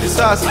sebenzeli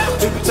sasa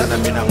Bibi tana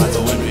bina nganzi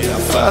wenu ya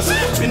fasa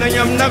Mina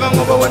nyamnaga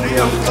ngoba wenu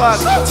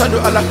yamfaka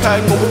Tando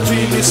alakai ngoba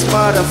please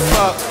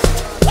motherfucker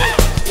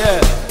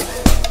Yeah,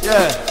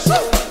 yeah,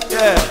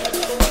 yeah,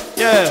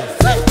 yeah,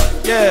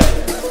 yeah,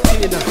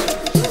 Tina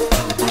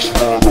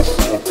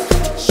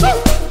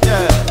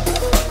Yeah,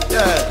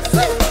 yeah,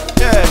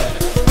 yeah,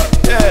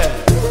 yeah,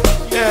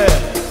 yeah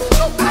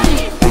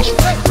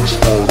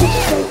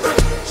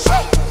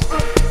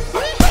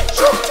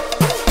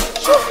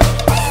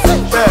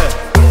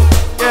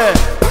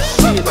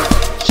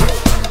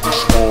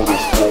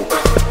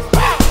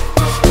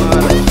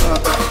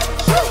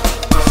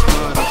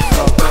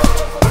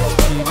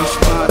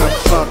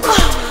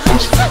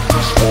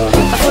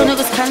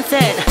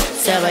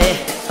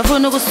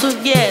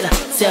Ukusukela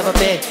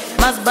siyababheka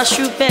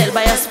mazibashupela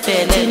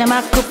bayaspele thina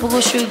makhupha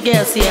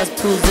ukushukela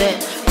siyaziphuze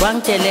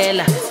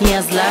wangitelela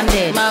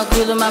ngiyazilandela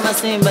makhuluma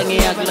amasimba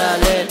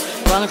ngiyakulalela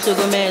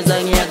wangihlukumeza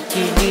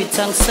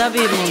ngiyakugilitha angisabi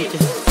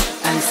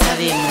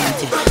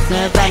muntu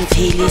ngoba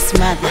ngifile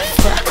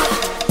motherfucker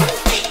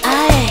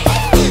ay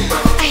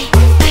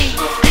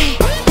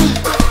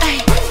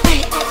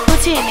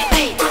uthini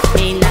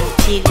mina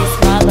ngifile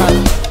mother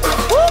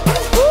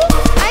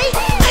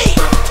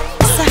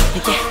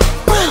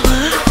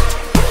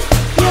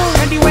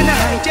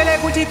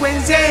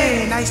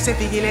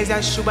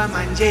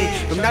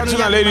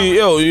lady,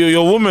 yo,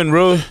 your woman,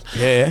 bro.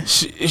 Yeah.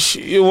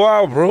 She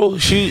wow, bro.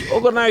 She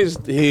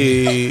organized.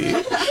 Hey.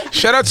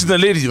 Shout out to the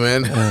lady,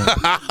 man.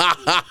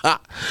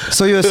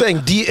 So you're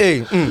saying DA?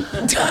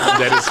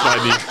 That is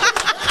funny.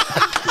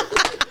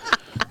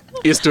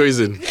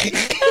 Easterism.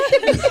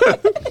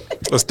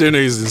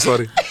 Austerism,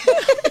 sorry.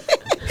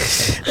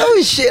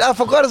 Oh shit! I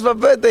forgot it's my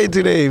birthday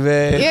today,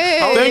 man.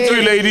 Yeah. Thank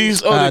you,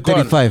 ladies. Oh, they're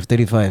gone.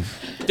 35.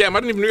 Damn, I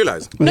didn't even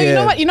realize. No, Yeah. you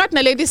know what? You know what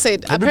the lady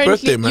said? Happy Apparently,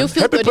 birthday, man. you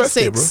feel Happy 36.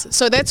 birthday, bro.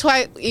 So that's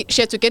why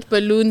she had to get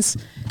balloons.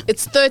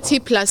 It's 30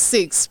 plus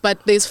 6, but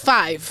there's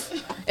 5.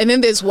 And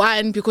then there's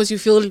 1 because you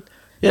feel...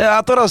 Yeah,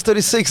 I thought I was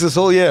 36 this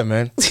whole year,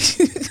 man.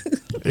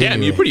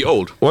 Damn, you're pretty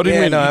old. What do you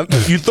Yeah, mean? no,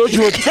 You thought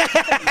you were...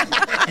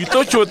 You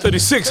thought you were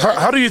 36.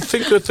 How do you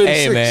think you're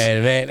 36? Hey,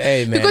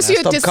 man. Because I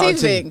you're stopped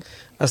deceiving. counting.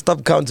 I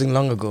stopped counting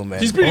long ago, man.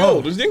 He's pretty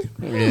old, don't you think?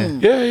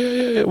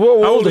 Yeah.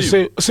 Well, How old are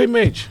you? Same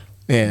age.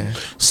 Yeah.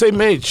 Same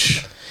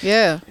age.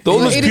 Yeah. The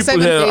oldest people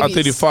 87 here are babies.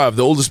 35.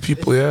 The oldest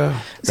people, yeah.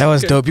 That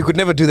was dope. You could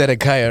never do that at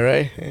Kaya,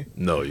 right?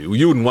 No, you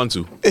wouldn't want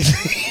to.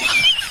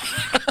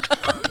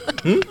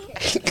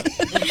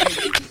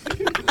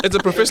 It's a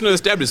professional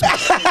establishment.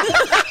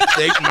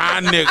 Take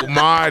my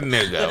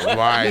nigga.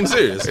 Why? I'm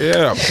serious.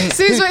 Yeah.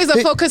 Sizwe is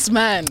a focused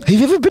man. Have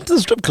you ever been to the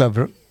strip club,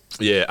 bro?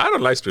 Yeah, I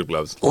don't like strip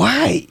clubs.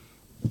 Why?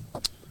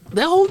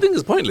 That whole thing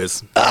is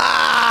pointless.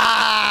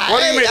 What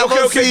do you mean?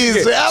 I'm Okay.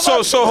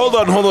 So hold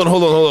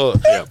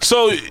on. Yeah.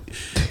 So,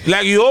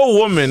 like your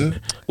woman,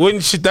 when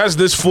she does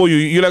this for you,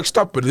 you're like,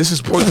 stop it. This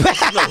is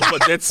pointless. No,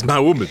 but that's my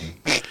woman.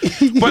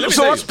 But me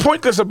so tell what's you.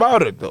 pointless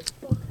about it, though?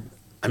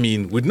 I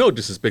mean, with no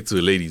disrespect to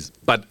the ladies,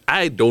 but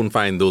I don't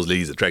find those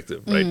ladies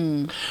attractive,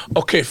 right?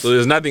 Okay. So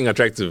there's nothing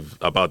attractive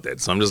about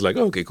that. So I'm just like,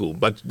 okay, cool.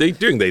 But they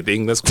doing their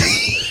thing. That's cool.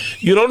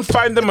 You don't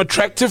find them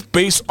attractive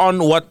based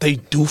on what they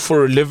do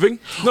for a living?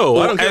 No,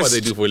 I Or don't care what as-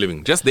 they do for a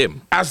living. Just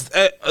them. As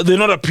they're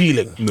not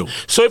appealing. No.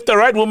 So if the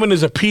right woman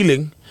is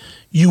appealing,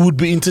 you would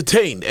be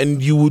entertained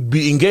and you would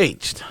be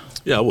engaged.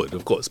 Yeah, I would,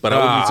 of course. But I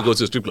would need to go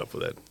to a strip club for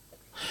that.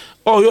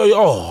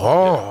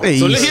 Oh. Hey,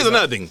 So here's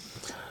another thing.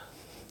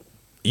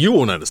 You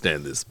won't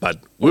understand this, but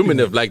women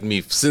have liked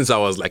me since I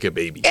was like a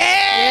baby.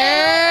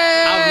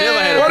 I've never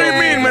had a What do you problem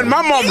mean, with man?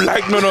 My mom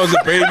liked me when I was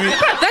a baby.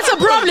 That's a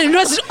problem.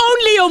 It's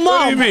only your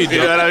What do you mom. mean? You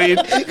know what I mean?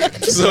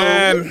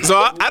 Man, So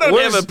I don't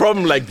where's- have a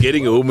problem like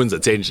getting a woman's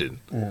attention.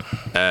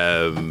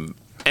 And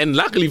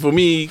luckily for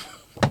me,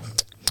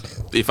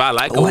 if I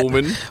like a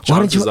woman,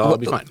 chances are I'll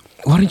be fine.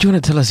 Why don't you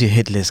want to tell us your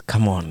hit list?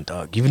 Come on,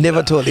 dog. You've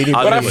never told anybody.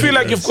 But I never feel do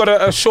like you've got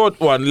a short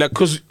one, like,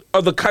 because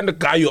of the kind of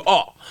guy you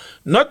are.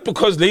 Not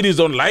because ladies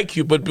don't like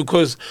you, but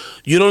because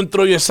you don't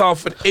throw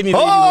yourself at any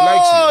lady who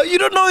likes you. Oh, you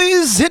don't know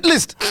his hit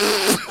list.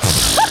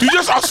 You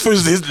just asked for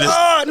his list.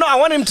 No, I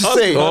want him to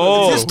say.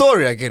 Oh. It's his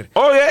story, I get it.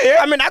 Oh, yeah.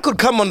 I mean, I could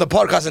come on the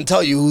podcast and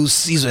tell you who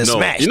Sizwe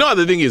smashed. You know what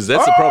the thing is?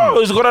 That's the problem.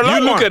 He's got a long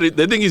you look one. at it.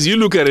 The thing is, you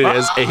look at it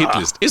as a hit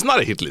list. It's not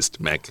a hit list,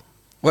 Mac.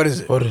 What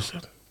is it? What is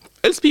it?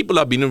 It's people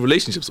I've been in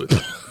relationships with.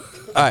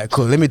 All right,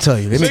 cool. Let me tell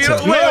you. Wait. So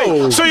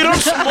you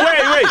don't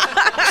wait.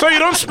 So you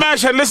don't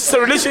smash unless it's a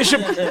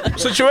relationship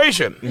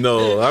situation.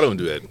 No, I don't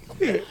do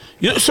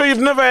that. So you've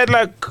never had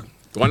like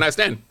One night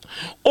stand.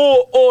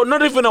 or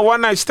not even a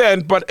one night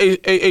stand, but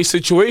a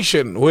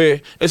situation where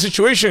a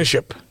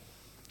situationship.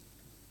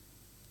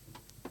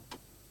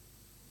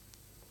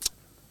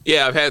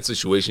 Yeah, I've had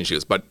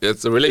situationships, but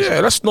it's a relationship.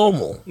 Yeah, that's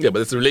normal. Yeah,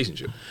 but it's a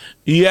relationship.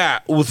 Yeah,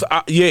 with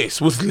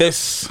with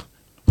less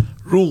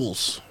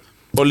rules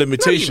or Not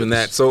limitations. even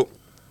that. So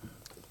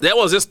that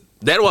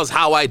was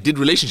how I did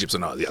relationships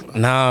when I was younger.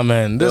 Nah,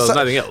 man. There was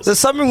nothing else. There's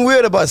something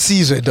weird about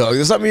Sizwe, dog.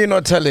 There's something you're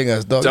not telling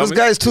us, dog. Tell This me.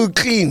 guy's too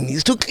clean.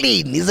 He's too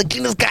clean. He's the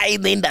cleanest guy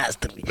in the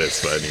industry.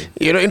 That's funny.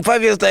 You know, in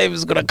 5 years' time,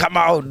 he's gonna come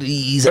out.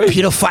 He's a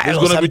pedophile There's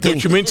or gonna be something.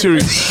 documentary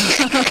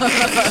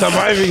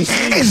surviving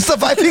He's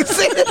surviving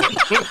sin.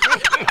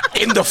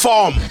 in the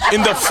farm.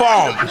 In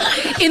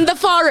the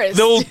forest.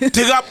 They'll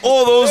dig up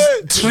all those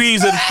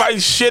trees and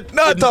find shit.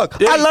 No, dog.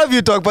 I love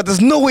you, dog, but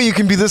there's no way you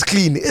can be this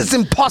clean. It's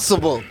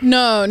impossible.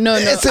 No.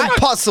 It's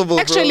impossible, bro.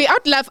 Actually,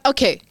 I'd love.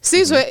 Okay,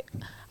 Sizwe,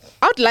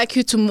 I'd like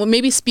you to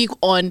maybe speak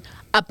on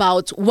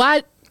about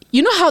what.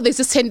 You know how there's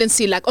this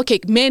tendency, like, okay,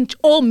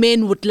 all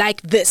men would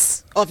like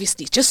this.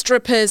 Obviously, just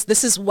strippers.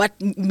 This is what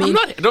men.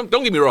 Don't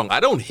get me wrong.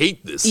 I don't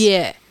hate this.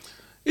 Yeah.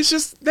 It's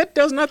just that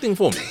does nothing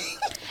for me.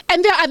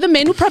 And there are other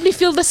men who probably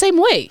feel the same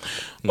way.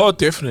 Oh,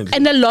 definitely.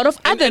 And a lot of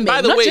other And men,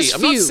 by the not way, just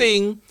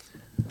few.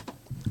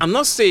 I'm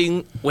not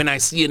saying when I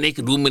see a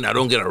naked woman I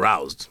don't get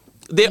aroused.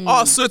 There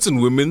are certain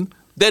women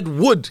that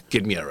would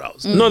get me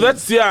aroused. No,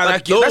 that's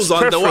But those that's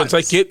are the preference. ones.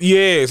 I get,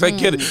 yes, I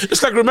get it.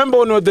 It's like remember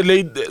when we had the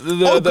lady,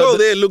 Oh, girl,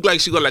 there look like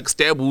she got like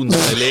stab wounds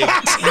on her leg.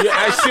 yeah,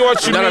 I see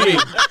what you You know what I mean.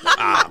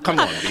 mean? Come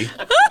on, B.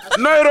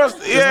 No, it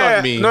was yeah.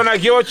 not me. No, I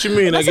get what you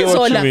mean. I That's get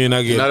what you Zola. mean. I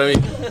You get. know what I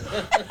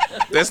mean?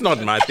 That's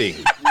not my thing.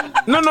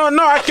 No,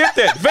 I get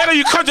that. Vera,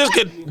 you can't just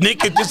get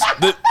naked. Just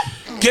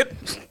get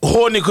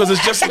horny because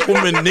it's just a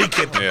woman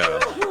naked. Yeah.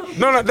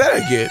 No, that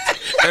I get,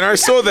 and I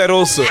saw that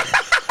also.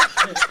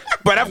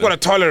 But I've got a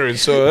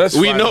tolerance, so that's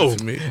We fine know.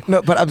 with me.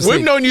 No, but I'm We've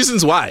saying. known you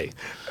since why?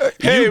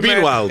 Hey, You've been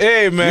man. wild.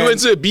 Hey, man. You went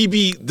to a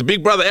BB, the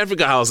Big Brother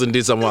Africa house, and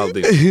did some wild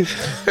things.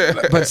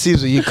 But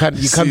Sizwe, you can't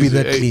be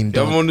that Hey, clean, I'm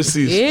dog. on the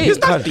season. Yeah. It's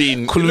not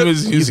clean.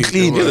 Kuluma's using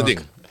clean, Here's the dog.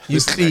 thing.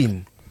 You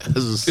clean.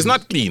 It's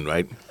not clean,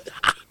 right?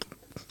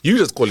 You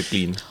just call it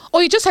clean.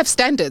 Or you just have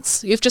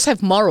standards. You just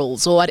have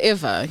morals or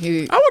whatever. I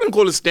wouldn't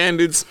call it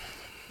standards.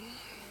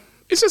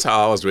 It's just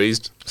how I was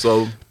raised.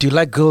 So, Do you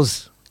like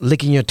girls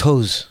licking your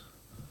toes?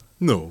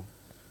 no.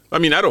 I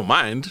mean, I don't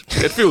mind.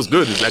 It feels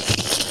good. It's like,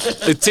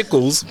 it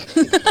tickles.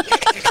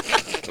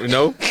 You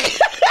know?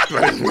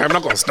 I'm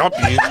not going to stop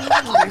you.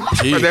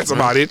 But that's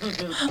about it.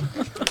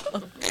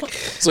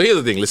 So here's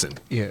the thing. Listen.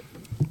 Yeah.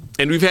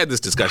 And we've had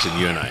this discussion,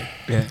 you and I.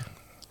 Yeah.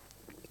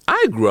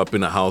 I grew up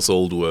in a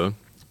household where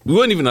we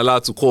weren't even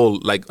allowed to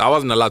I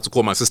wasn't allowed to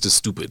call my sister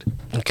stupid.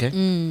 Okay.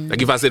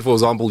 Like if I said, for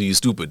example, you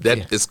stupid,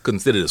 that is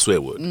considered a swear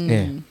word.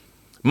 Yeah.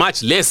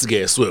 Much less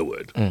get a swear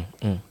word.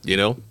 You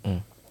know?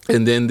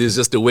 And then there's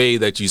just the way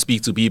that you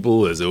speak to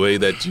people, there's the way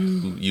that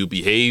you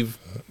behave.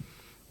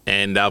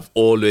 And I've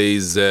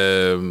always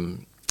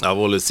taken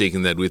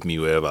that with me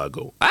wherever I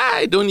go.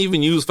 I don't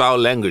even use foul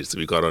language, to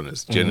be quite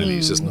honest. Generally,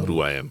 it's just not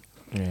who I am.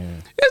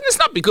 And it's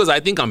not because I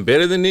think I'm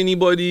better than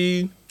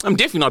anybody. I'm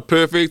definitely not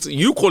perfect.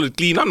 You call it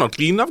clean, I'm not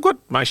clean. I've got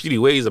my shitty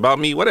ways about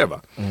me,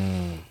 whatever.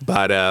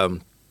 But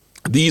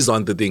these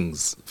aren't the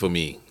things for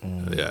me.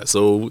 Yeah.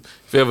 So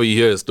if ever you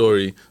hear a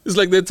story, it's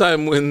like that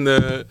time when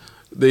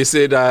they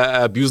said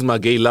I abused my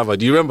gay lover.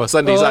 Do you remember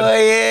Sunday? Oh,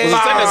 yeah. Was it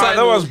Sunday?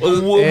 That was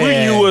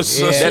we knew was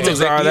That's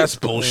exactly that's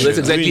it. bullshit. That's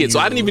exactly We it. So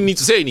I knew. didn't even need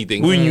to say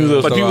anything. We knew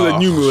those but people are- that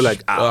knew me were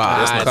like,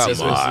 that's not come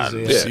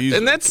Sizwe. on. Yeah.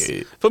 And that's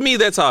Okay. for me.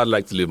 That's how I'd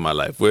like to live my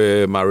life,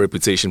 where my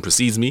reputation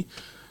precedes me,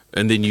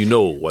 and then you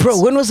know what's. Bro,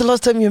 when was the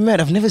last time you were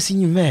mad? I've never seen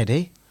you mad,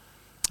 eh?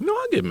 No,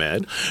 I get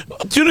mad.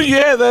 Do you know you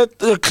hear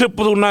that clip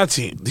with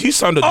Unati? He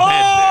sounded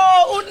mad.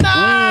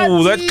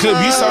 Ooh, that clip,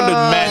 he sounded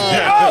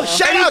mad. Oh,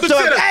 shout out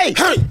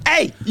to him.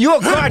 Hey, you are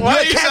gone. Why You are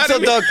are you cancelled,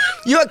 shouting dog.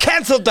 You are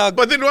cancelled, dog.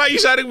 But then why are you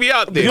shouting me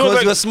out there? Because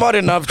like- you're smart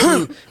enough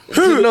to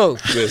know.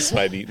 That's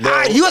funny.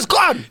 No. He was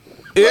gone.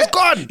 He was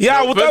gone.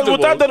 Yeah, No, first of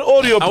without all, that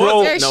audio, I bro.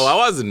 wasn't, no, I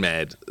wasn't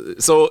mad.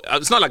 So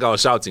it's not like I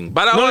was shouting,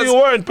 but I No, was. you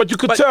weren't, but you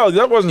could but- tell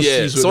that wasn't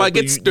Yeah, Sizwe, so I like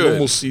get the stern.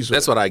 normal Sizwe.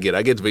 That's what I get.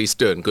 I get very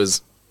stern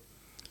because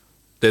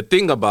the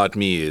thing about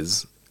me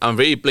is I'm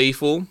very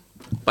playful,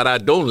 but I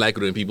don't like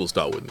it when people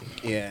start with me.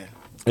 Yeah.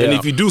 And Yeah.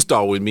 if you do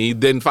start with me,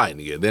 then fine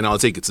again. Then I'll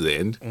take it to the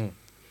end.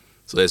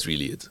 So that's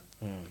really it.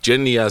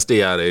 Generally, I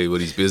stay out of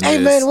everybody's business. Hey,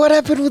 man, what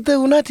happened with the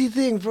Unati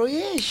thing, bro?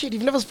 Yeah, shit,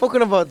 you've never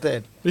spoken about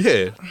that.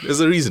 Yeah, there's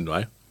a reason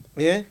why.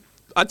 Yeah?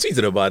 I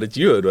tweeted about it.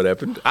 You heard what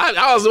happened.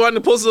 I was the one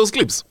that posted those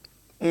clips.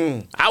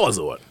 I was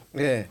the one.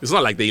 Yeah. It's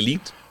not like they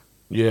leaked.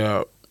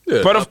 Yeah.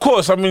 Yeah. But of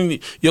course, I mean,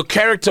 your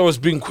character was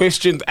being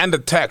questioned and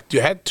attacked.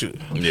 You had to.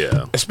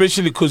 Yeah.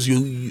 Especially because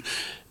you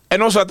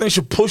and also I think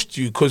she pushed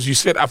you because you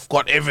said, I've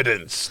got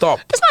evidence. Stop.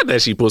 It's not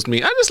that she pushed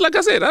me. Like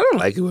I said, I don't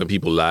like it when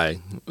people lie.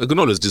 I can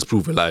always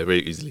disprove a lie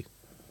very easily.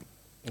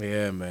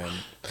 Yeah, man.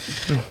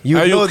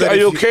 Are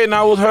you okay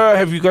now with her?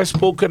 Have you guys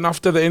spoken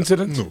after the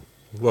incident? No.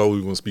 Why would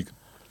we want to speak?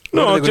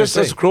 No, just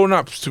as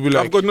grown-ups to be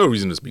like... I've got no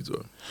reason to speak to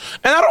her.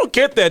 And I don't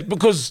get that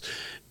because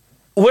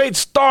where it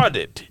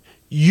started,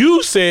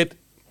 you said,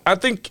 I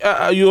think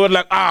you were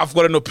like, I've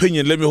got an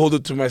opinion, let me hold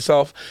it to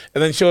myself.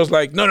 And then she was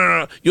like,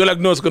 no. You're like,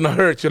 no, it's going to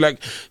hurt.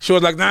 She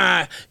was like,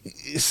 nah,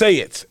 say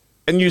it.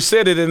 And you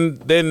said it and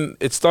then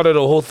it started a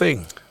whole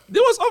thing.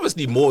 There was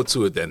obviously more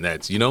to it than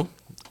that, you know?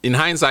 In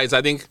hindsight,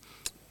 I think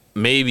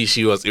maybe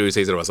she was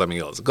irritated about something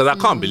else. Because I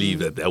can't believe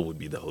that would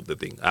be the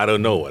thing. I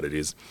don't know what it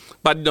is.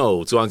 But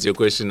no, to answer your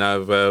question,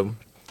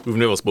 we've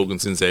never spoken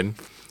since then.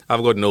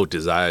 I've got no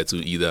desire to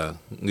either.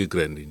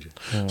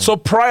 So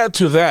prior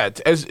to that,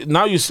 as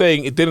now you're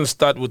saying it didn't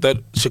start with that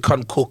she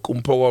can't cook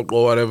or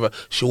whatever.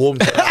 She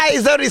warms it up.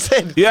 Is that what he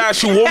said? Yeah,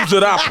 she warms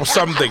it up or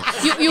something.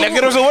 Like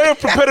it was a way of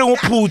preparing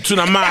upu to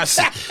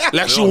namasi.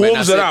 Like she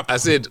warms it up. I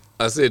said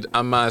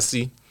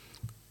amasi.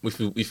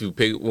 If you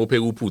pay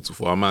upu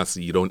for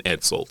amasi, you don't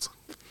add salt.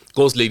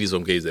 Ghost ladies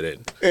from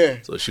KZN. Yeah.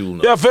 So she will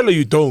know. Yeah, fella,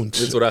 you don't.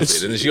 That's what I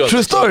said. And she was true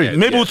like, story. yeah,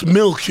 Maybe yeah. with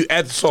milk you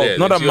add salt, Yeah,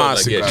 not a she was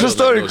mass. like, yeah, she True was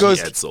story, like, no, she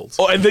Ghost. adds salt.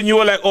 Oh, and then you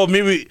were like, oh,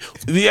 maybe.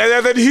 Then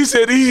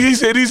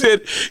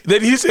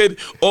he said,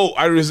 oh,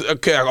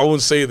 okay, I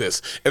won't say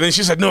this. And then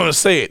she said, no,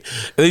 say it.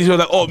 And then she was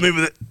like, oh,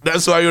 maybe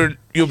that's why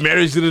your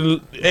marriage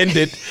didn't end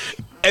it.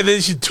 And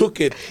then she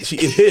took it.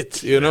 It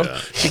hit, you know? Yeah.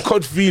 She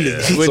caught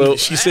feelings when So-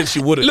 she said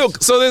she wouldn't.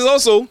 Look, so there's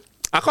also,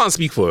 I can't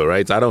speak for her,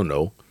 right? I don't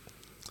know.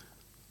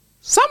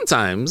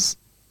 Sometimes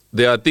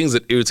there are things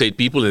that irritate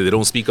people and they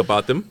don't speak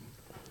about them.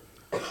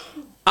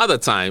 Other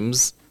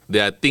times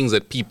there are things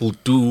that people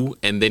do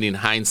and then in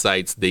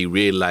hindsight they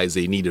realize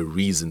they need a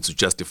reason to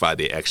justify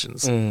their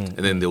actions. And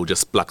then they'll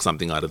just pluck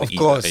something out of the ether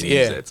course, and yeah.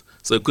 use that.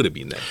 So it could have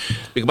been that.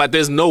 But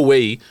there's no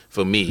way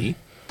for me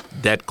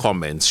that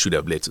comment should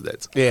have led to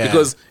that. Yeah.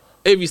 Because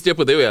every step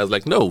of the way, I was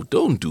like, no,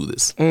 don't do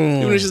this.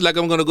 Even if she's like,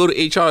 I'm going to go to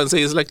HR and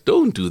say, it's like,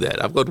 don't do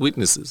that. I've got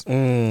witnesses.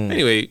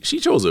 Anyway, she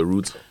chose her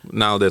route.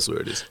 Now that's where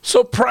it is.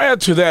 So prior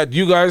to that,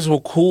 you guys were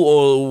cool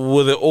or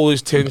were there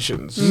always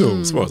tensions? No,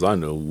 as far as I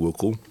know, we're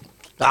cool.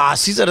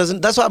 Caesar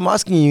doesn't. That's why I'm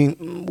asking you.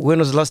 When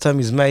was the last time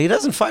he's married? He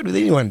doesn't fight with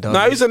anyone, dog.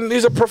 No, he's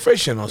a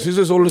professional.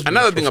 Caesar's always been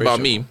Another a thing about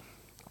professional. me,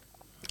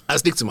 I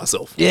stick to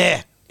myself.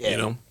 Yeah. You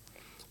know?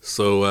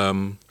 So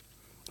I'm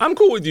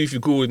cool with you if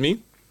you're cool with me.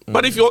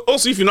 But if you're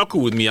not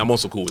cool with me, I'm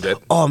also cool with that.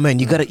 Oh man,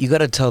 you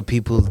gotta tell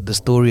people the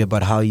story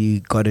about how you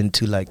got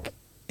into like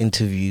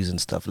interviews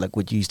and stuff, like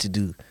what you used to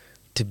do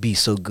to be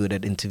so good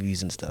at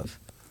interviews and stuff.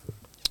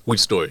 Which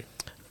story?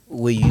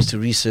 Where you used to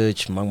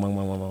research, You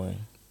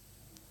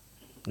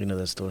know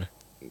that story.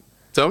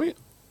 Tell me.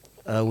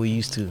 We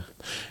used to.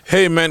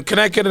 Hey man, can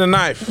I get a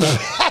knife?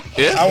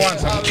 Yeah. I want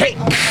some cake.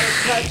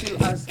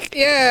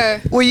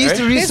 Yeah. We used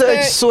to research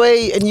there-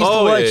 Sway and used to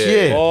Oh, watch. yeah,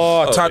 Yeah. yeah.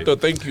 Oh, Okay. Tato,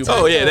 thank you.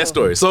 Oh yeah, that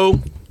story. So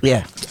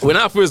Yeah. when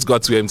I first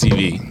got to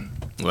MTV,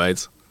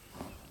 right,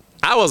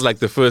 I was like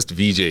the first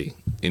VJ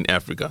in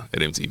Africa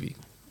at MTV.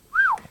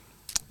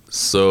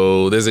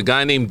 So there's a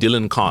guy named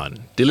Dylan Khan.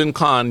 Dylan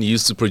Khan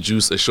used to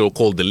produce a show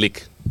called The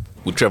Lick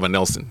with Trevor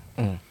Nelson.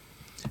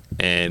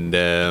 And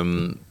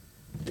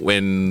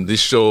when this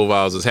show of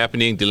ours was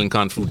happening, Dylan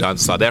Khan flew down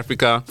to South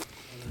Africa.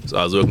 So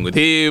I was working with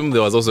him.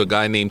 There was also a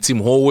guy named Tim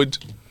Horwood.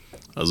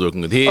 I was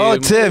working with him. Oh,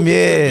 Tim,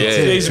 yeah. Yeah.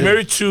 Tim. He's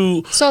married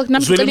to So,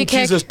 Zwelim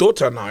Kiza's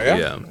daughter now, yeah?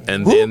 Yeah.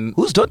 And Who? then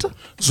Whose daughter?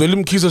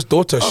 Zwelim Kiza's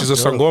daughter, she's a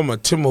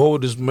Sangoma. Tim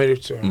Howard is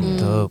married to him.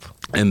 Dope.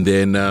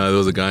 there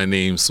was a guy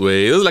named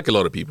Sway. There was like a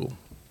lot of people.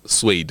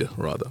 Swade,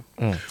 rather.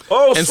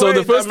 Oh, And so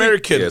the first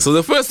American. Thing, yeah, so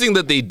the first thing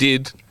that they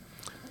did,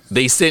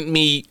 they sent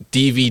me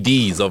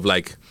DVDs of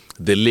like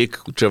The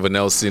Lick with Trevor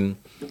Nelson,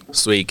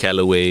 Sway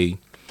Calloway,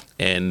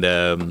 and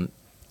then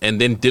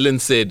Dylan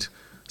said,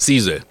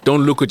 Caesar,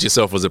 don't look at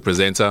yourself as a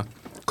presenter.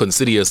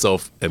 Consider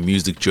yourself a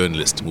music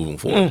journalist moving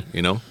forward,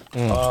 you know? So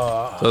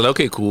I was like,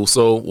 okay, cool.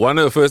 So one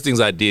of the first things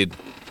I did,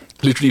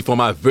 literally for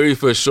my very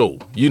first show,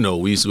 you know,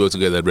 we used to work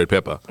together at Red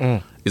Pepper,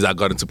 is I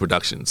got into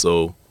production.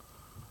 So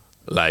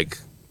like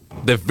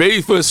the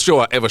very first show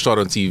I ever shot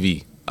on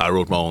TV, I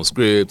wrote my own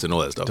script and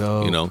all that stuff,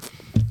 Dope. you know,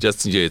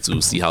 just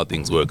to see how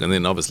things work. And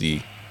then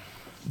obviously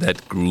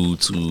that grew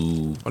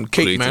to On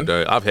Cake, man?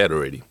 I've had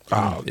already.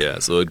 Ah, okay. Yeah,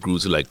 so it grew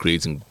to like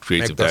creative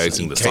Make us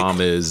directing, the eat cake.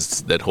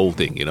 Psalmers, that whole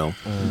thing, you know.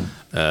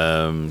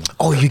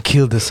 Oh, you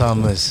killed the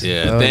Summers.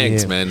 Yeah, Oh,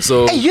 thanks, yeah. man.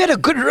 So Hey, you had a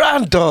good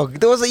run, dog.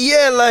 There was a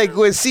year like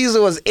where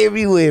Caesar was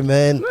everywhere,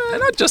 man.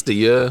 not just a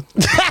year.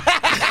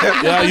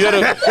 Yeah, you had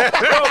a...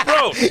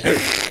 Bro,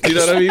 You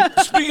know what I mean?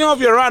 speaking of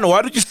your run,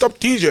 why did you stop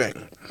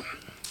DJing?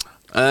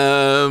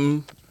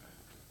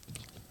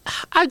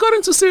 I got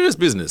into serious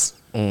business.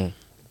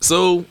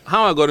 So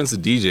how I got into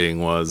DJing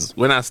was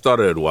when I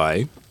started at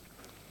Y,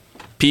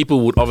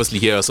 people would obviously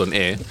hear us on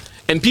air.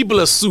 And people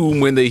assume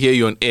when they hear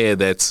you on air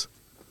that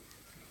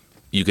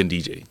you can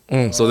DJ.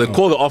 So they'd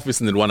call the office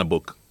and they'd want a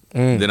book.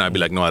 Then I'd be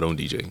like, no, I don't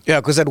DJ. Yeah,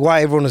 because at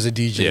Y everyone was a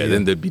DJ. Yeah,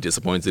 then they'd be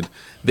disappointed.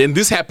 Then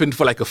this happened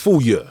for like a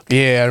full year.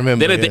 Yeah, I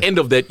remember. Then at the end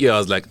of that year, I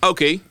was like,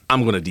 okay,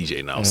 I'm going to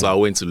DJ now. So I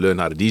went to learn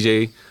how to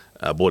DJ.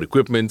 I bought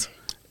equipment.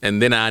 And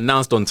then I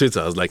announced on Twitter,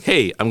 I was like,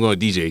 hey, I'm going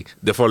to DJ.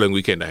 The following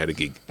weekend, I had a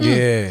gig.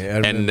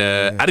 Yeah, And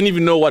I didn't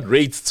even know what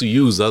rates to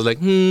use. I was like,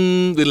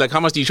 they're like, how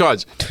much do you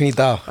charge?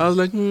 20,000. I was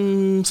like,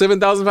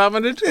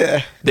 7,500?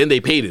 Yeah. Then they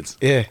paid it.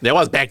 Yeah. That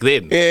was back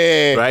then.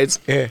 Yeah. Right?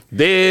 Yeah.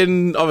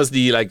 Then,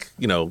 obviously, like,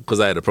 you know, because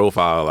I had a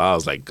profile, I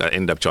was like, I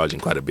ended up charging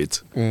quite a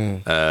bit.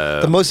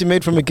 The most you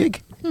made from a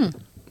gig?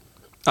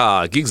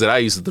 Gigs that I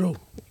used to throw.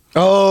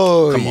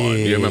 Oh, Come on, do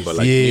you remember?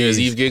 Like New Year's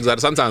Eve gigs, I'd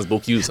sometimes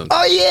book you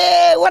sometimes. Oh,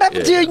 yeah. What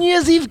happened to your New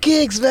Year's Eve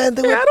gigs, man?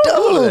 They were I don't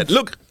know dope. that.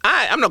 Look,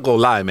 I'm not going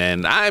to lie,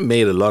 man. I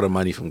made a lot of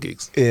money from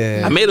gigs.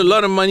 Yeah. I made a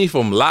lot of money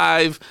from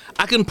live.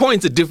 I can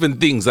point to different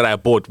things that I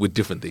bought with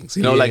different things.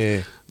 You know,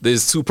 like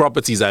there's 2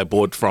 properties I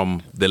bought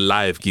from the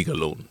live gig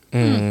alone.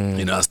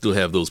 You know, I still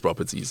have those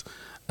properties.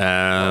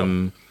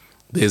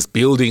 There's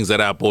buildings that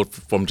I bought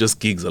from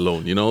just gigs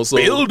alone, you know. So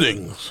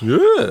Buildings?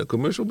 Yeah,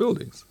 commercial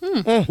buildings.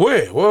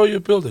 Where? Where are your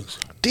buildings?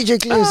 DJ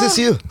Cleo, is this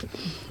you?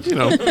 You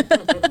know,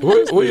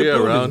 Where are yeah,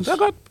 your around.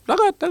 buildings? I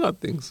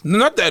got things.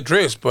 Not the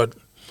address, but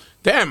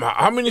damn,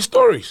 how many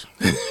stories?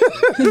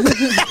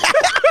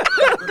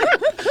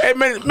 Hey,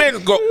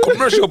 man, got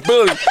commercial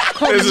buildings.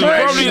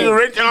 Probably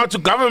renting out to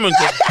government.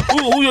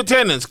 Who your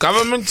tenants?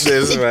 Government?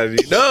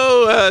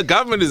 No,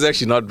 government is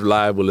actually not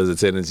reliable as a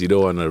tenant. You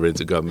don't want to rent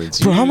to government.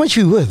 Bro, how much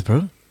you worth,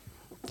 bro?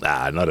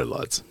 Nah, not a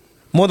lot.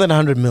 More than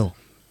 100 mil.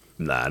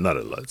 Nah, not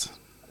a lot.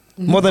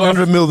 More than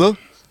 100 mil, though?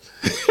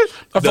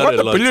 I forgot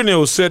the billionaire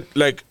who said,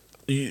 like,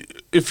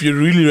 if you're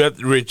really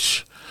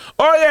rich.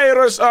 Oh, yeah, it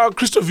was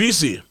Christo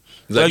VC.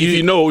 Like if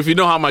you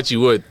know how much you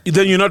would,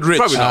 then you're not rich.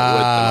 Probably not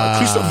worth a lot.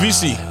 Christo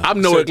VC.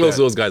 I'm nowhere close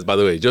to those guys, by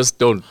the way. Just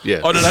don't.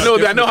 Yeah. Oh, no,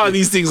 I know how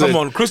these things. Come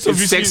on, Christo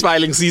VC. Sex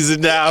filing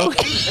season now.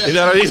 You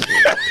know what I mean?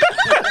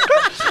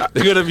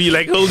 They're gonna be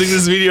like holding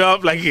this video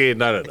up, like, hey,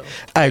 no. All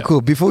right, cool.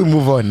 Before we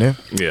move on,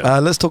 Yeah.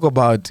 let's talk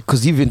about,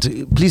 because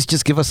please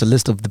just give us a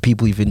list of the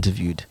people you've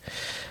interviewed.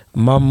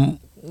 Mom,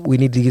 we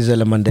need to give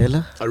Zela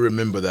Mandela. I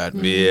remember that.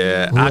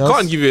 Yeah. Who I else?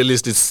 can't give you a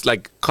list. It's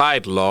like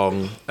quite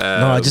long.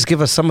 No, just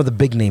give us some of the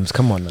big names.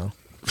 Come on now.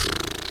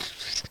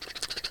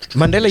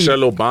 Mandela,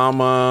 Michelle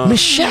Obama.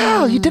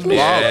 Michelle, you did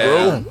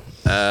Michelle.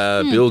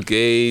 Wow, bro. Bill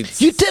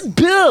Gates. You did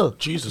Bill.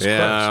 Jesus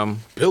Yeah.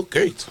 Christ. Bill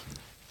Gates.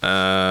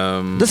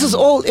 This is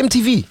all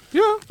MTV.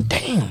 Yeah.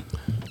 Damn.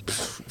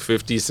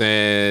 50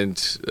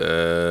 Cent,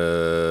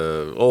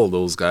 all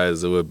those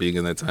guys that were big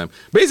in that time.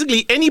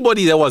 Basically,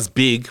 anybody that was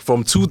big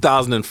from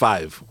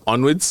 2005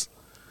 onwards,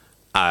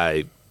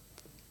 I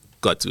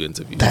got to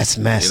interview. That's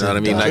massive. You know what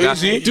I mean? dog.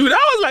 Like, dude,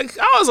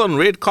 I was on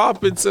red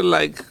carpets and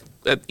like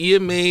at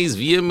EMAs,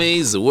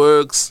 VMAs, the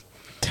works.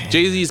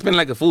 Jay-Z spent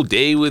like a full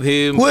day with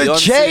him. With Beyonce.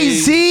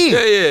 Jay-Z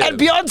Yeah. and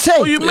Beyonce.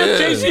 Oh, you met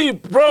Jay-Z,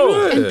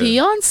 bro. And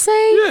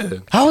Beyonce? Yeah.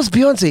 How is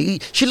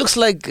Beyonce? She looks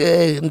like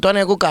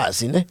Ntwana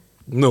Gokasi, ne?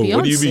 No,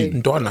 what do you Beyonce.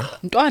 mean?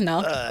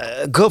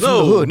 Ndwana. Girl from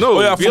the hood. No,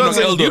 Oh, yeah, from Beyonce the is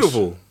elders.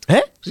 beautiful.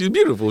 Huh? She's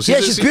beautiful.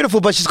 She's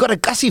beautiful, but she's got a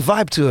gassy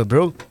vibe to her,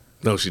 bro.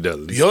 No, she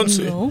doesn't.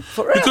 Beyonce. No.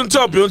 You can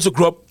tell Beyonce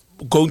grew up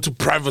going to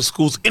private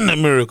schools in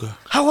America.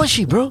 How was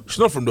she, bro? She's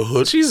not from the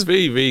hood. She's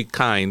very, very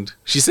kind.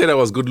 She said I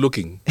was good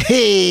looking.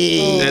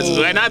 Hey.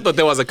 And I thought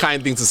that was a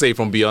kind thing to say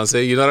from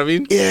Beyonce, you know what I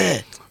mean?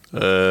 Yeah.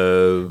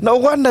 No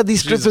wonder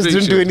these She's strippers big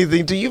didn't do shit.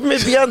 anything to you. You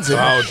met Beyonce.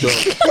 Wow,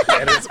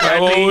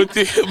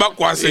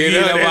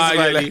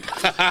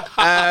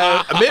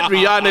 I met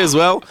Rihanna as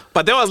well,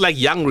 but that was like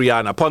young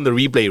Rihanna, upon the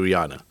replay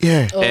Rihanna.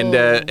 Yeah. And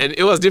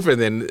it was different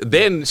then.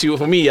 Then she,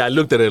 for me, I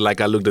looked at her like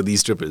I looked at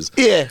these strippers.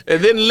 Yeah.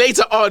 And then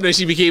later on, when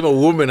she became a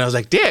woman, I was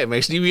like, damn,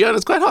 actually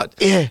Rihanna's quite hot.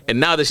 Yeah. And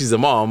now that she's a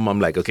mom, I'm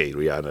like, okay,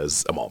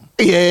 Rihanna's a mom.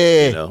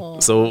 Yeah. You know?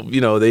 So,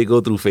 you know, they go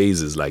through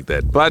phases like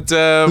that. But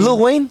Lil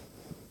Wayne?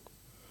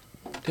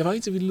 have I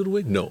interviewed Lil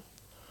Wayne? No.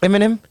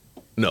 Eminem?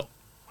 No.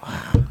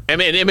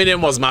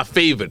 Eminem was my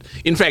favorite.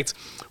 In fact,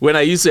 when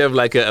I used to have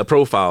like a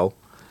profile,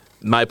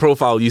 my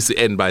profile used to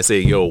end by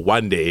saying, yo,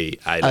 one day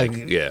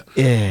yeah.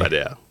 But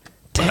yeah.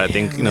 But I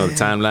think, you know, the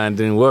timeline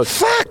didn't work.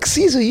 Fuck,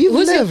 Sizwe, you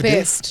Who's your lived it.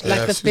 best?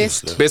 Like the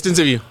best? Best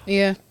interview.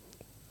 Yeah.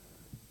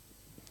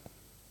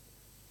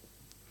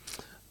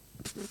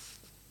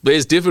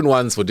 There's different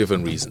ones for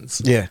different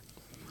reasons. Yeah.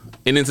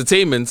 In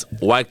entertainment,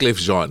 Wyclef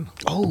Jean,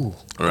 Oh.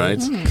 right?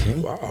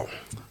 Wow.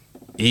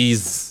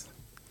 He's,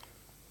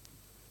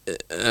 I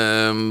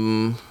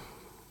don't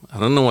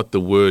know what the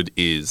word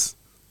is.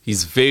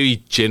 He's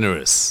very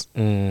generous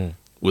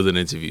with an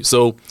interview.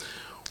 So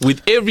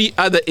with every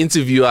other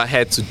interview I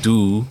had to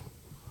do,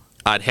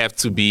 I'd have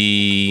to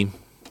be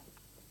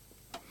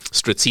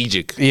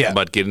strategic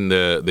about getting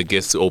the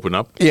guests to open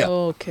up. Yeah.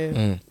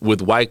 Okay.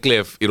 With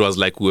Wyclef, it was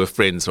like we were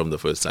friends from the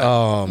first time.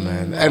 Oh,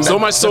 man. And So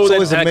much so that's that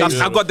always like,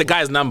 amazing. I got the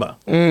guy's number.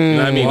 You know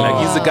what I mean?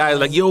 Like he's the guy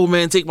like, yo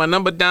man, take my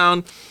number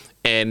down.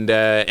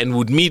 and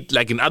would meet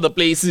like in other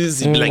places.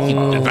 He'd be like, he'd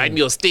invite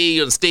me on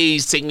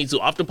stage, take me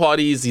to after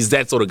parties. He's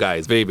that sort of guy.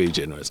 He's very, very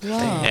generous.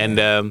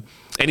 Wow.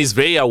 And he's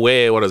very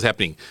aware of what was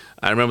happening.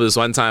 I remember this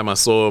one time I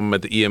saw him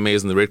at the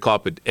EMAs on the red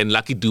carpet, and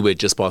Lucky Dube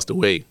just passed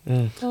away.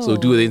 So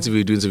do the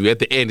interview. At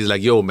the end, he's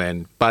like, yo,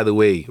 man, by the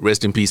way,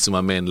 rest in peace to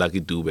my man, Lucky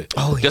Dube.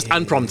 Just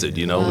unprompted,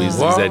 you know, he's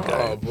that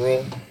guy.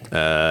 Bro.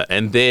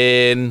 And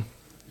then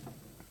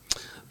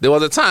there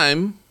was a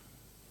time,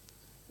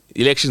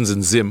 elections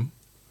in Zim,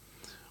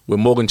 where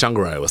Morgan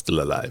Tsvangirai was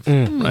still alive,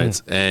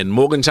 right? And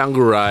Morgan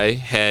Tsvangirai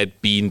had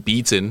been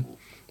beaten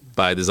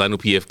by the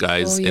ZANU-PF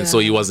guys, and so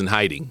he was in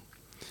hiding.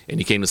 And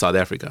he came to South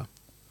Africa.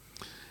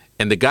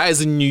 And the guys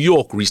in New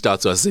York reached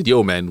out to us and said,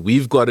 yo, man,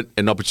 we've got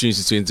an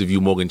opportunity to interview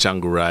Morgan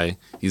Tsvangirai.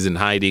 He's in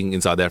hiding in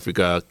South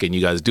Africa. Can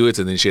you guys do it?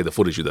 And then share the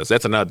footage with us.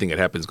 That's another thing that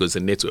happens because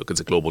it's a network. It's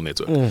a global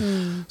network.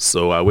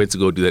 So I went to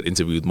go do that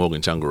interview with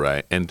Morgan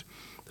Tsvangirai. And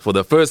for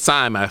the first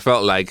time, I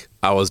felt like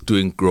I was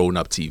doing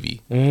grown-up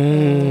TV.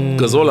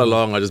 Because all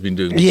along, I've just been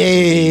doing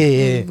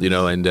TV. You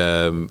know, and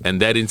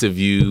that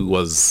interview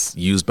was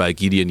used by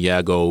Gideon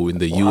Yago in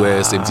the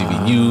US,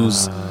 MTV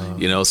News.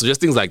 You know, so just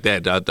things like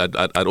that.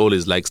 I'd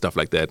always like stuff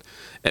like that.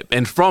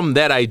 And from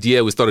that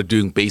idea, we started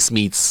doing base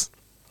meets.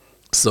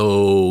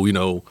 So, you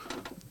know,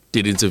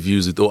 did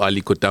interviews with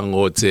Ali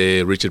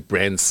Kotangote, Richard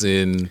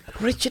Branson.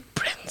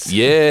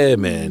 Yeah,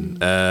 man.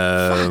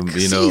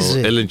 You know,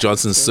 Ellen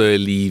Johnson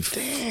Sirleaf,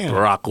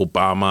 Barack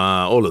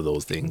Obama, all of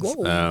those things.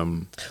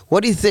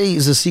 What do you think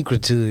is the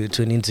secret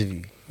to an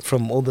interview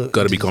from all the...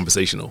 Got to be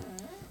conversational.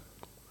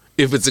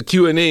 If it's a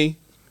Q&A,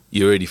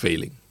 you're already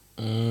failing.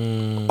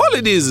 All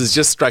it is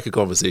just strike a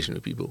conversation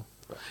with people.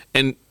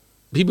 And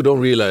people don't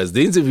realize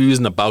the interview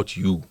isn't about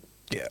you.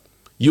 Yeah.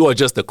 You are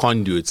just the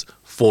conduit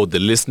for the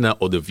listener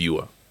or the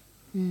viewer.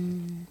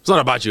 It's not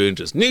about your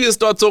interest. Niggas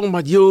start talking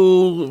about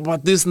you,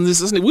 about this and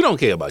this. We don't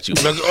care about you.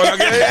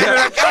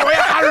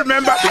 I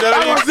remember.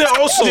 I was there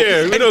also.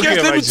 Yeah, we don't care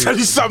about you. Let me tell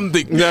you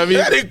something. You know what I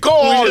mean? They go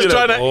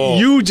on.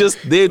 You just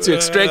there to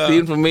extract the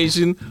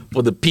information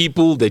for the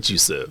people that you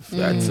serve.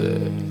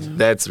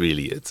 That's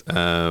really it.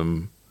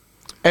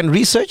 And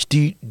research? Do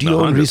you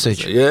own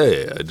research?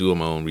 Yeah, I do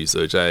my own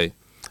research.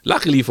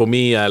 Luckily for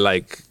me,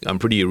 I'm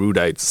pretty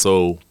erudite,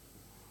 so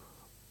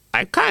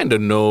I kind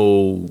of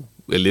know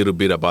a little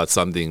bit about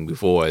something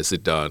before I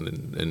sit down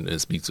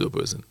and speak to a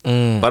person.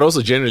 But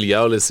also generally,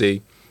 I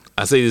say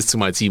this to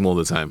my team all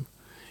the time.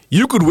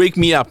 You could wake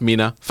me up,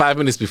 Mina, 5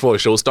 minutes before a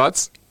show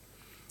starts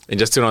and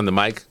just turn on the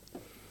mic.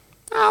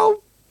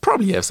 I'll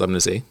probably have something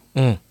to say.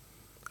 I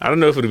don't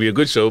know if it'll be a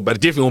good show, but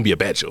it definitely won't be a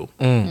bad show.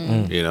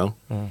 You know?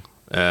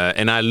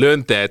 And I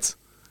learned that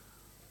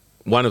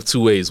one of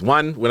two ways.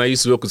 One, when I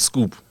used to work with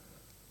Scoop,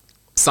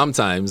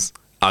 sometimes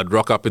I'd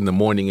rock up in the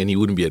morning and he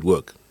wouldn't be at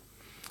work.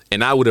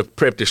 And I would have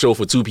prepped a show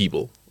for two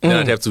people. And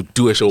I'd have to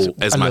do a show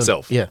as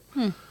myself. Yeah.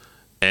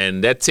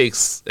 And that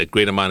takes a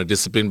great amount of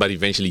discipline, but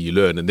eventually you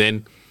learn. And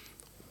then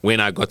when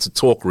I got to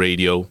talk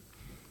radio,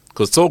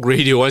 because talk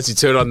radio, once you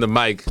turn on the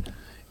mic,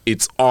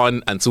 it's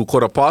on until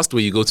 1:15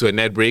 where you go to a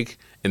net break,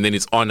 and then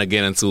it's on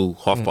again until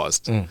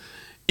 1:30.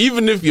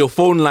 Even if your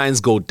phone lines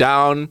go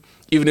down,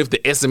 even if the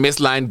SMS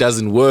line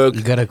doesn't work,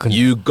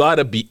 you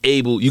gotta be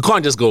able. You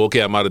can't just go,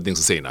 okay, I'm out of things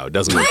to say now. It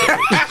doesn't work that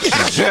way.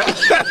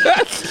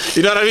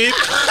 You know what I mean?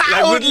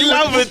 Like, I would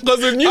love it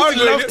because I would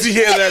love to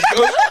hear that.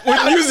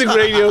 With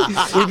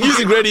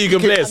music radio, you can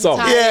play a song.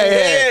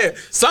 Yeah.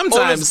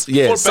 Sometimes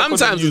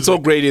in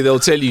talk radio, they'll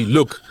tell you,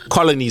 look,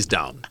 colony's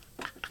down.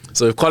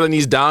 So if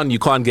colony's down, you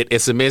can't get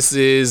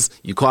SMSs,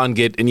 you can't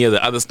get any of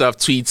the other stuff,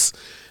 tweets,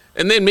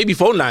 and then maybe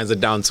phone lines are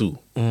down too.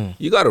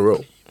 You gotta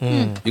roll.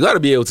 You got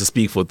to be able to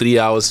speak for 3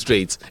 hours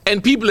straight.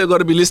 And people are going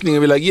to be listening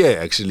and be like, yeah,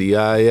 actually,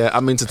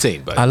 I'm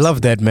entertained by it. I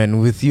love that, man.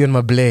 With you and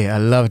Mablé. I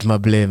loved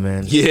Mablé,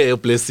 man. Yeah,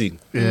 blessing.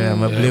 Yeah,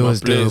 Mablé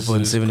was dope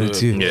on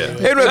 702. Yeah.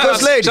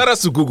 Anyway, shout out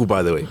to Gugu,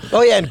 by the way.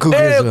 Oh, yeah, and Gugu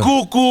as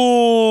well.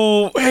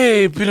 Gugu.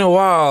 Hey, been a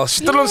while. She's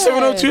still on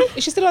 702?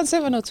 Is she still on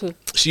 702?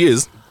 She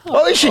is.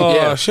 Oh, is she?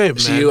 Yeah. Shame,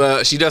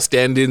 man. She does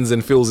stand-ins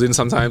and fills in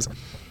sometimes.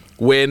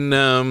 When,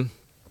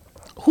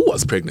 who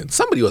was pregnant?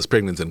 Somebody was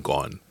pregnant and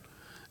gone.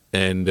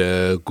 And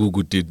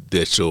Gugu did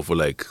that show for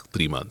like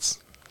 3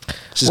 months.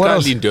 She's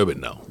currently in Durban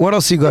now. What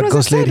else you got,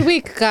 Ghost Lady? It was a sad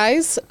week,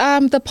 guys.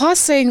 The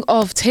passing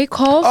of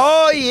Takeoff.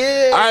 Oh,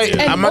 yeah.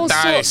 I'm a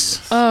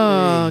dice.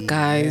 Oh,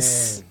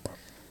 guys.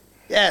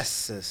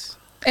 Yes.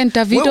 And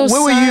Davido's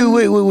Where were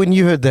you when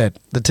you heard that?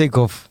 The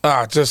Takeoff?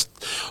 I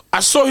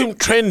saw him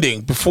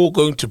trending before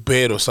going to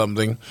bed or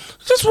something.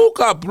 Just woke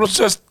up. It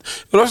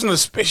wasn't a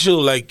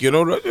special,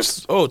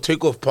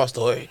 Takeoff passed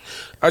away.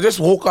 I just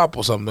woke up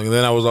or something. And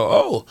then I was like,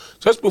 oh,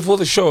 just before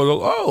the show, I was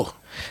like, oh.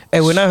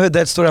 And when I heard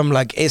that story, I'm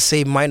like,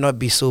 SA might not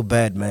be so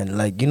bad, man.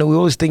 Like, we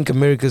always think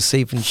America's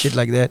safe and shit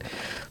like that.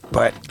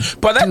 But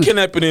that can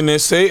happen in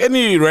SA.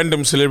 Any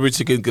random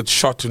celebrity can get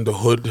shot in the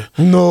hood.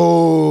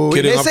 No.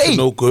 Getting in up SA? to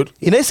no good.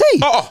 In SA?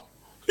 Oh,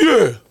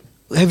 yeah.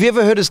 Have you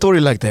ever heard a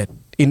story like that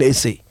in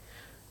SA?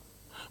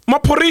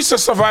 Maphorisa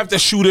survived the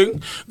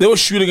shooting. They were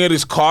shooting at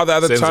his car the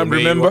other time,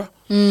 remember?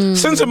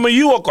 Senzo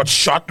Mayua got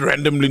shot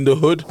randomly in the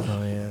hood.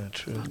 Oh, yeah.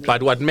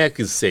 But what Mac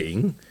is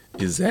saying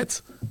is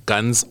that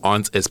guns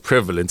aren't as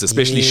prevalent,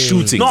 especially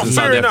shootings in South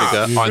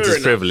Africa aren't as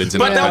prevalent.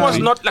 But that was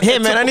not like Hey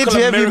man, I need to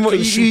have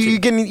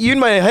you. You in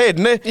my head,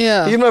 ne?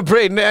 Yeah. You in my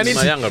brain, ne? I need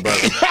My to. younger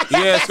brother.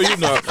 Yeah, so you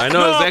know. I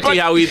know exactly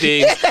how he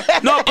thinks.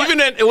 No, even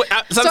when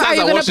sometimes you I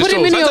gonna watch the put him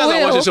show. in your Sometimes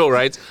I watch the will? show,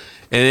 right?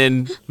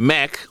 And then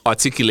Mac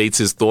articulates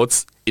his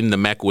thoughts in the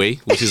Mac way,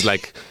 which is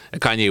like a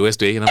Kanye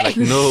West way, and I'm like,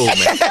 no, man,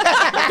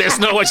 that's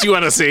not what you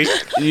want to say.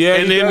 Yeah,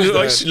 and he then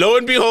does that. lo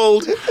and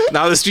behold,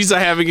 now the streets are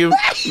having him.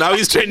 Now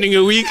he's trending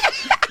a week.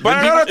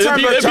 But another time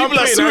people, that people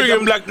are suing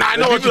him. like, nah, I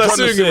know what People you're are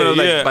trying to suing him. And I'm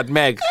say. like, Yeah. but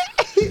Mag,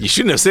 you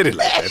shouldn't have said it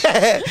like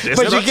that.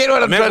 But you get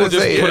what I'm Mac trying will to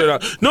just say. put yeah. it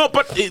out. No,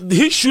 but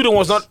his shooting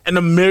was not an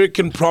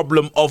American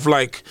problem of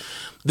like,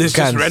 there's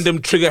just Guns.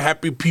 random trigger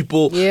happy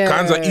people. Yeah.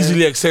 Guns are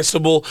easily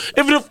accessible.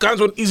 Even if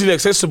guns weren't easily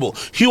accessible,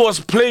 he was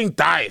playing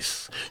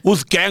dice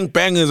with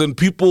gangbangers and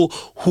people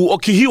who,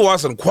 okay, he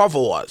wasn't,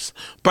 Quavo was,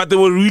 but there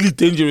were really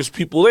dangerous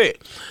people there.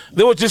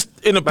 They were just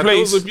in a But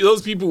place.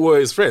 those people were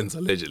his friends,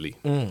 allegedly.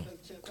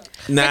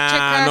 Nah,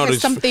 Checker not has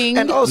his something.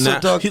 And also, Nah,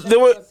 dog. they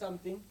were.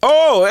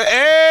 Oh,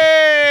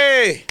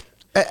 hey,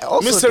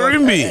 Also, Mr. dog,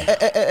 Rimby.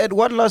 At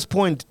what last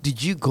point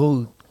did you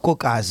go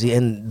Kokazi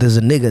and there's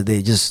a nigga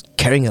there just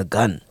carrying a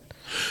gun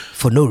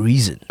for no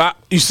reason?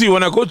 You see,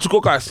 when I go to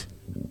Kokas,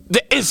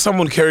 there is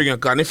someone carrying a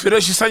gun. If you're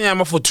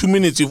Shisanyama for 2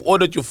 minutes, you've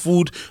ordered your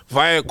food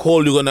via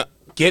call, you're gonna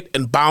get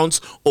and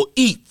bounce or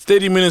eat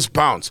 30 minutes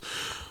bounce.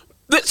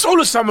 There's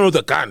always someone with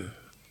a gun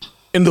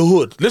in the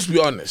hood. Let's be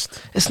honest.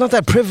 It's not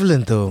that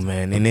prevalent though,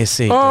 man, in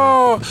SA.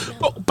 Oh,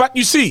 but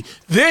you see,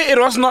 there it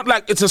was not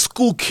like it's a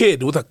school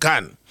kid with a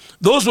gun.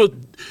 Those were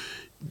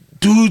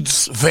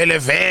dudes,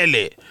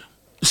 vele.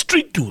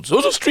 Street dudes.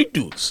 Those are street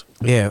dudes.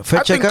 Yeah, I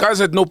fact think checker. guys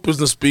had no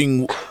business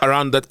being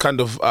around that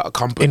kind of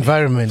company.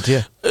 Environment,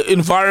 yeah.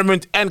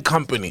 Environment and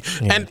company.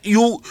 And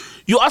you're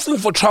asking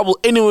for trouble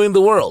anywhere in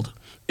the world.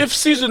 If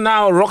Sizwe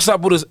now rocks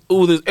up with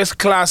his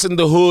S-Class in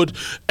the hood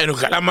and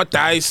Galama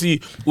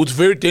Daisy with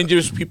very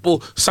dangerous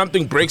people,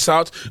 something breaks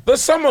out, there's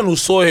someone who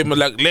saw him and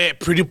like, le,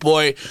 pretty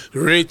boy,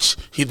 rich,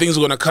 he thinks he's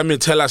going to come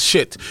and tell us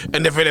shit.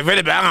 And the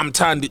very bang I'm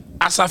turned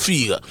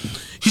Asafiga.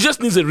 He just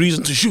needs a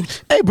reason to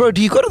shoot. Hey, bro,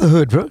 do you go to the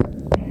hood, bro?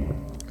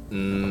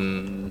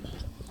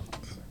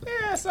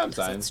 Yeah,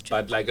 sometimes.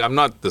 But like, I'm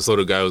not the sort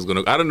of guy who's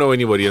gonna. I don't know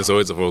anybody in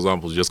Soweto, for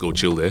example, who just go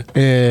chill there.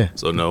 Yeah.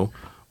 So no.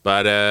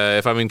 But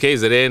if I'm in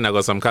KZN, I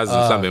got some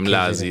cousins, some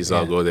Mlazi, so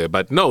I'll go there.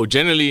 But no,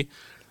 generally,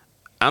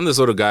 I'm the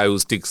sort of guy who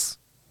sticks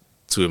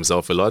to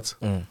himself a lot.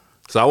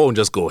 So I won't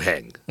just go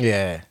hang.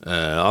 Yeah.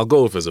 I'll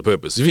go if there's a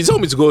purpose. If he told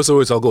me to go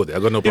Soweto, I'll go there. I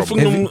got no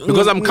problem.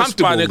 Because I'm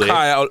comfortable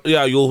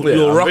there. You'll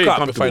I'm rock very up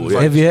if I comfortable,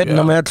 invite Have you had yeah.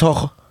 Namaya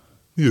Tocho?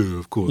 Yeah,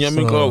 of course. Yeah,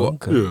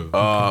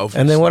 okay.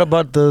 And then what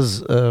about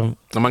those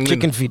Among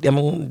chicken feet?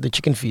 The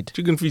chicken feet.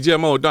 Chicken feet, yeah,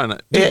 I'm done.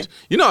 Dude, Yeah.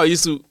 you know, I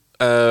used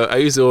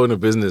to own a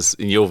business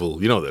in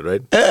Yeovil. You know that,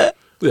 right?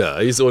 Yeah,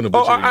 I used to own a Oh,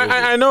 butchery in Yeovil.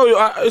 I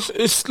know.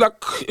 It's like,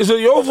 is it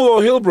Yeovil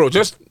or Hillbrow?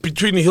 Just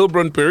between Hillbrow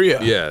and Perea.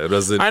 Yeah, it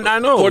was I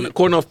know.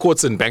 corner of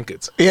Courts and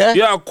Banquets. Yeah?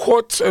 Yeah,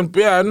 Court and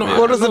I know.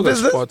 What I was the know that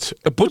business? spot.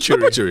 A butchery.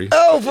 Butchery.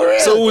 Oh, for real?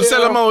 So we'd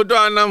sell them out,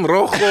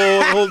 rojo,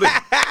 the whole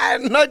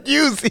thing. Not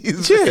you,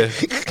 Sis.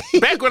 Yeah.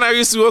 Back when I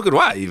used to work at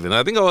Y, even.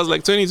 I think I was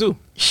like 22.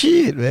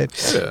 Shit, man.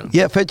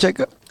 Yeah, fact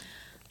checker.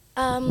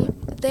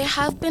 There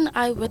have been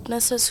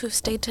eyewitnesses who've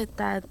stated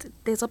that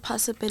there's a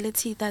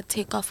possibility that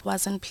Takeoff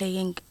wasn't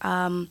playing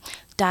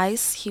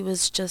dice. He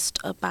was just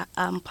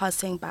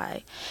passing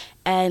by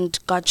and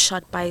got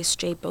shot by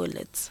stray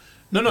bullets.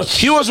 No.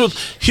 He was with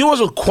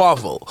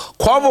Quavo.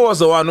 Quavo was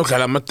the one who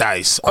got him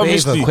dice.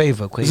 Obviously.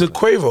 Quavo. Is it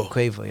Quavo?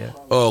 Quavo, yeah.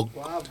 Oh.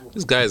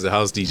 This guy is a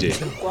house DJ.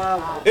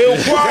 Quavo,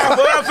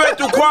 I'm fed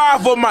to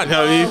Quavo, man.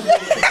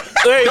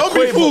 Hey,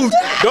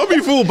 Don't be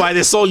fooled by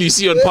the soul you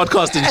see on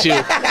podcast and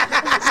shit.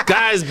 This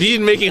guy's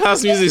been making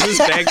house music since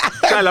back.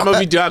 Lama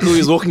Vidiaku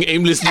is walking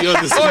aimlessly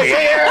on the street. Oh,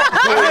 yeah.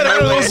 I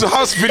heard those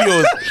house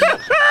videos.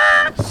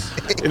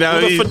 You know,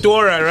 With a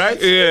fedora,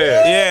 right?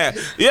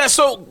 Yeah,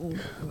 so,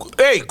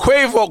 hey,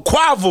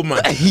 Quavo,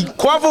 man.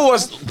 Quavo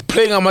was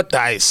playing on my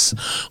dice.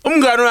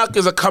 Umgano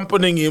is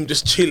accompanying him,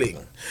 just chilling.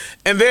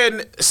 And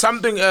then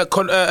something,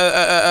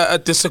 a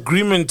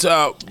disagreement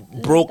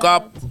broke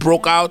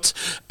out,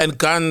 and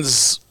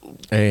guns.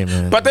 Hey,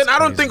 man. But then I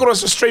don't think it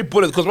was a straight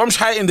bullet because I'm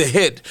shot in the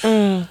head.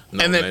 No, and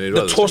then man, it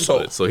the was a torso.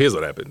 bullet. So here's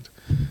what happened.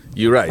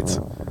 You're right.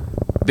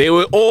 They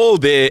were all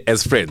there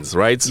as friends,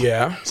 right?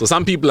 Yeah. So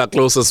some people are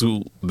closer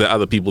to the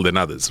other people than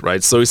others,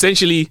 right? So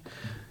essentially,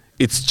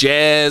 it's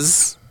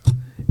Jazz,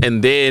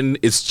 and then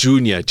it's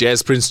Junior,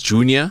 Jazz Prince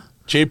Jr.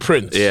 J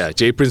Prince. Yeah,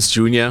 J Prince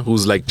Jr.,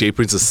 who's like J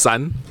Prince's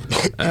son.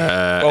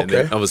 And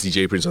Okay. then obviously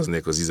J Prince wasn't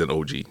there because he's an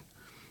OG.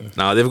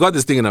 Now, they've got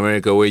this thing in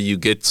America where you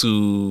get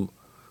to,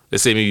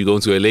 let's say maybe you go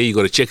into LA, you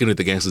got to check in with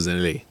the gangsters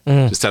in LA.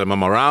 Just tell them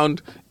I'm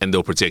around and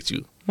they'll protect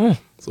you.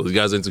 So the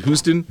guys went to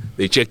Houston,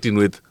 they checked in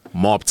with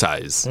Mob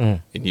Ties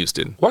in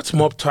Houston. What's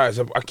mob ties?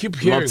 I keep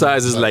hearing. Mob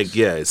Ties is that. like,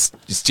 it's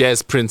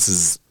Jazz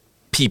Prince's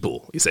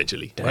people,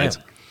 essentially, right?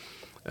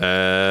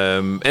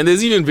 And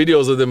there's even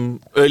videos of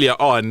them earlier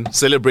on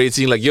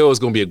celebrating, like, yo, it's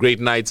going to be a great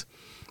night.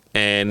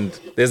 and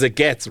there's a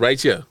Gat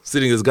right here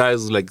sitting. This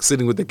guy's like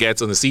sitting with the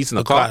Gats on the seats in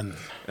the car,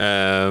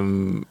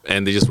 and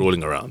they're just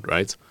rolling around,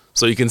 right?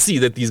 So you can see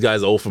that these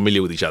guys are all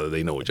familiar with each other.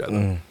 They know each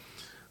other.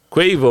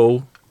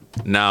 Quavo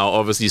now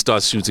obviously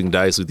starts shooting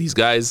dice with these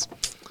guys,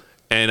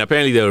 and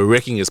apparently they were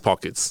wrecking his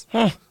pockets.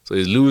 So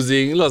he's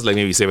losing. He lost like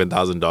maybe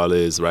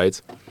 $7,000,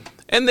 right?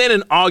 And then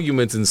an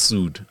argument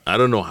ensued. I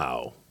don't know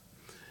how.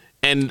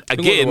 And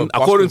again,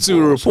 according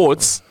to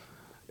reports,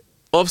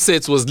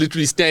 Offset was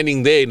literally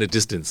standing there in the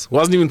distance.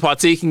 Wasn't even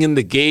partaking in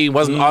the game.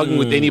 Wasn't arguing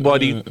with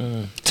anybody.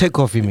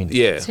 Takeoff, you mean?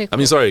 Yeah. I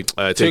mean, sorry.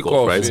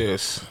 Takeoff, right?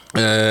 Yes.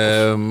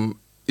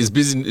 Is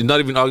busy, not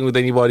even arguing with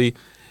anybody.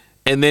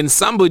 And then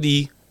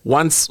somebody,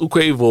 once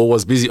Quavo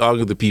was busy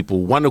arguing with the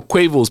people, one of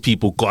Quavo's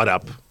people got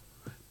up,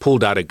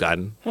 pulled out a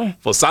gun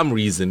for some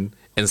reason,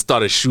 and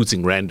started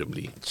shooting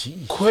randomly.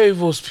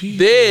 Quavo's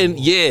people.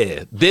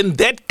 Then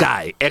that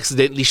guy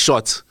accidentally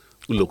shot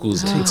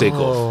Ulokuza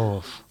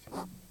Takeoff.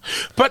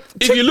 But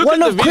if you look at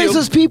the video,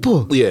 Quavo's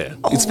people. Yeah,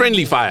 it's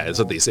friendly fire. That's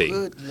what they say.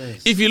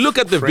 If you look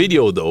at the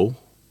video, though,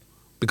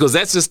 because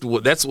that's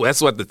what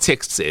the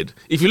text said.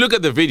 If you look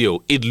at the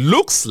video, it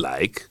looks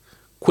like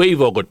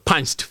Quavo got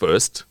punched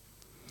first.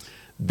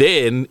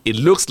 Then it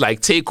looks like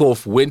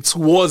Takeoff went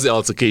towards the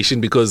altercation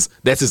because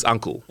that's his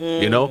uncle,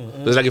 you know?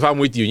 It's like if I'm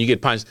with you and you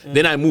get punched,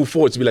 then I move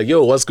forward to be like,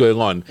 yo, what's going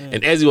on?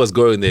 And as he was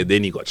going there,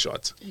 then he got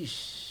shot.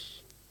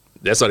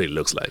 That's what it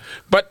looks like.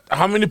 But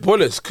how many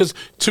bullets? Because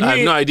to me, I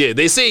have no idea.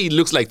 They say it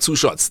looks like 2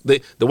 shots.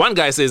 The one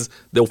guy says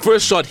the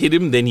first shot hit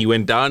him, then he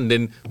went down,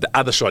 then the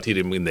other shot hit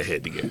him in the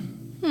head again.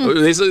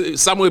 They say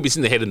somewhere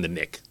between the head and the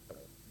neck.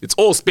 It's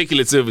all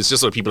speculative. It's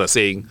just what people are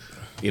saying.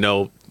 You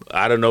know,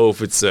 I don't know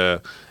if it's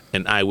an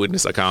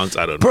eyewitness account.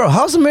 I don't know. Bro,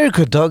 how's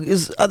America, dog?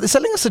 Are they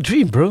selling us a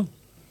dream, bro?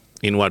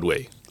 In what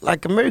way?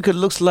 Like America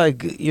looks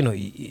like, you know,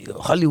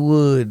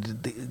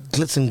 Hollywood, the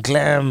glitz and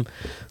glam.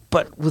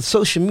 But with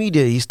social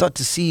media, you start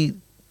to see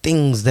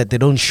things that they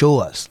don't show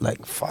us.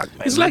 Like, fuck,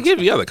 man. It's like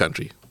every other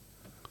country.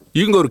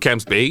 You can go to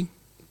Camps Bay.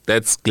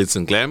 That's glitz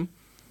and glam.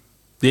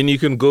 Then you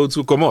can go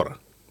to Comora.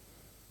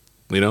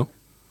 You know?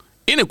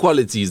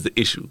 Inequality is the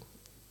issue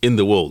in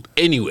the world.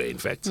 Anywhere, in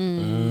fact.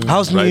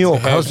 How's New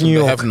York? How's New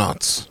York?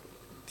 Have-nots.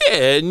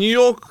 Yeah, New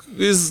York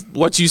is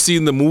what you see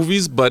in the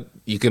movies, but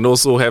you can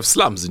also have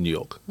slums in New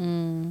York.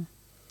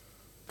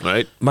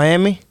 Right?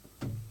 Miami?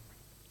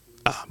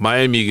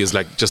 Miami is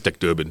just like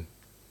Durban.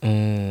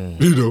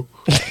 You know?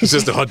 It's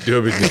just a hot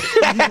Durban.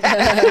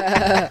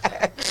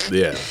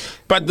 Yeah.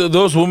 But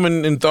those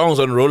women in thongs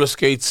on roller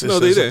skates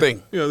is a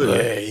thing. Yeah,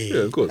 yeah,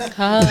 of course.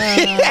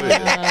 Hey.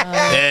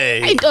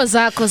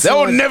 That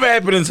would never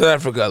happen in South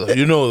Africa, though.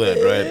 You know that,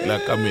 right?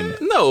 Like, I mean.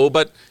 No,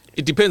 but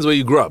it depends where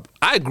you grew up.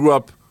 I grew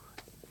up,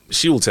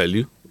 she will tell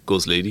you,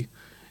 Ghost Lady,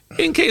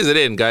 in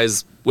KZN,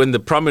 guys, when the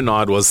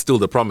promenade was still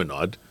the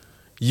promenade,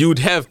 you'd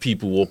have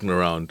people walking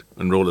around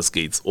on roller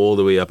skates all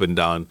the way up and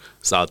down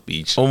South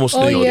Beach. Almost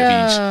North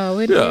Beach.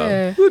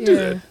 We'd do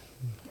that.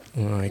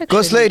 All right.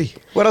 Ghost Lady,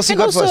 what else you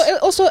got for us?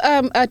 Also,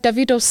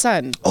 Davido's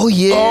son. Oh,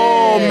 yeah.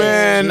 Oh,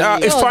 man.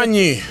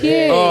 Ifanyi.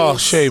 Yes. Oh,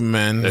 shame,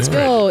 man. That's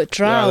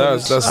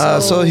Drowned.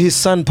 So his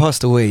son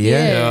passed away,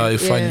 yeah? Yeah,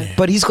 Ifanyi.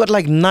 But he's got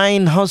like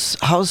 9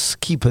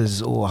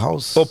 housekeepers or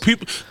house. Or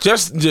people,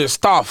 just the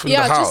staff in the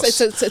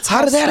house. It's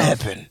How did that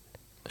happen?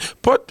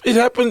 But it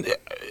happened,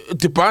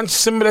 the bunch,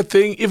 similar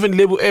thing, even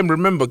Label M,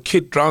 remember,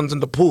 kid drowns in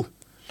the pool.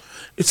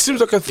 It seems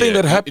like a thing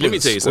that happens Let me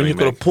tell you when something, you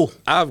got a Mac. pool.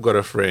 I've got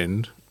a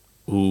friend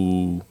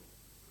who,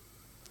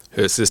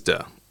 her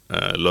sister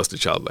lost a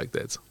child like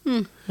that.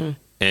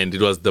 And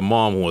it was the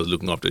mom who was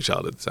looking after the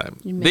child at the time.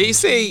 They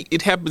say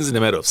it happens in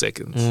a matter of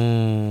seconds.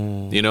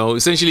 You know,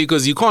 essentially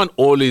because you can't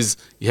always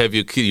have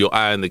your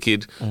eye on the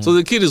kid. So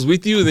the kid is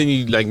with you, and then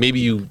you maybe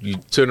you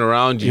turn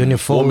around, you're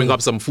warming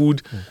up some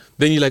food.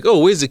 Then you're like, oh,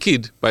 where's the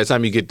kid? By the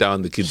time you get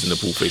down, the kid's in the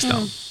pool face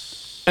down.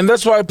 And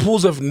that's why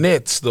pools have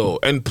nets, though.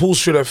 And pools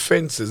should have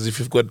fences if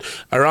you've got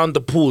around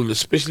the pool,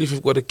 especially if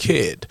you've got a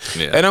kid.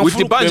 Yeah. And With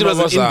the Banjo,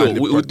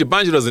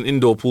 it was an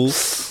indoor pool.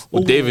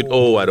 With David,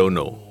 I don't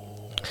know.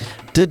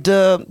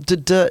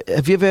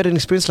 Have you ever had an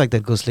experience like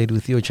that, Ghost Lady,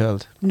 with your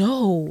child?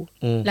 No.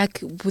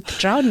 Like with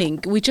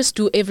drowning, we just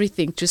do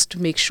everything just to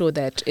make sure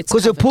that it's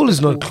Because your covered pool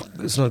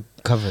with is not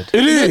covered.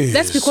 It is.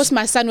 That's because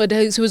my son,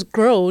 he was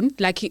grown.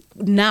 Like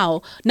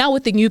now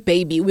with the new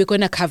baby, we're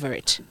going to cover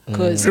it.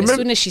 Because as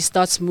soon as she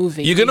starts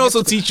moving. You can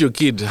also teach your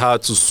kid how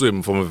to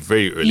swim from a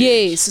very early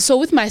age. Yes. So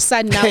with my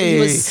son now, he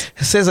was.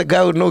 Says a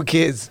guy with no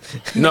kids.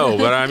 No,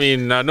 but I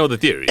mean, I know the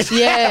theory.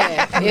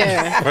 Yeah.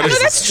 No,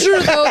 that's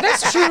true, though.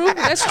 That's true.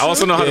 I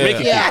also know how to make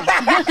it. Yeah.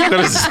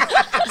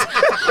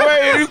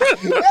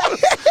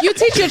 You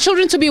teach your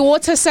children to be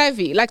water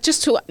savvy, like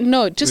just to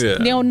know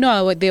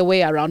their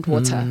way around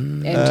water.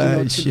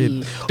 And to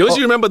be. Don't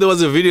you remember there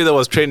was a video that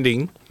was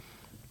trending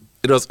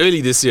it was early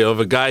this year of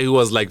a guy who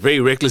was like very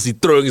recklessly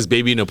throwing his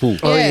baby in a pool.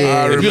 Oh,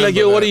 yeah. And you're like,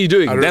 yo, what are you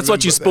doing? That's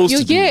what you're supposed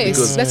to do. Yes,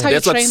 because that's how you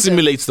that's what train them.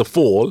 simulates the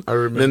fall.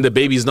 Then the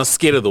baby is not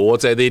scared of the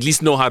water. They at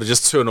least know how to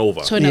just turn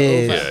over. Turn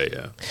it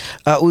over.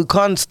 Yeah. We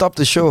can't stop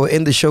the show,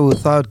 end the show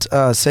without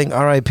saying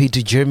R.I.P.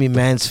 to Jeremy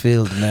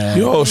Mansfield, man.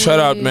 Yo, shout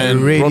out,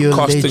 man. Radio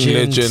Broadcasting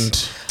legend.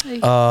 legend.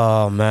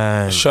 Oh,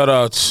 man. Shout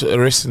out.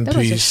 Rest in That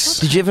was a peace.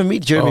 Did you ever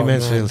meet Jeremy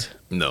Mansfield?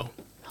 No.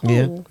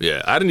 Yeah.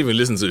 Yeah, I didn't even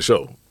listen to the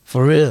show.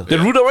 For real? The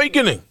Rude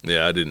Awakening.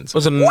 Yeah, I didn't. It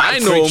was a I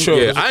know great him. show.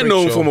 It Yeah, was a I great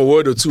know him show. from a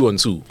word or two on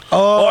two.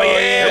 Oh,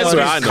 yeah. That's with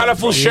where I his know.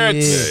 colorful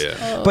shirts.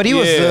 Yeah. But he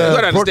was... Yeah. You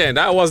gotta understand,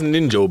 I wasn't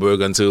in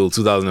Joburg until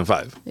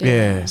 2005.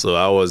 Yeah. So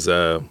I was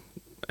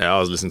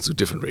listening to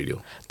different radio.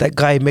 That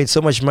guy made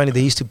so much money, they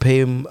used to pay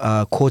him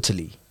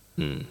quarterly.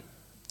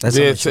 That's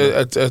Yeah, how it's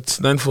much at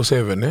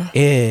 947, yeah?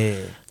 yeah.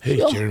 Hey,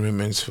 Jeremy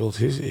Mansfield.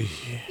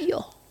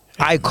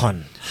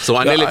 Icon. So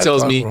Anele I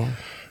tells thought, me bro.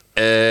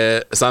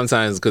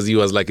 sometimes, because he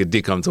was like a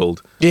dick, I'm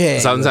told. Yeah.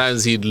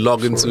 Sometimes he'd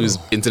log into his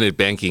internet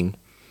banking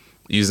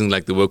using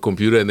like the work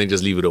computer and then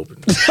just leave it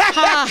open.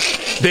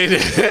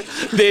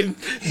 then,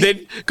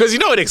 because you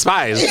know it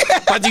expires,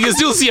 but you can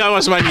still see how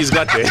much money he's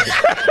got there.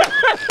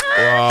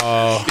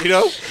 Wow. You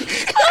know?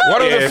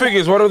 What are the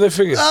figures? What are the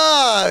figures?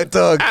 Ah,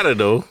 dog. I don't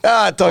know.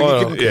 Ah, dog. Oh,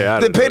 you can, Yeah, I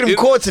they don't paid know. him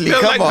quarterly. It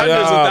was Come like on.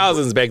 hundreds Yeah. of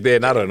thousands back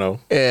then. I don't know.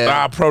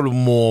 Yeah. Probably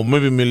more,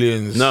 maybe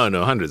millions. No,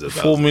 hundreds of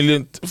 4 thousands.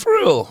 million. For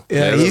real. Yeah,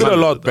 Yeah, he- he did a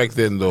lot back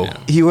then, though. Yeah.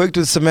 He worked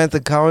with Samantha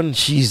Cowan.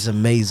 She's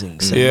amazing.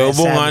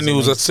 Bongani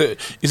was at.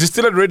 Is he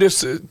still at Radio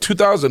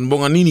 2000?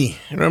 Bonganini.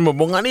 Remember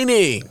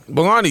Bonganini?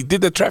 Bongani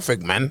did the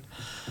traffic, man.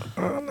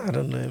 I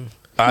don't know him.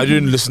 I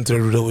didn't listen to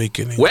the Rude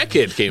Awakening.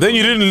 Wackhead came. Then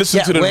you from didn't listen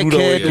Yeah, to the Rude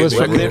Wackhead Awakening. was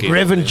from Wackhead.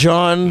 Reverend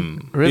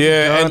John. Reverend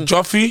Yeah, John. and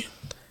Joffy.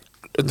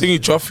 I think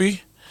it's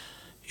Joffy.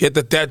 He had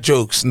the dad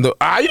jokes. And you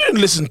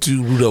didn't listen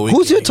to Rude Awakening.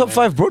 Who's your top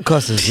 5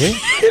 broadcasters? Yeah?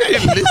 You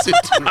didn't listen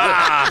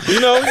to. You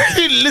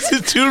didn't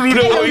listen to Rude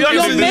Awakening.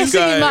 You're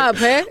messing him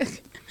up, eh?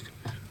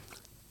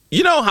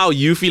 You know how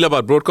you feel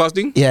about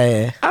broadcasting?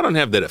 Yeah. I don't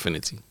have that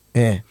affinity.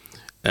 Yeah.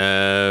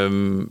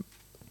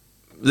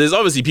 There's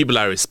obviously people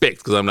I respect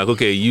because I'm like,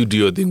 okay, you do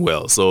your thing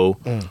well. So,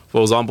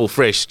 for example,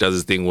 Fresh does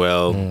his thing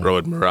well.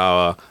 Robert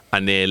Marawa,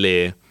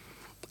 Anele.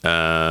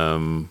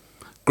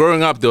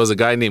 Growing up, there was a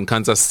guy named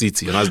Kansas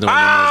City, and I was doing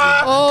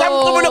Yeah.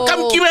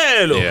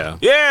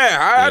 Yeah,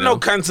 I You know know.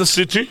 Kansas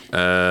City.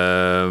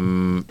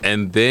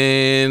 and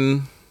then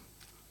I'm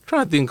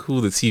trying to think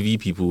who the TV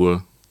people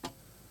were.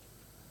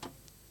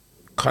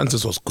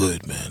 Kansas was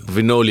good, man.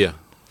 Vinolia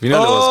was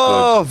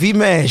Oh,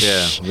 V-Mesh. good.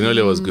 Yeah,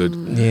 Vinolia was good.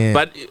 Yeah.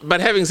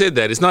 But having said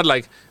that, it's not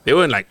like they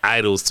weren't like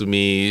idols to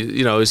me.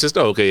 You know, it's just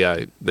okay,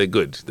 yeah, they're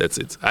good. That's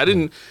it. I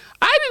didn't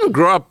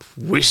grow up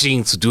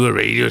wishing to do a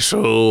radio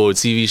show or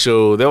TV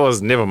show. That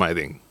was never my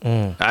thing.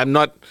 I'm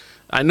not.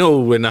 I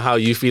know how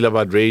you feel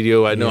about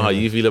radio. I know how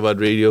you feel about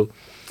radio.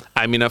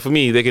 I mean, for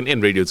me, they can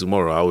end radio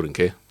tomorrow. I wouldn't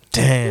care.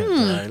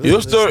 Damn.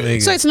 Your story.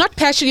 So it's not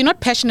passion. You're not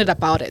passionate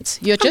about it.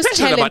 You're I'm just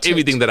passionate talented. about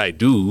everything that I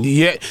do.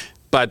 Yeah.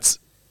 But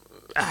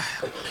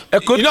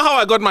you know how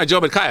I got my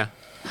job at Kaya?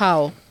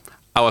 How?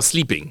 I was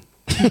sleeping.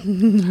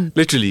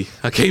 Literally.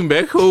 I came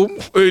back home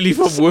early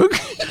from work,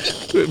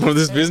 from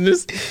this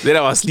business. Then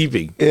I was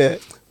sleeping. Yeah.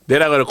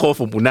 Then I got a call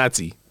from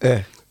Unati.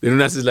 Yeah. Then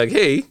Unati's like,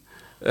 hey.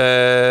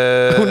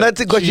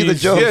 Unati got you the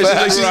job.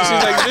 Yeah, she's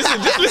like,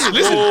 listen.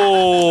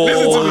 Oh,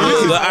 Listen to me.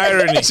 Listen. the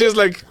irony. She was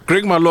like,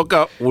 Greg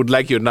Maloka would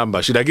like your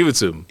number. Should I give it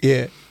to him?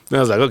 Yeah. Then I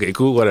was like, okay,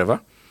 cool, whatever.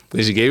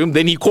 Then she gave him.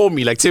 Then he called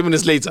me like 10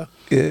 minutes later.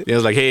 Yeah. He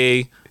was like,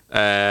 hey,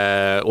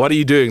 what are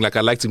you doing? Like,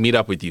 I'd like to meet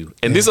up with you.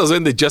 And this was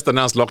when they just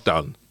announced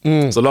lockdown.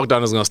 So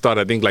lockdown was going to start,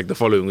 I think, like the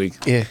following week.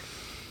 Yeah.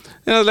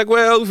 And I was like,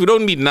 well, if we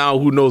don't meet now,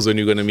 who knows when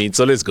you're going to meet?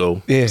 So let's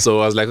go. Yeah.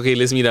 So I was like, okay,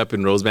 let's meet up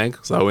in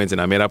Rosebank. So I went and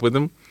I met up with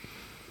him.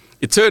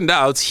 It turned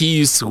out he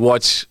used to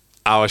watch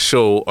our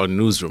show on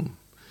Newsroom.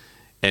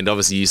 And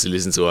obviously he used to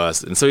listen to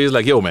us. And so he was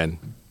like, yo, man,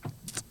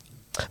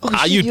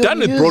 are you done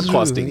with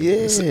broadcasting?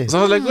 Yeah. So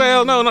I was like,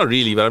 well, no, not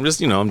really. But I'm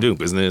just, I'm doing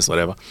business,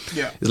 whatever.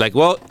 Yeah. He's like,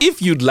 well,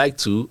 if you'd like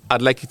to,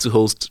 I'd like you to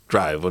host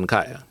Drive on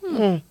Kaya.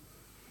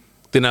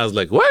 Then I was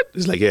like, what?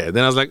 He's like, yeah.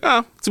 Then I was like,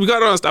 to be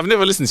quite honest, I've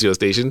never listened to your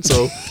station.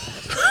 So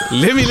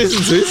let me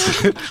listen to it.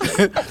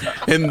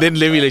 And then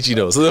let me let you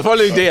know. So the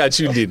following day I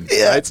tuned in.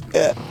 Right?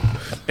 Yeah.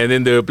 And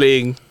then they were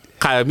playing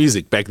Kaya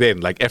music back then,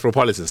 like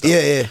Afropolitan stuff.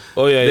 Yeah.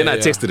 Oh, yeah. Then I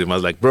texted him. I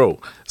was like, bro,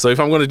 so if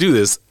I'm going to do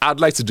this, I'd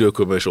like to do a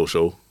commercial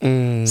show.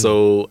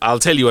 So I'll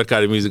tell you what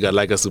kind of music I'd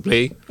like us to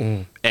play.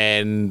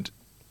 And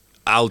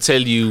I'll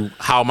tell you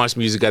how much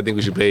music I think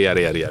we should play,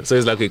 yada, yada, yada. So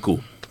he's like, okay, cool.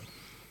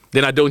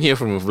 Then I don't hear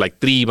from him for like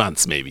 3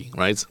 months maybe,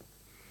 right?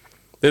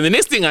 Then the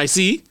next thing I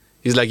see,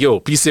 he's like,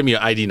 yo, please send me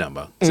your ID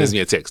number. Sends me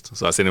a text.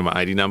 So I send him my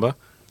ID number.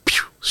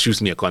 Pew,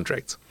 shoots me a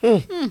contract.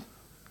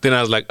 Then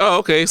I was like, oh,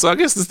 okay, so I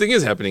guess this thing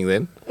is happening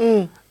then.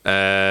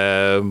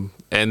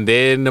 And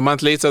then a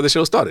month later, the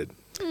show started.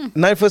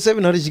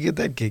 947, how did you get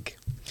that gig?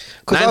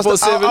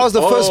 Because I was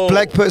the first Oh.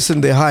 black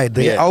person they hired.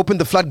 I Yeah. opened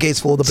the floodgates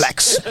for all the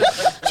blacks.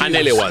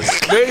 Anele was.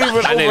 They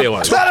even Anele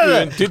was. overtook you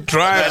and did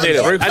Drive.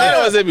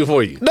 Anele was there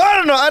before you. No.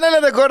 I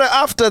know they got it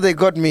after they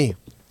got me.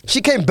 She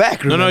came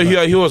back, No,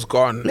 remember? he was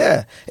gone.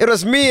 Yeah. It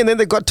was me, and then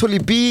they got Tuli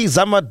B,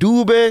 Zama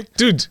Dube.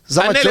 Dude,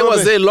 Zama Anele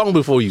was Jobe. there long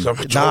before you. Nah,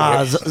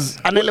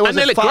 Anele was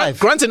at 5.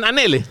 Grant and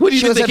Anele. Where do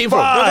you She think was they at came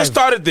 5. No, they from?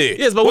 started there.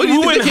 Yes, but when where do we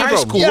you were think in they high came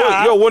from? school,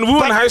 Yeah. when we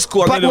were in high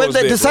school, But Anele when was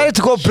they there, decided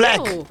to go black,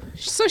 Oh,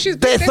 so she's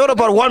they thought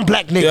about one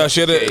black nigga. Yeah,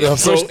 she had her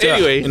So first year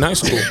anyway. in high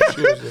school. She was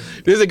there.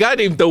 There's a guy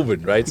named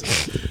Tobin, right?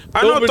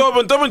 I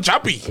know Tobin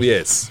Chappie.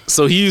 Yes.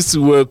 So he used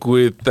to work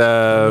with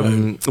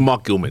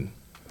Mark Gilman.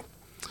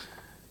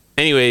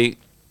 Anyway,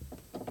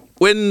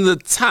 when the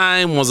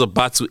time was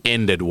about to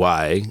end at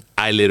Y,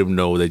 I let him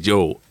know that,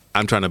 yo,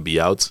 I'm trying to be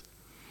out.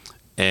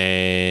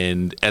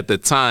 And at the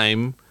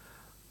time,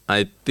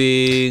 I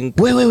think...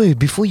 Wait.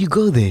 Before you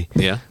go there.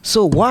 Yeah.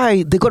 So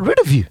why they got rid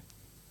of you?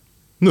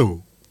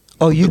 No.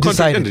 Oh, you The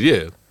contract decided. ended,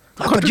 yeah.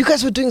 But you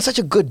guys were doing such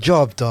a good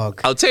job,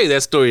 dog. I'll tell you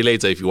that story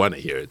later if you want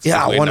to hear it.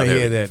 Yeah, So I want to we're not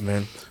hear having- that,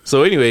 man.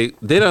 So anyway,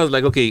 then I was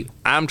like, okay,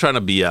 I'm trying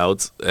to be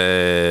out,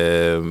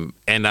 and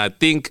I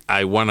think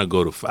I want to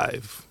go to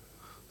 5.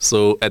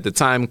 So at the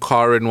time,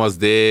 Karen was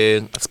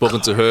there. I'd spoken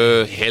to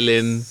her,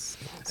 Helen,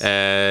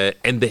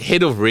 and the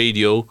head of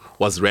radio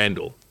was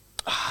Randall.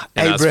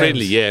 And I was Abrams.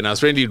 friendly, and I was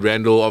friendly with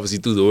Randall, obviously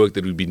through the work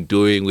that we've been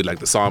doing with like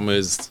the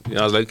Psalmers.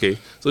 I was like, okay.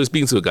 So he's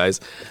speaking to the guys.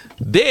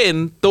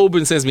 Then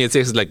Tobin sends me a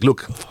text like,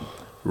 look,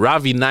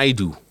 Ravi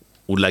Naidu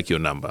would like your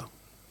number.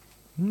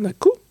 I'm like,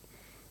 cool.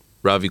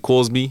 Ravi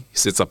calls me, he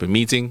sets up a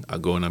meeting, I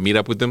go and I meet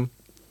up with him.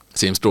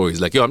 Same story.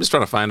 He's like, yo, I'm just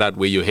trying to find out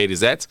where your head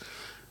is at.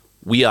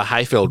 We are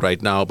Highveld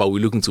right now, but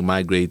we're looking to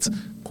migrate,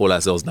 call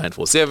ourselves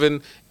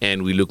 947,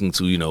 and we're looking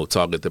to,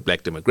 target the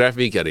black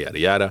demographic, yada, yada,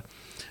 yada.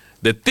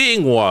 The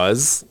thing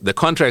was, the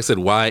contracts at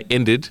Y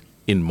ended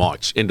in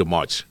March, end of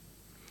March.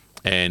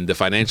 And the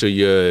financial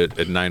year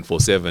at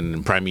 947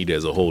 and Prime Media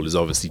as a whole is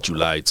obviously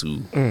July to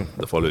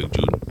the following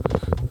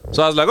June.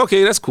 So I was like,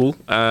 okay, that's cool.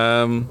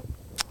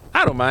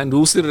 I don't mind.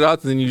 We'll sit it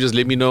out, and then you just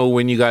let me know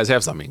when you guys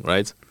have something,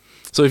 right?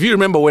 So if you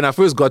remember when I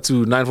first got to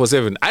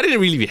 947, I didn't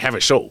really have a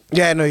show.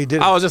 Yeah, no, you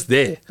didn't. I was just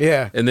there.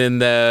 Yeah. And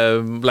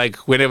then, like,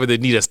 whenever they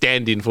need a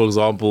stand-in, for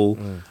example,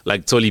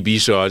 like Tolly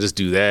Bisho, I'll just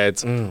do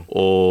that.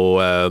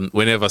 Or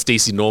whenever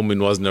Stacey Norman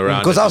wasn't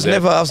around. Because I'd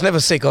do I was never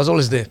sick. I was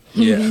always there.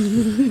 yeah.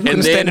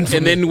 and stand in for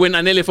me. then when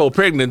Anele fell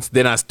pregnant,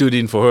 then I stood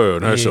in for her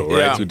on her show, right?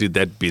 Yeah. We did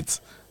that bit.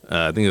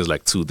 I think it was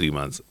like 2-3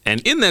 months. And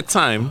in that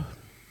time,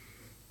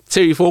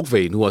 Terry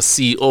Folkvane, who was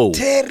CEO.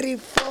 Terry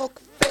Folkvane.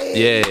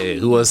 Yeah,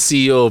 who was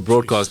CEO of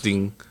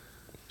broadcasting.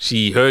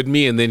 She heard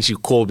me and then she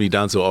called me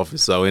down to her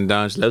office. So I went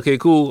down. She's like, okay,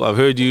 cool. I've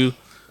heard you.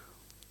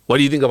 What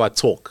do you think about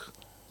talk?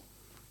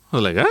 I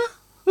was like, huh?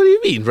 What do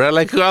you mean, bro?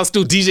 Like, I'll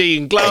still DJ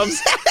in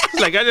clubs. It's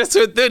like, I just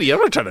turned 30. I'm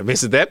not trying to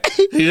mess with that.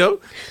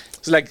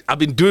 It's like, I've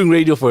been doing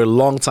radio for a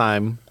long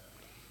time.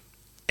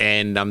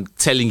 And I'm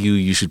telling you,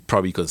 you should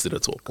probably consider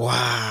talk.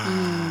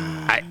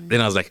 Wow. Then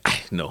I was like,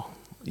 no,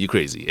 you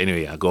crazy.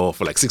 Anyway, I go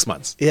for like 6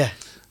 months. Yeah.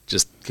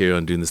 Just carry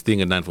on doing this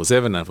thing at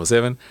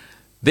 947.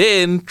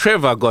 Then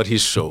Trevor got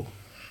his show.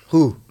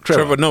 Who?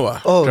 Trevor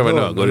Noah. Oh, Trevor no,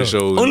 Noah got his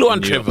show. Only one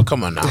in New Trevor. York.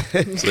 Come on now.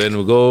 So then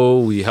we go,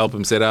 we help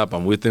him set up.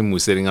 I'm with him. We're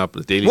setting up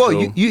the Daily Whoa,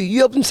 Show. you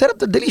helped him set up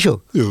the Daily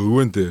Show? Yeah, we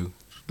went there. When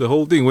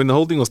the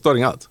whole thing was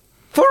starting out.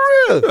 For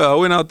real? Yeah, I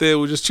went out there,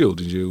 we just chilled.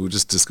 We were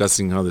just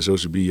discussing how the show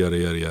should be, yada,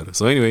 yada, yada.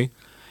 So anyway.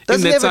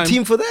 Does in he that have a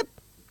team for that?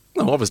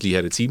 No, obviously he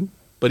had a team,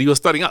 but he was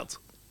starting out.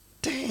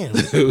 Damn.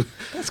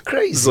 That's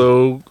crazy.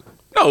 So,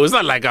 no, it's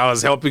not like I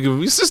was helping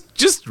him. It's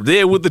just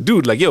there with the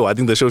dude. Like, yo, I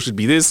think the show should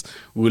be this.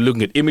 We were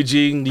looking at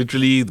imaging,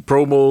 literally, the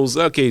promos.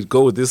 Okay,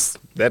 go with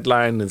that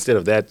line instead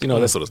of that.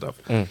 That sort of stuff.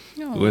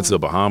 We went to the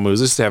Bahamas,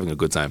 just having a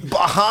good time.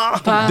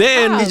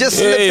 Then, He just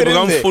slipped Hey, it in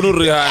I'm there. full of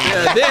Rihanna.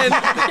 yeah, then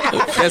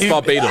that's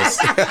Barbados.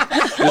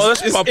 Oh,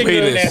 that's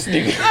Barbados.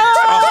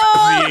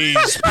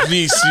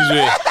 Please,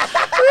 Sizwe.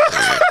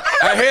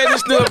 I hear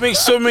this nigga make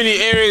so many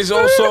areas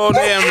also on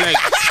there. I'm like,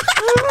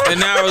 and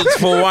now it's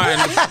for one.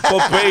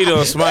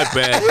 Barbados, my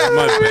bad.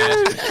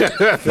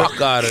 Fuck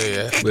out of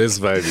here. That's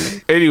fine.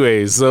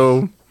 Anyway,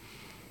 so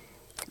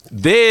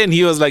then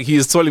he was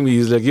telling me,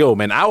 he's like, yo,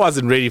 man, I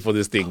wasn't ready for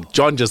this thing.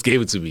 John just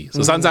gave it to me.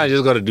 So sometimes you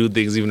just got to do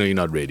things even though you're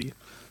not ready.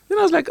 Then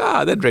I was like,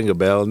 that rang a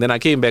bell. And then I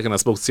came back and I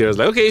spoke to Sarah. I was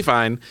like, okay,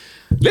 fine.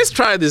 Let's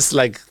try this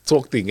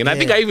talk thing. And I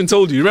think I even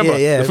told you, remember,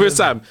 the first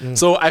time.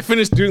 So I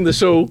finished doing the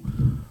show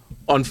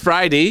on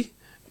Friday.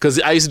 Because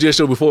I used to do a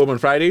show before him on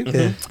Friday.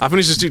 Yeah. I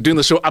finished doing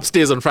the show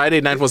upstairs on Friday,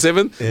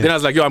 947. Yeah. Then I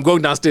was like, yo, I'm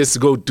going downstairs to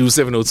go do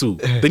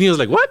 702. Then he was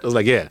like, what? I was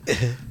like, yeah.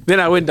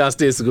 Then I went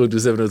downstairs to go do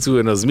 702,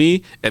 and it was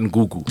me and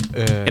Gugu.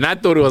 And I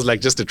thought it was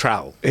just a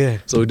trial. Yeah.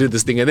 So we did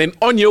this thing. And then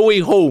on your way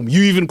home,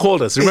 you even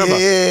called us, remember?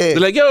 You're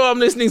like, yo, I'm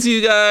listening to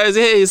you guys.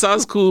 Hey, it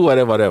sounds cool,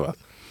 whatever.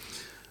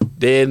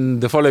 Then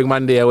the following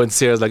Monday, I went to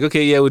Sarah. I was like,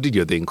 okay, yeah, we did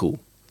your thing, cool.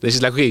 Then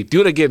she's like, okay,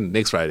 do it again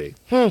next Friday.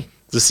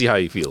 To see how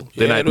you feel.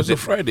 Yeah, it was a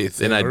Friday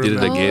thing. Then I did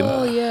it again.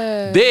 Oh,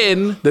 yeah.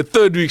 Then the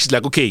third week, she's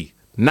like, okay,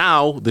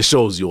 now the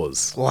show's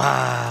yours.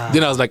 Wow.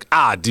 Then I was like,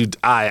 dude,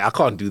 I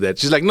can't do that.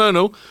 She's like,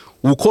 no,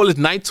 we'll call it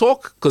Night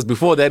Talk, because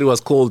before that it was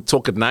called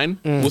Talk at 9.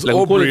 With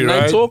We'll call it Aubrey, Night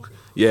right? Talk.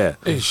 Yeah.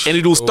 Ish. And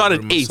it will start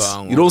at Obre 8.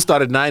 Masango. You don't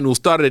start at 9. It will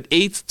start at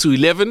 8 to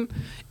 11.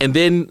 And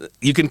then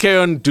you can carry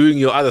on doing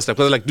your other stuff.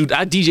 Because like, dude,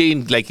 I DJ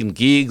in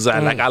gigs. I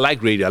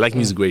like radio. I like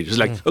music radio. It's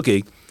like,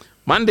 okay,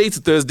 Monday to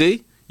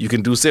Thursday, you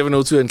can do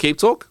 702 and Cape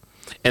Talk.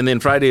 And then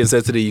Friday and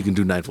Saturday, you can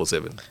do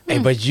 947. Hey,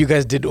 but you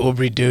guys did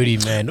Aubrey dirty,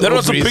 man. That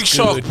was a Aubrey's big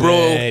shock, good, bro.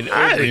 man.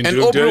 And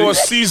Aubrey was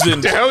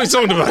seasoned. The hell are you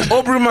talking about?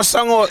 Aubrey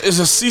Masango is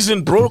a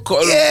seasoned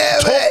broadcaster.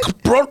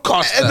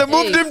 And they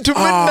moved him to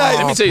midnight.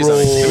 Let me tell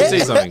you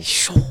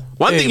something.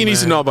 One thing you need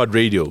to know about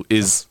radio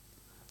is,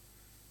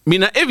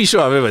 every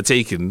show I've ever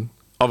taken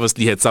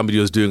obviously had somebody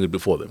who was doing it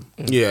before them.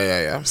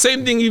 Yeah.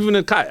 Same thing even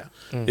at Kaya.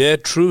 Yeah,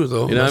 true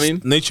though. You know what I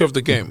That's mean? Nature of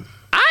the game.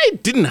 I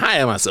didn't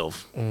hire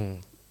myself.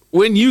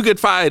 When you get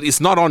fired,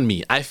 it's not on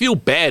me. I feel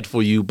bad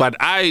for you, but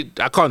I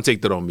can't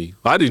take that on me.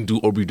 I didn't do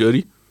Aubrey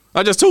dirty.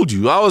 I just told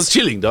you. I was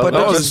chilling, dog.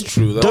 But That's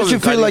true. Don't you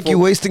feel like you're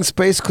wasting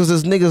space? Because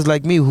there's niggas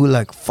like me who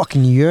like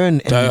fucking yearn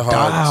and Die die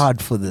hard.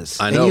 hard for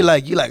this. I And know. you're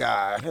like,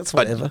 that's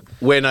But whatever.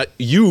 when I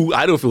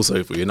don't feel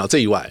sorry for you, and I'll tell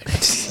you why.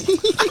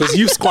 Because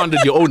you've squandered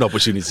your own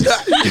opportunities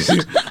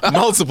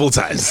multiple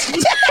times.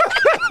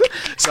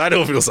 So I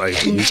don't feel sorry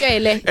for you.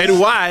 Mtshele. And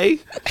why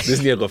this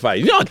nigga got fired?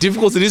 You know how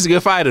difficult it is to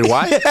get fired and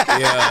why?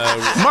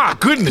 Yeah. My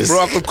goodness. Bro,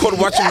 I got caught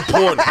watching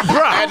porn.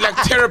 Bro. I had like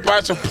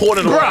terabytes of porn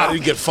and I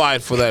didn't get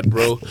fired for that,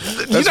 bro.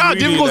 You know how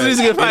difficult it is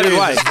to get fired and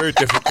why? It's very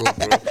difficult,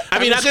 bro. I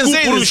mean, I can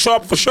say School this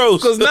shop for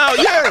shows. because now,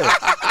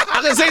 I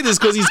can say this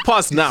because he's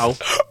passed now.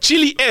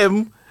 Chili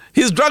M,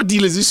 his drug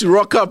dealers used to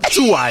rock up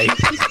to Y.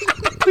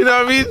 You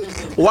know what I mean?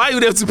 Why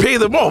would have to pay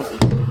them off?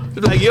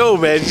 They're like, yo,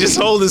 man, just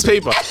hold this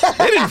paper.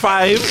 They didn't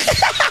fire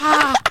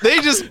him. They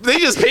just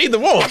paid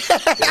them off.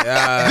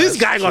 Yeah, This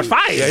guy got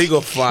fired. Yeah, he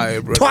got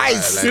fired, bro.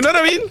 Twice. Like, You know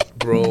what I mean?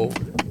 bro.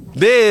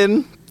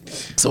 Then,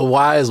 so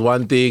why is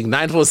one thing?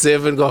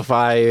 947 got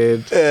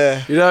fired.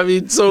 You know what I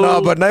mean? So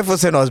No, but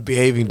 9% I was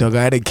behaving, dog.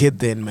 I had a kid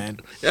then, man.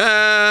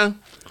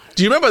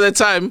 do you remember that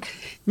time?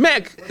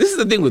 Mac, this is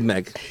the thing with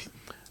Mac.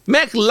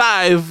 Mac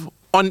live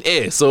on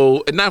air. So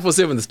at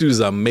 947, the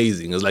studios are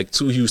amazing. It's like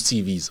 2 huge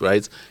TVs,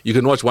 right? You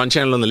can watch one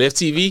channel on the left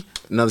TV,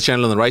 another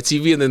channel on the right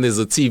TV, and then there's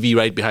a TV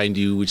right behind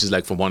you, which is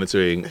like for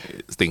monitoring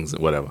things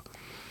and whatever.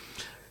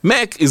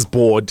 Mac is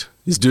bored.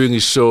 He's doing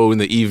his show in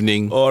the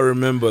evening. Oh, I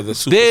remember the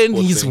Super Then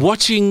Sport he's thing.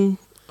 watching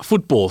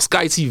football,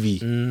 Sky TV.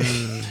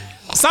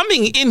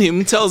 Something in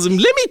him tells him,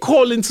 let me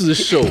call into the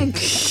show.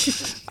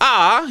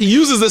 He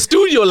uses the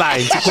studio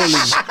line to call in.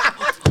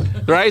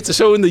 Right? To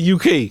show in the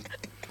UK.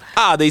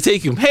 They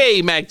take him.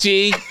 Hey, Mac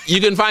G,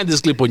 you can find this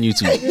clip on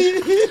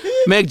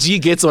YouTube. Mac G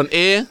gets on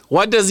air.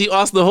 What does he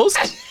ask the host?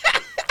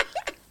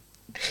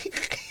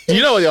 Do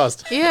you know what he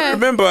asked? Yeah.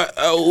 Remember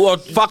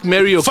what? Fuck,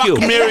 marry, or kill.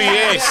 Fuck Mary,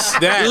 yes.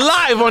 That.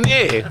 Live on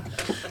air.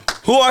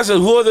 Who was it?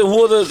 Who are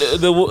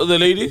the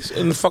ladies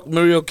in Fuck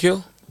Mary or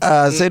Kill?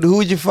 Said, who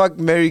would you fuck,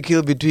 marry,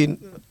 kill between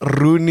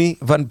Rooney,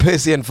 Van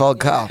Persie, and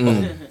Falcao?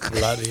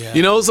 Bloody hell.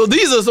 You know, so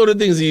these are the sort of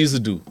things he used to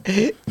do.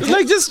 It's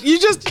like you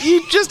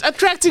just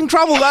attracting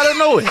trouble out of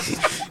nowhere.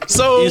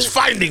 So He's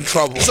finding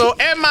trouble. So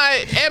am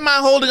I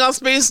holding up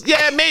space?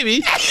 Yeah,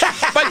 maybe.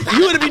 But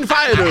you would have been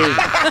fired already.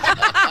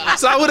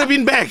 So I would have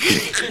been back.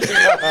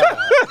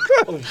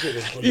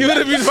 You would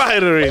have been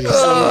fired already.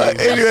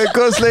 Anyway,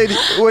 Ghost Lady,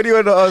 what do you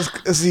want to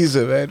ask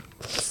Caesar, man?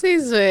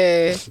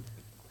 Sizwe.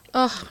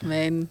 Oh,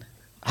 man.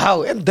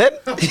 How? And then?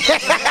 Bro,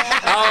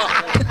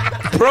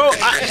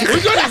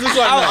 which one is this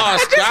one? I'll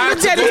ask.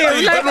 looked at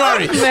him like, Don't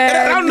worry. oh,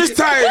 man. Around this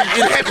time,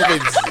 it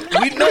happens.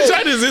 We know. Which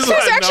one is this one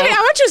Actually, now?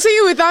 I want to see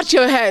you without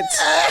your hat.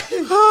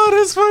 Oh,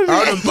 that's funny.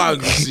 Out of bag,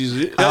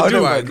 Sizwe. Out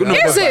of bag.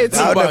 Is it?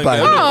 Out of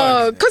bag.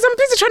 Oh, because I'm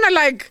busy trying to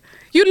like.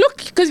 You look,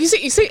 because you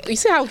see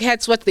how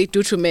hats, what they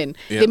do to men.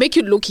 Yeah. They make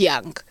you look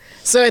young.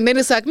 So, and then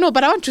it's like, no,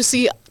 but I want to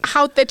see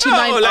how 39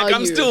 Oh, are like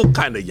I'm you? still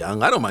kind of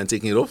young. I don't mind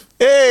taking it off.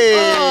 Hey!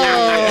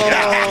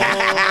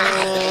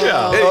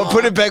 Yeah. Oh,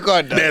 put it back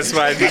on. That's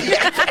fine.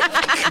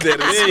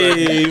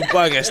 Hey,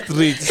 bag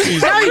street.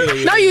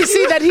 Now you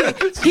see that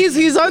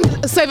he's on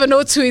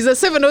 702. He's a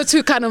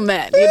 702 kind of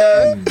man, you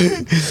know?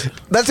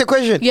 That's a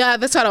question. Yeah,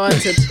 that's what I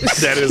wanted.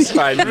 That is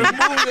fine. Remove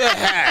your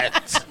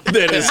hat.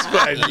 That is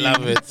fine. I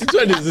love it. Which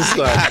one is this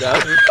one now?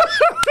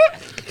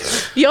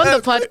 You're on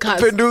the podcast.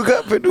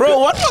 Penduka. Bro,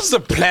 what was the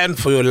plan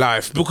for your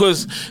life?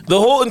 Because the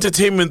whole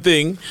entertainment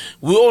thing,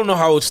 we all know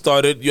how it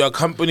started. You're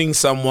accompanying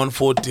someone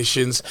for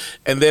auditions,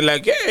 and they're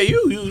like, "Yeah,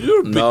 you're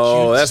a bit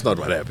No, cute." that's not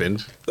what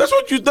happened. That's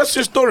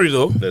your story,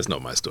 though. That's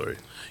not my story.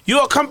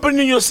 You're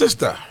accompanying your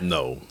sister.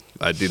 No,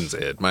 I didn't say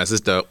it. My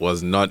sister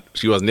was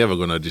never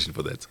going to audition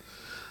for that.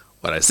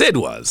 What I said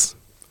was,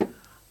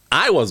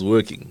 I was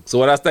working. So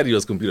what I studied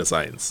was computer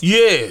science.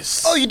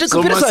 Yes. Oh, you did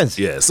computer science?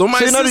 Yeah. So my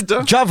So you know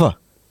sister. Java?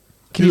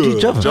 Can you do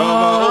Java?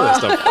 all that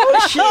stuff.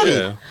 Oh, shit.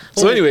 Yeah.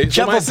 So anyway, so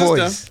Java my sister.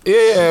 boys.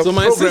 Yeah. So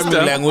my programming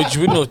sister- language,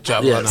 we know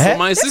Java. Yeah. now. So Huh?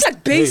 my That's sister.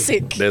 like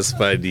basic. That's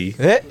funny.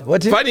 Eh?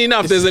 What? Funny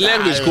enough, there's a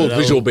language I called don't know.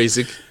 Visual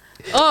Basic.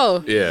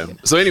 Oh. Yeah.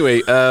 So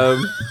anyway,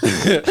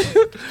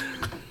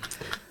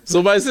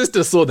 so my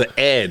sister saw the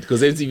ad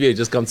because MTV had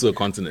just come to a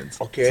continent.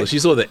 Okay. So she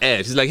saw the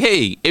ad. She's like,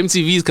 "Hey,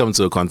 MTV's come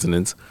to a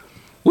continent.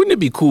 wouldn't it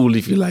be cool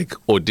if you like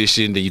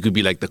auditioned and you could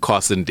be like the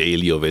Carson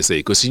Daly of SA?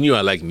 Because she knew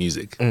I like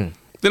music.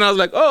 Then I was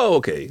like, oh,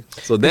 okay.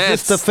 So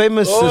that's the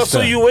famous Oh, sister.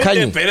 so you went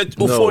there, Kanye. better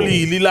No.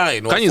 Ufoli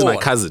line. Kanye's my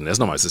cousin. That's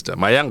not my sister.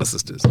 My younger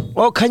sisters.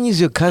 Oh, Kanye's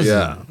your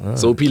cousin. Yeah.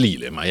 So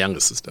Pilile, my younger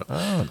sister.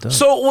 Oh, damn.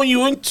 So when you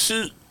went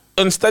to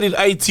and studied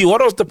IT,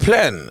 what was the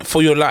plan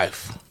for your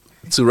life?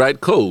 To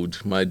write code,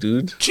 my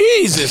dude.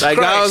 Jesus Like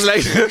Christ. I was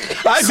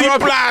like,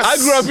 I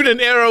grew up in an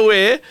era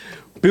where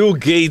Bill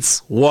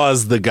Gates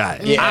was the guy.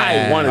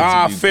 I wanted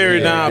to be fair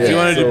enough. You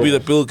wanted to be the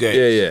Bill Gates.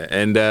 Yeah.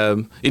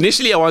 And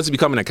initially I wanted to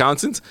become an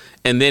accountant,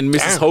 and then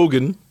Mrs.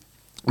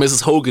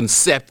 Hogan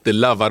sapped the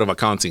love out of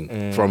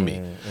accounting from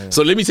me.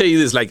 So let me tell you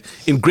this, like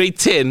in grade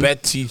 10,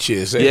 Bad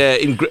teachers. Eh? yeah,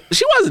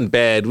 she wasn't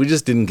bad. We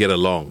just didn't get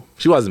along.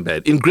 She wasn't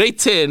bad. In grade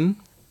 10,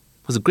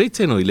 was it grade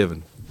 10 or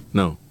 11?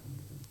 No.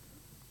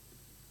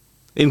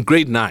 In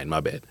grade 9, my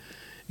bad.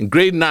 In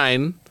grade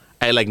 9,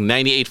 I had like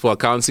 98 for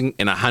accounting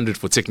and 100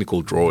 for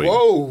technical drawing.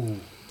 Whoa.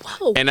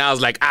 And I was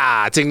like,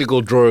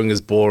 technical drawing is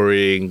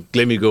boring.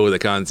 Let me go with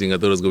accounting. I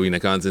thought I was going to be an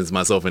accountant,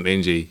 myself and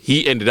NJ.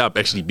 He ended up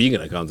actually being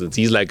an accountant.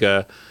 He's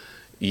a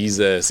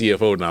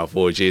CFO now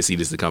for a JSC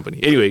listed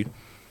company. Anyway,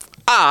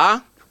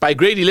 by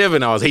grade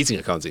 11, I was hating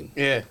accounting.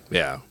 Yeah.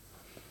 Yeah.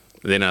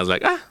 Then I was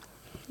like,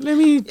 let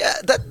me. Yeah,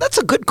 that's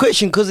a good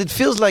question because it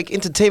feels like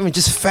entertainment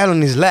just fell on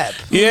his lap.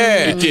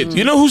 Yeah, It did.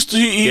 You know his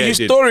it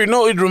did. story?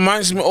 No, it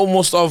reminds me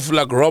almost of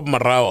like Rob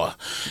Marawa.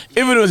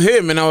 Even with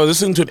him, and I was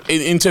listening to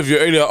an interview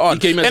earlier on.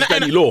 He came as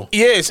study law.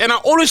 Yes, and I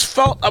always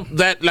felt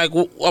that like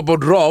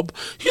about Rob,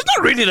 he's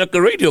not really like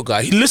a radio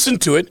guy. He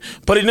listened to it,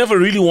 but he never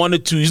really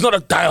wanted to. He's not a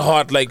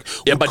diehard like.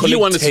 Yeah, but he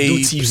wanted to do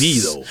tapes.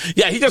 TV though.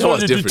 Yeah, he just That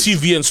wanted was to do different.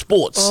 TV and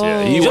sports.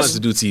 Yeah, he wants to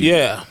do TV.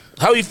 Yeah,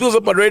 how he feels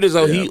about radio is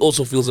how he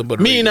also feels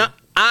about radio. Me,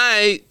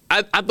 I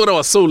thought I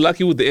was so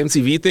lucky with the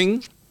MTV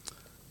thing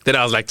that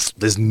I was like,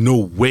 there's no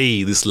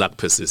way this luck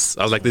persists.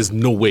 I was like, there's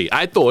no way.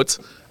 I thought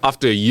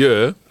after a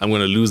year, I'm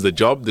going to lose the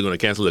job. They're going to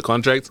cancel the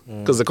contract.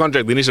 Because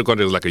the initial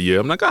contract was like a year.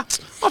 I'm like,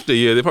 after a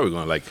year, they're probably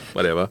going to like,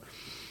 whatever.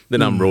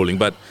 Then I'm rolling.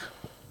 But,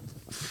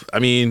 I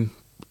mean,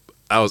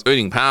 I was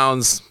earning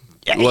pounds.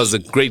 It was a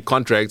great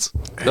contract.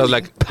 I was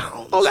like,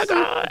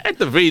 at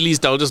the very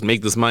least, I'll just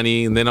make this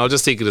money. And then I'll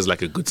just take it as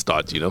like a good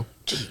start, you know?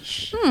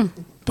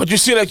 But you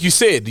see, like you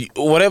said,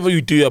 whatever you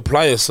do, you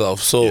apply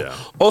yourself. So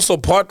also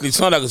partly,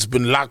 it's not like it's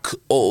been luck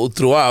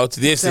throughout.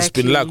 Yes, it's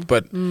been luck,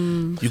 but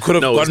you could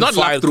have No, it's gotten not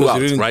luck fired because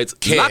throughout, you didn't right?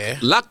 care.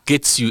 Luck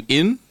gets you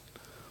in.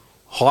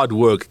 Hard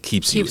work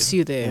keeps you in. Keeps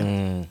you there.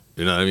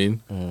 You know what I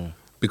mean?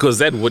 Because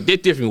that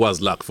definitely was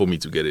luck for me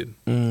to get in.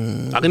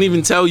 I can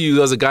even tell you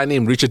there was a guy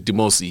named Richard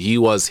Demosi. He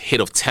was head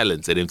of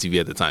talent at MTV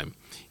at the time.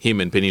 Him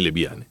and Penny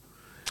Lebiane.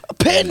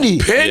 Penny.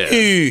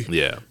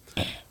 Yeah.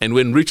 And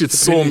when Richard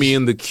saw me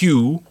in the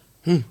queue,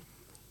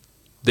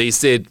 they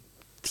said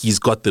he's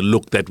got the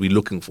look that we're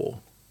looking for,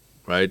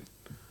 right?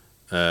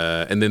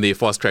 And then they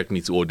fast-tracked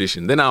me to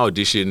audition. Then I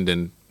auditioned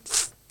and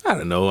I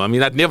don't know. I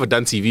mean, I'd never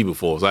done TV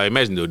before, so I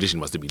imagine the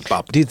audition must have been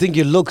pop. Do you think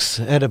your looks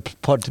had a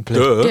part to play?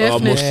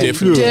 Almost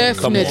definitely.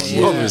 Come on.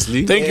 Definitely.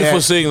 Obviously. Thank you for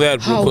saying that,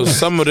 because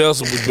somebody else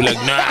would be like,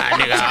 nah,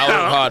 nigga, I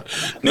work hard.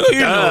 Nigga, you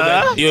know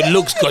that. Your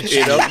looks got you.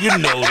 You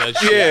know that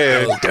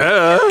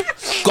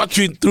shit. Got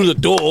you through the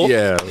door.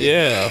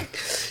 Yeah.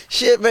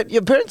 Shit, man.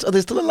 Your parents, are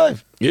they still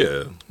alive?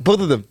 Yeah. Both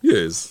of them?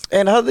 Yes.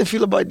 And how do they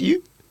feel about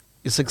you?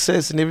 Your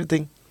success and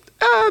everything?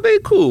 They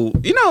cool.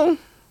 You know,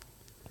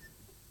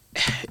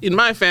 in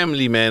my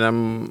family,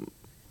 man,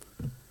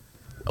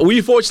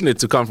 we're fortunate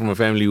to come from a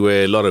family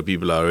where a lot of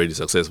people are already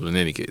successful in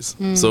any case.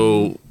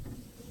 So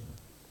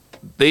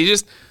they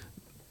just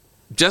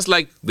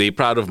like they're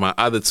proud of my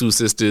other two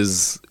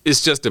sisters,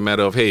 it's just a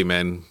matter of, hey,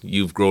 man,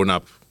 you've grown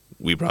up.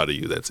 We're proud of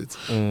you. That's it.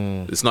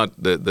 It's not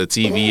the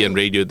TV and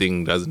radio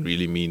thing doesn't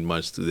really mean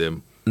much to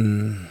them.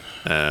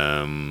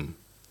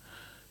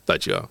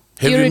 But yeah.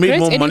 Have Do you you made regret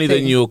more money than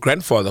anything? your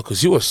grandfather?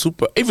 Because you were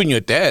super. Even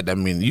your dad. I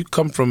mean, you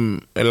come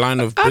from a line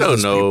of I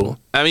business don't know. people.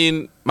 I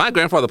mean, my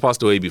grandfather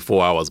passed away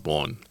before I was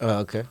born. Oh,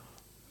 okay.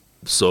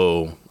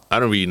 So I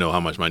don't really know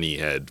how much money he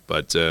had,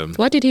 but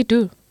What did he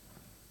do?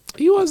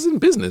 he was in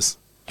business.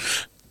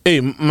 Hey,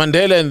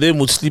 Mandela and them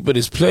would sleep at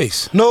his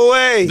place. No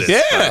way.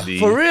 Yeah, funny.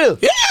 For real?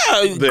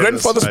 Yeah,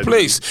 grandfather's funny.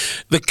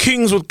 place. The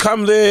Kings would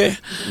come there.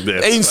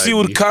 That's ANC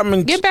would funny. come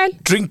and Get back.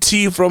 drink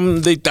tea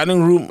from the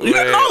dining room. You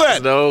didn't know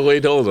that? No,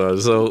 wait, hold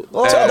on. So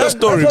Oh, Tell the that's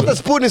story, what man. the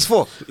spoon is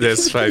for.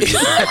 that's fine.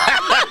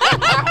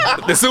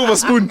 The silver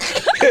spoon.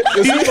 Yeah,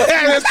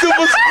 the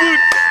silver spoon.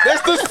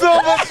 That's the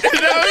silver.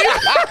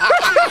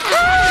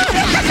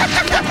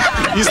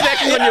 You're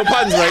slacking on your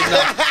puns right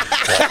now.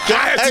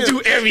 I have to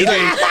do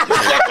everything.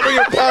 Slap on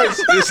your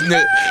pants. Listen,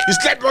 you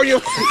slap on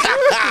your.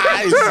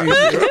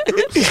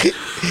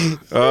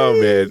 Oh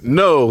man,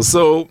 no.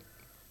 So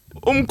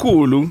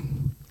Umkulu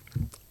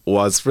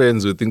was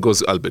friends with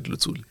Inkosi Albert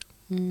Luthuli.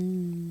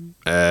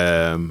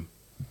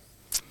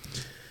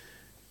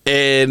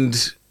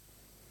 And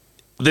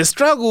the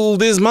struggle,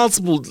 there's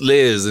multiple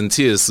layers and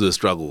tiers to the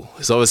struggle.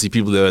 There's obviously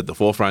people that are at the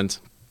forefront.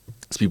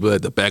 There's people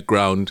at the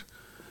background.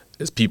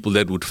 There's people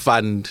that would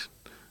fund.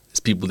 There's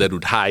people that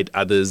would hide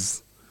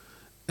others.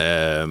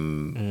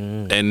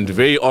 And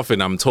very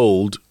often I'm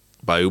told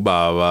by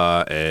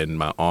Ubaba and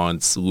my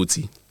aunt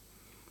Suti,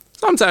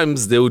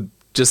 sometimes they would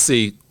just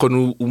say, but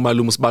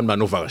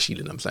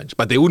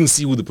they wouldn't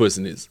see who the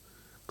person is.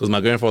 Because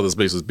my grandfather's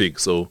place was big,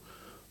 so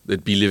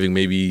they'd be living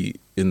maybe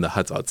in the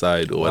hut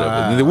outside or whatever.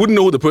 And they wouldn't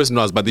know who the person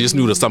was, but they just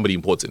knew it was somebody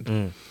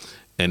important.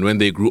 And when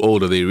they grew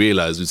older, they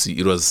realized,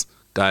 it was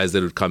guys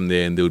that would come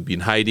there and they would be in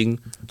hiding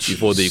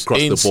before they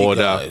crossed the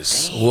border.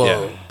 Whoa.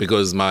 Yeah,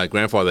 because my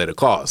grandfather had a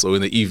car, so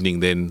in the evening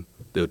then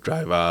they would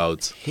drive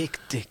out.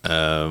 Hectic.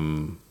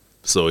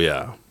 So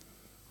yeah.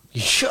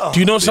 Sure. Do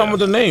you know some of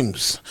the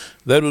names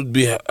that would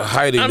be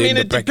hiding? I mean, in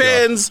the it backyard?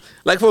 depends.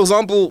 Like, for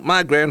example,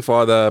 my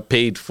grandfather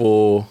paid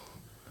for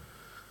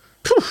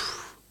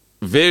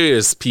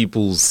various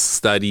people's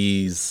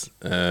studies.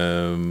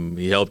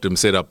 He helped them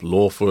set up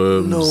law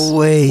firms. No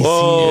way.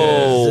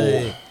 Whoa.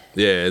 Serious.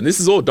 Yeah, and this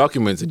is all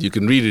documented. You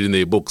can read it in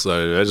their books.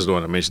 I just don't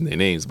want to mention their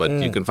names, but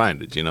you can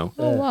find it,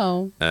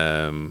 Oh,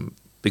 wow.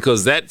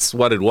 because that's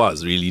what it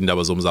was, really.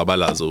 Indaba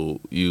zomzabala. So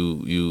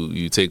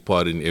you take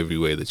part in every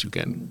way that you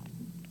can.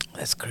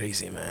 That's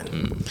crazy,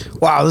 man.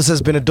 Wow, this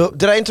has been a dope.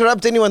 Did I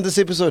interrupt anyone this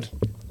episode?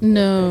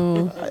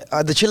 No.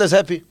 Are the chillers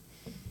happy?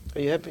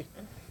 Are you happy?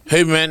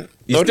 Hey man,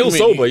 He's don't still me-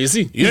 sober, you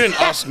see. You didn't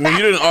ask me. You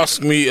didn't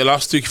ask me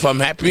last week if I'm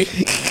happy.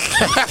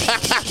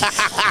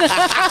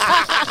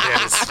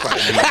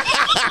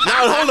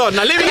 Now hold on.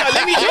 Now let me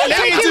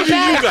interview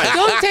you guys.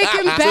 Don't take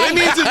him back.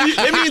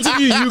 Let me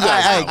interview you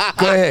guys. now.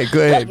 Go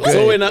ahead.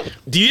 So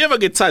do you ever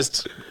get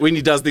touched when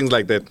he does things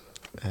like that?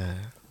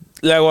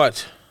 Like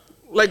what?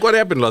 Like what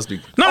happened last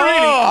week? Not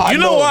really. You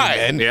know no, why?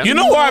 man. Yeah. You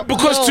know why?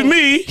 Because to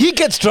me, He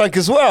gets drunk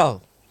as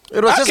well.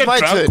 It was I just get my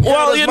drunk. turn. Well,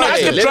 Yeah, it was you know, my I turn.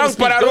 get Let him drunk, speak.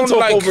 but I don't talk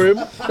like. over him.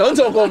 Don't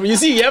talk over him. You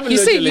see, you haven't You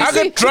learned see, your you lesson. I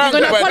see, get drunk,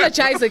 you're gonna but-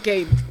 apologize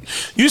again.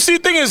 You see,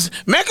 thing is,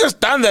 Mac has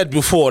done that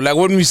before. Like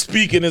when we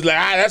speak, and it's like,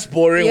 that's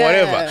boring, Yeah.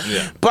 whatever.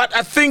 Yeah. But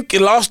I think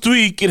last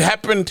week it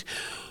happened,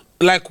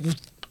 like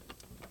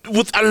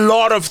with a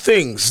lot of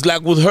things.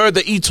 Like with her,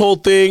 the Ito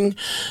thing,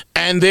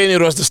 and then it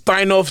was the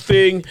Steinhoff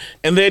thing,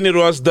 and then it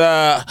was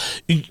the.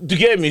 You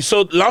get me?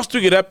 So last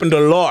week it happened a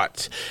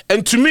lot,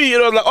 and to me it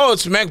was like, oh,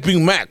 it's Mac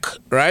being Mac,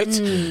 right?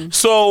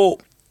 So.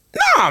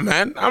 Nah,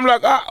 man. I'm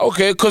like,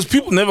 okay, because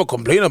people never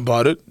complain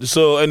about it.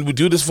 So, and we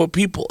do this for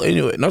people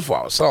anyway, not for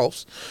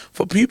ourselves,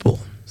 for people.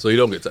 So you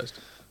don't get touched.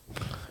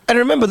 And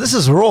remember, this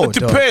is raw. It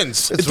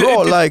depends. Dog. It's It-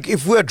 raw. it- like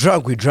if we're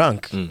drunk, we're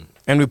drunk,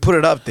 and we put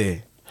it up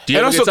there. Do you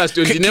And ever get also, touched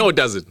when Dineo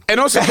does it? And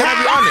also, can I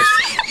be honest?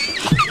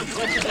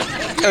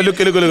 Hey, look.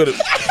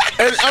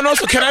 And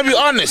also, can I be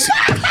honest?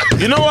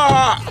 You know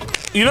how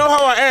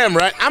I am,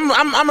 right?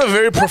 I'm a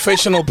very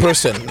professional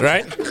person,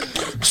 right?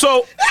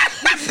 So,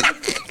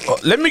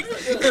 let me,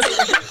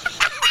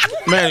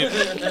 man.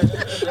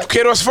 Okay,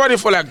 it was funny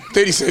for like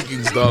 30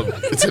 seconds, dog.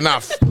 It's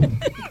enough.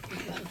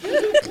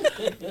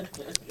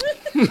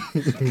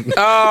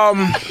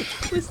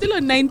 We're still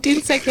on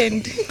 19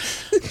 seconds.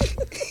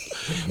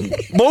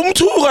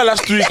 Bomtuka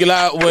last week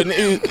when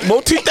even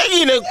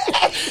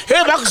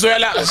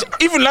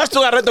last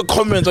week I read the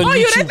comments on YouTube. Oh,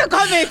 you read the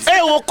comments?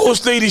 Hey, what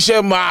cost lady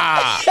shema?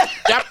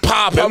 Ya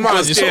papa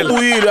manje so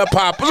uyile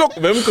papa.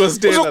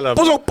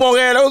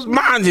 Uzokupokela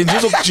manje nje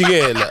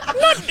uzokujikela.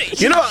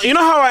 You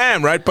know how I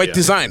am, right? By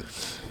design.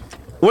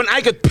 When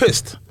I get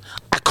pissed,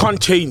 I can't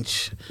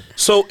change.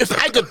 So if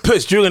I get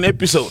pissed during an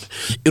episode,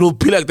 it will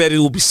be like that. It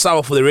will be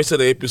sour for the rest of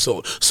the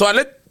episode. So I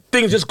let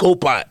things just go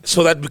by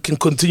so that we can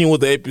continue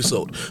with the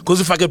episode. Because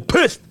if I get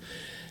pissed,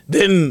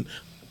 then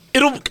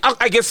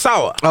I get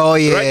sour. Oh,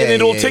 yeah, right?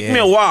 And it will take me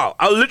a while.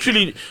 I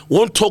literally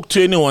won't talk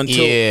to anyone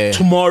till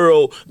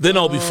tomorrow. Then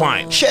I'll be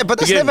fine. Shit, but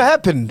that's You get never me?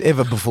 happened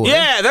ever before.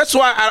 Yeah, that's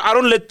why I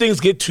don't let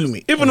things get to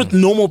me, even with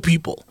normal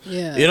people.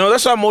 Yeah. You know,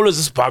 that's why I'm always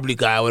this public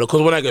guy.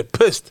 Because when I get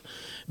pissed,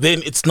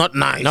 then it's not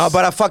nice. No,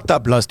 but I fucked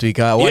up last week.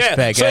 I watched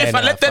back. So if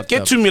I let that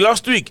get to me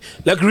last week,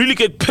 like really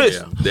get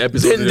pissed, the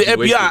episode then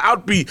will be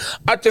wasted.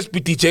 I'd just be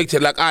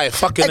dejected. Like, I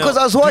fucking. Because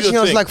I was watching,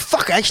 I was like,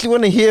 fuck, I actually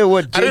want to hear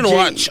what I didn't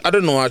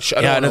JJ watch.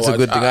 Yeah, that's a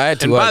good thing. I had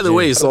to And watch by the it.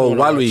 way, so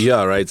while we're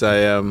here, right,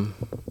 I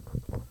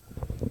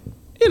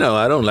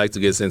I don't like to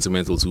get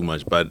sentimental too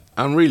much, but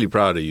I'm really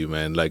proud of you,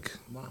 man. Like,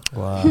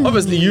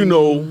 obviously, I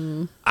know.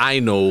 You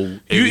know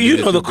everything that the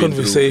you've been through.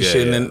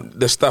 conversation Yeah, and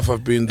the stuff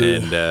I've been through.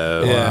 And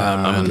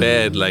Yeah. I'm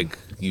glad, like,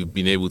 you've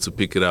been able to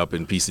pick it up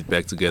and piece it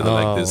back together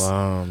like this.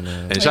 Wow,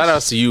 man. And shout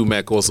outs to you,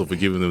 Mac, also for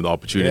giving them the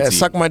opportunity. Yeah,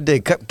 suck my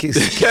dick.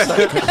 Kiss.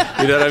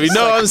 You know what I mean?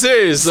 No, I'm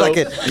serious. So, Suck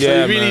it. so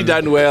Yeah, you've really man.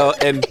 done well.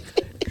 And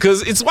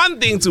because it's one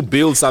thing to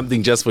build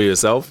something just for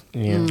yourself.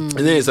 Yeah. And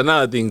then it's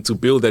another thing to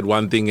build that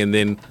one thing and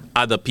then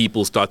other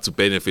people start to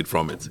benefit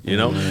from it, you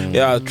know?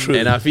 Yeah, true.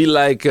 And I feel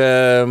like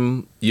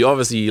you're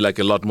obviously like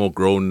a lot more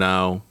grown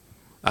now.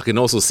 I can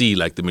also see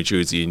like the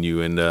maturity in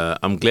you, and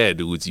I'm glad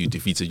dude, you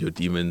defeated your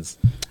demons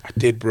I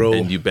did, bro.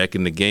 and you're back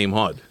in the game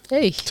hard.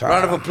 Hey.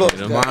 Round of applause.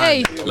 You know,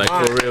 Hey. like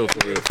for real.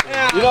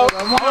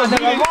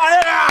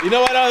 You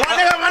know what?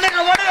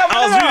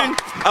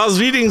 I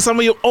was reading some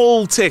of your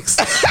old texts.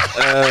 'Cause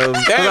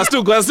I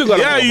still got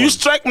Yeah, them. you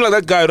strike me like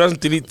that guy who doesn't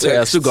delete text.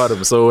 Yeah, I still got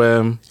them. So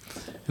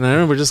And I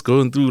remember just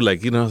going through,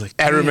 like, you know, like,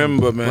 I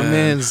remember, man. My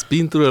man's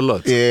been through a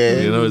lot.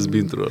 Yeah. You know, he's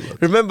been through a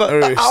lot. Remember,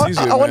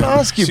 I want to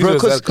ask you, bro,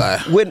 because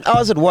when I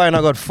was at Y and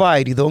I got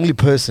fired, you're the only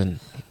person.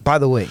 By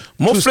the way,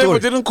 Mo true Flava story.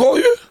 didn't call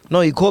you?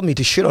 No, he called me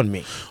to shit on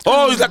me.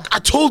 Oh, he's like, I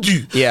told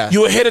you. Yeah.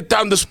 You were headed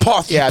down this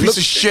path, Yeah, you piece look-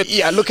 of shit.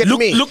 yeah, look at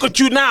me. Look at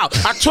you now.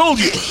 I told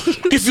you.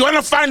 If you want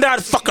to find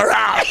out, fuck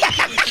around.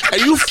 And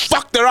you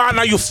fucked around,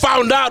 now you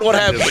found out what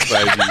happened.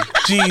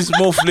 Jeez,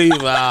 Mo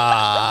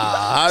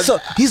Flava. So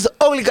he's the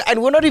only guy,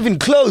 and we're not even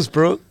close,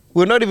 bro.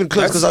 We're not even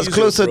close because I was That's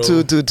closer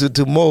Sizwe,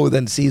 to Mo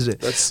than Sizwe.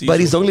 That's But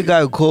he's the Sizwe, only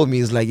guy who called me.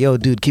 He's like, yo,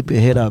 dude, keep your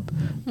head up.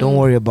 Don't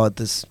worry about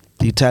this.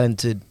 You're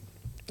talented.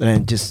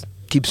 And just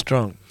keep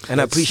strong. And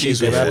I That's appreciate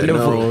Sizwe, that. I've yeah. never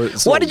No, forgotten.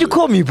 it's Why all did you good.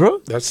 call me, bro?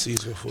 That's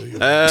Sizwe for you.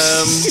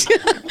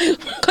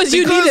 Because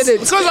you needed it.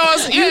 Because I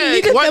was, You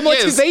needed the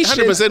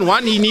motivation. 100%.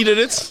 One, he needed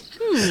it.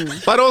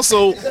 But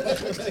also,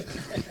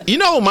 you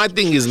know, my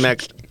thing is,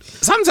 Mac,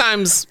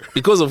 sometimes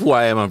because of who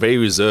I am, I'm very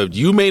reserved.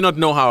 You may not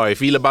know how I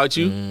feel about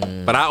you,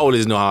 but I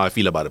always know how I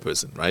feel about a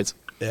person, right?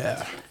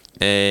 Yeah.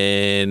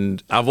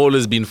 And I've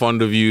always been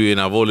fond of you,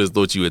 and I've always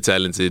thought you were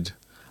talented.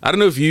 I don't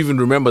know if you even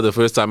remember the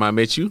first time I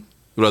met you.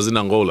 It was in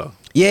Angola.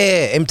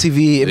 Yeah,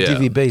 MTV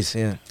Yeah. base,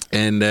 yeah.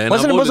 And Wasn't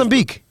I've it always-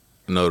 Mozambique?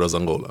 No, it was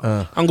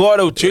Angola.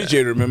 Angola with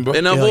JJ, remember?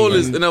 And I've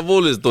always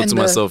thought And to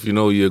the- myself, you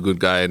know, you're a good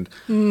guy. And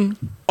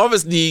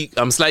obviously,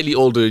 I'm slightly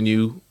older than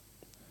you,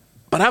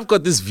 but I've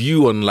got this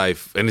view on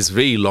life, and it's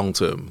very long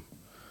term.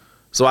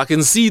 So I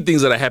can see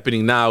things that are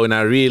happening now, and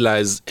I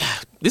realize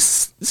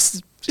this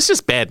it's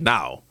just bad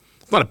now.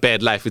 It's not a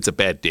bad life; it's a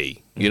bad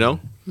day, you know.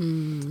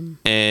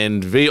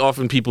 And very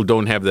often people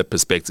don't have that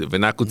perspective,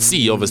 and I could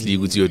see, obviously, you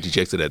were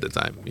dejected at the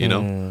time, you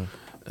know.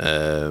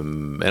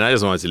 And I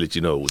just wanted to let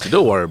you know,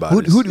 don't worry about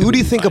it. Who do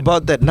you think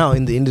about that now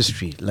in the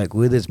industry? Like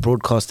whether it's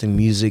broadcasting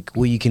music,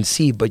 where you can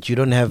see, but you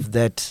don't have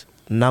that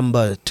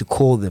number to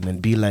call them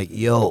and be like,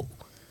 yo.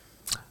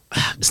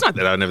 It's not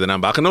that I don't have the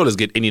number. I can always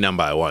get any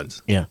number I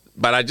want. Yeah.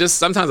 But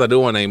sometimes I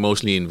don't want to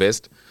emotionally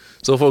invest.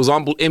 So, for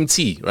example,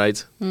 MT,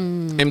 right?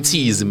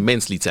 MT is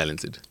immensely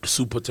talented.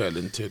 Super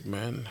talented,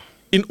 man.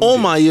 In all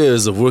my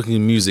years of working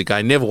in music,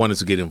 I never wanted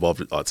to get involved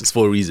with artists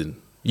for a reason.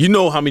 You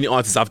know how many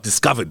artists I've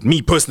discovered,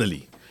 me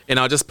personally. And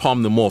I'll just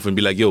palm them off and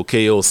be like, yo,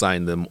 KO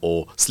signed them,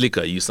 or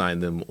Slicker, you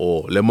signed them,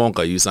 or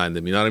Lemonka, you signed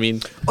them. You know what I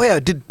mean? Oh yeah,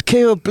 did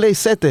KO play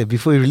Sete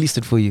before he released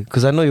it for you?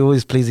 Because I know he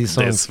always plays these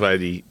songs. That's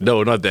funny.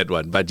 No, not that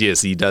one. But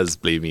yes, he does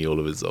play me all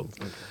of his songs.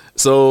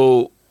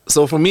 So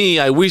for me,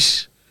 I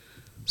wish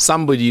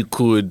somebody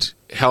could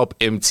help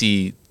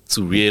MT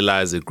to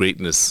realize the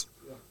greatness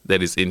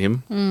that is in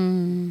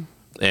him.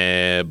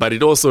 But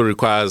it also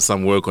requires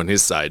some work on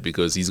his side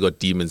because he's got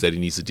demons that he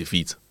needs to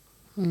defeat.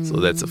 So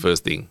that's the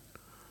first thing.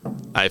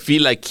 I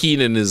feel like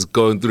Keenan is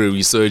going through a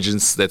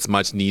resurgence that's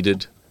much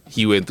needed.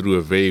 He went through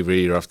a very,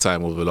 very rough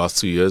time over the last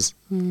 2 years.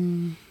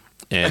 And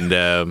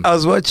I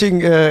was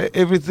watching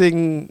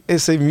everything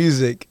SA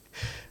Music.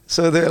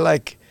 So they're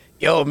like,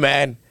 yo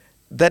man,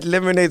 that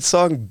Lemonade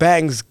song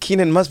bangs.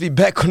 Keenan must be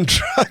back on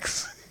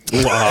drugs.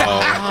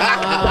 wow,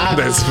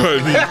 that's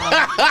funny.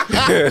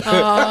 That's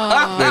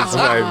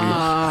funny.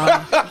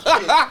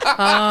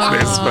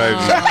 That's funny.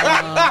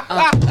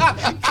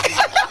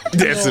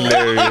 That's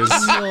hilarious.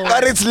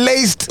 But it's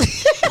laced.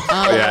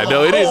 Yeah,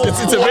 no, it is.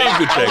 It's a very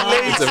good track.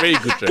 It's a very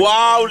good track.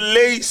 Wow,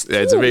 laced. Yeah,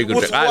 it's a very good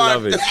track. I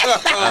love it.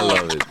 I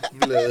love it.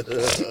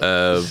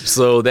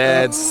 So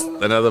that's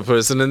another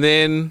person. And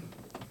then,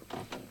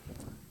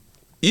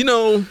 you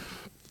know,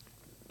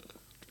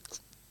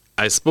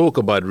 I spoke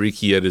about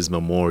Ricky at his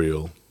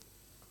memorial.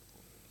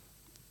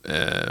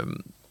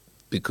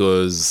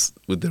 Because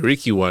with the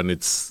Ricky one,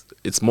 it's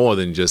more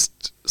than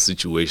just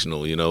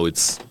situational, you know,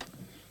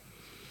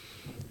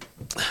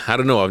 I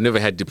don't know, I've never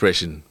had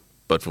depression,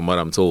 but from what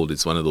I'm told,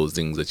 it's one of those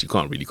things that you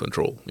can't really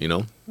control, you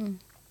know?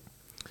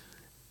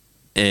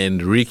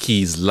 And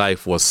Ricky's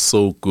life was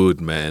so good,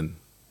 man.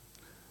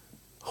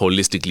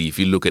 Holistically, if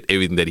you look at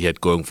everything that he had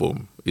going for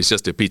him, it's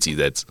just a pity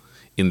that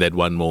in that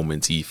one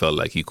moment he felt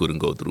like he couldn't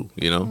go through,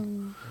 you know?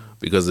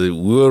 Because we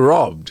were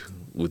robbed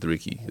with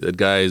Ricky. That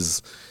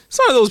guy's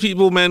some of those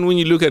people, man, when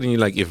you look at it and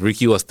you're like, if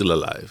Ricky was still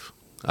alive,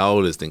 I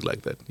always think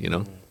like that, you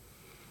know?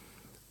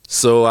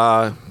 So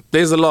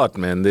there's a lot,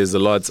 man. There's a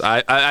lot.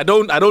 I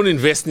don't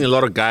invest in a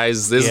lot of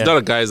guys. There's a lot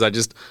of guys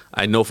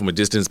I know from a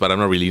distance, but I'm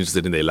not really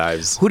interested in their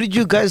lives. Who did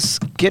you guys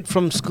get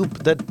from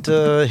Scoop,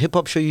 that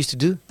hip-hop show you used to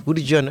do? Who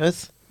did you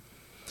unearth?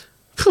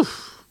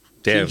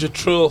 Damn. Ginger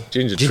Trill,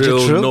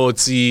 Trill,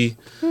 Naughty,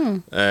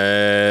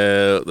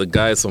 the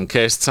guys from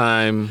Cash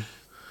Time,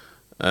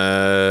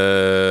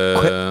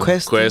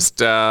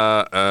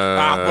 Questa?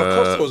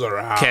 Questa was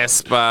around.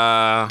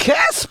 Casper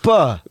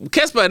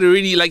had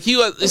already, like, he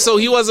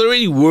was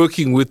already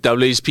working with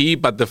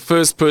WHP, but the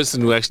first person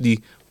who actually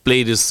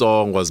played his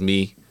song was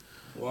me.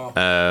 Wow.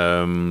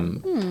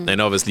 And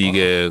obviously,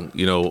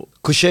 you know,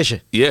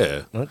 Kusheshe.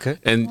 yeah. Okay.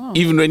 And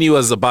even when he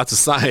was about to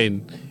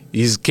sign,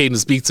 he came to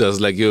speak to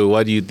us like, yo,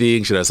 what do you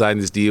think? Should I sign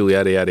this deal?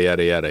 Yada, yada,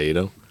 yada, yada, you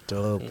know?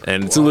 Dope.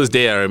 And to this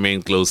day, I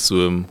remain close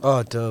to him.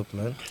 Oh, dope,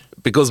 man.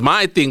 because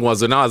my thing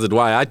was when I was at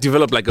Y, I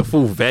developed like a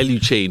full value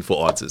chain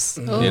for artists,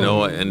 you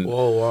know, and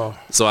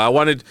so I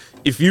wanted,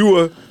 if you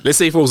were, let's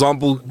say for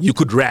example, you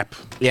could rap,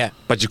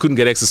 but you couldn't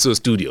get access to a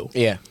studio.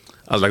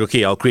 I was like,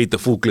 okay, I'll create the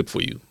full clip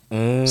for you.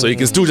 So you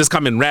can still just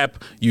come and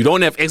rap. You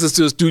don't have access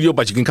to a studio,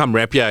 but you can come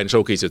rap here and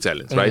showcase your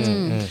talents, right?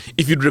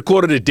 If you'd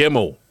recorded a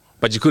demo,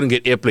 but you couldn't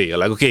get airplay, you're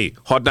like, okay,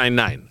 Hot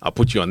 99, I'll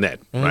put you on that,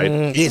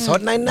 right? Yes,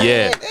 Hot 99.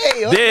 Yeah.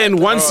 Hey, then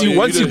once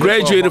you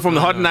graduated from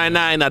the Hot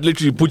 99, I'd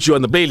literally put you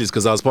on the playlist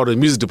because I was part of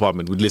the music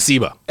department with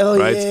Lesiba,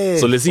 right? Yeah.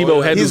 So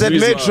Lesiba had He's his at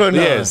music. Metro now.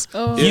 Yes.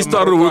 He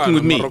started working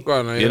with me,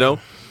 you know?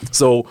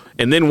 So,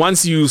 and then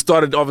once you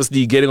started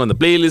obviously getting on the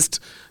playlist,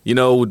 you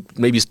know,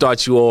 maybe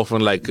start you off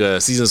on like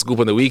Season Scoop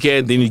on the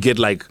weekend, then you get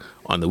like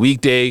on the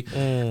weekday.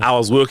 I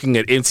was working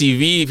at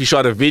MTV. If you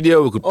shot a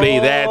video, we could play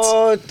that.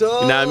 You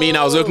know what I mean?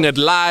 I was working at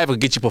Live. I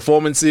could get you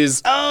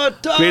performances.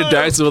 Creative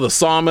director for the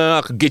summer.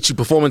 I could get you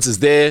performances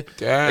there.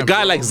 A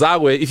guy like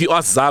Zagwe, if you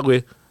ask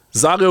Zagwe,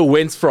 Zagwe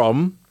went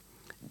from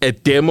a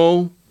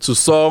demo to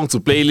song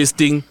to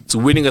playlisting to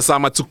winning a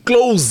summer to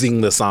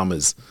closing the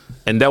summers.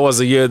 And that was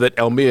a year that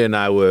Elmir and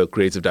I were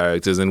creative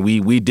directors, and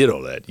we did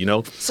all that, you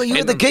know. So you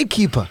were the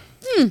gatekeeper.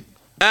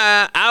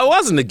 I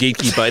wasn't a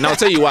gatekeeper, and I'll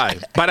tell you why.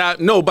 But I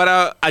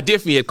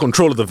definitely had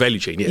control of the value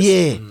chain, yes.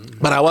 Yeah.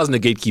 But I wasn't a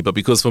gatekeeper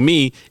because for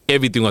me,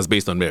 everything was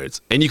based on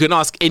merits. And you can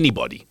ask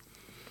anybody.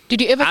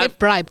 Did you ever get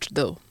bribed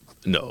though?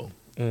 No.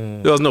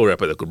 There was no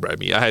rapper that could bribe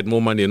me. I had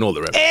more money than all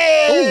the rappers.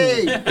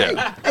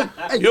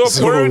 Your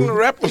foreign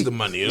rap was the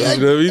money. You know? You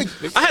know what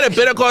I mean? I had a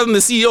better car than the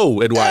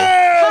CEO at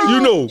Y. You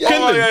know,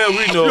 Kendall. Yeah,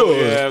 we know.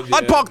 Yeah.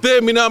 I'd park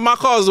them, you know, my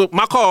cars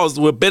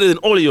were better than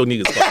all of your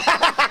niggas' cars.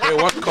 Hey,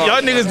 what car?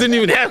 Y'all niggas didn't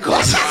even have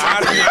cars. I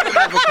didn't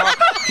have a car.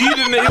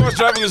 He was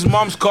driving his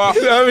mom's car.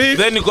 You know what I mean?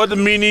 Then he got the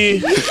Mini.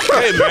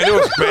 Hey man, it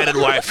was bad at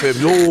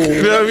YFM. Yo.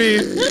 You know what I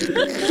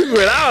mean?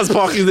 When I was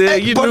parking there,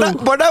 you knew.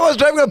 But I was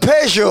driving a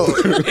Peugeot.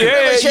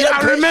 Yeah,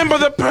 I remember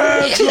the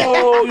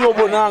Peugeot. Yo,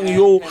 Bonang,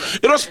 yo.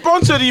 It was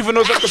sponsored even. It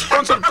was like a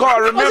sponsored car.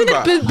 I remember.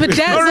 Wasn't it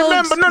bedazzled? I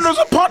remember. No, it was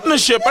a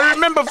partnership. I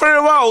remember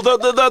very well.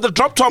 The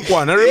drop top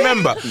one. I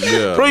remember.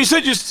 Yeah. Bro, you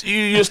said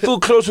you're still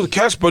close with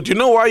Cass, but you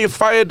know why you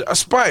fired a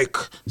Spike?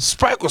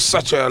 Spike was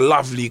such a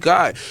lovely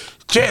guy.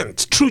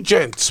 True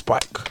gent,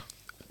 Spike.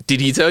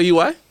 Did he tell you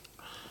why?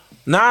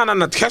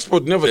 Nah, Casper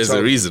would never There's tell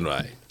a me. reason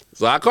why.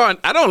 So I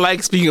don't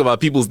like speaking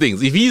about people's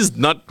things. If he's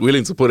not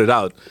willing to put it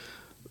out,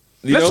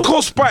 Let's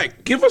call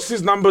Spike. Give us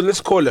his number.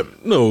 Let's call him.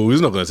 No,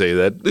 he's not going to say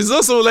that. It's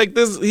also like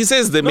this. He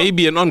says there may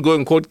be an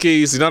ongoing court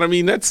case. You know what I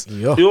mean? That's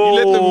he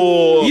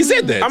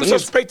said that. I'm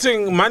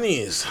suspecting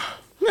monies.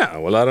 Yeah,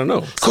 well, I don't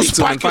know. Because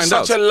Spike is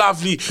such a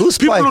lovely... Who's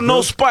people Spike, who know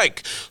bro?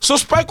 Spike. So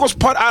Spike was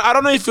part... I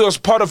don't know if he was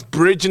part of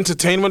Bridge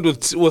Entertainment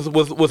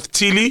with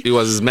Tilly. He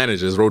was his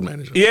manager, his road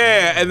manager.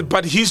 Yeah,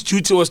 but his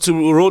duty was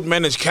to road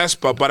manage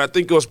Casper, but I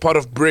think it was part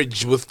of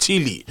Bridge with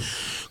Tilly.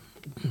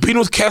 Been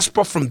with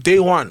Casper from day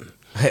one.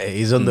 Hey,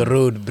 he's on the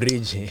road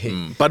bridge.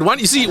 But one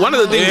of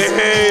the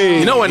things...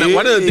 You know, one of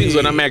the things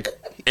when I'm at...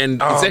 And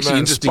it's actually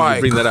interesting Spike.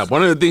 you bring that up.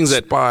 One of the things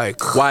that...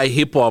 Spike. Why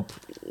hip-hop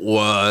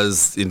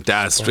was in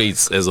dire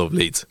straits as of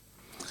late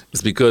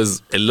is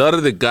because a lot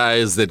of the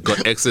guys that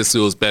got access to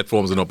those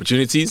platforms and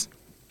opportunities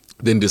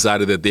then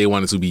decided that they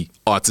wanted to be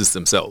artists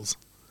themselves.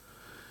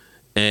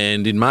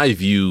 And in my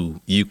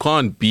view, you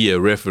can't be a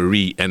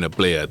referee and a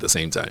player at the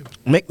same time.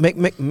 Make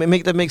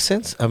that make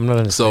sense? I'm not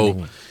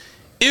understanding. So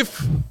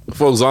if,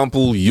 for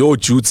example, your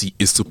duty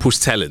is to push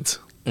talent,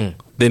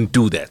 then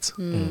do that.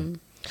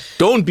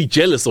 Don't be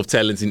jealous of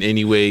talent in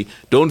any way.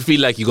 Don't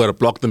feel like you got to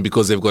block them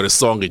because they've got a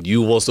song and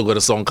you've also got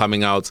a song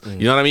coming out.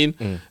 You know what I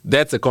mean?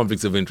 That's a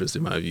conflict of interest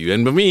in my view.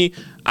 And for me,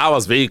 I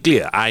was very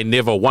clear. I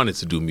never wanted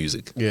to do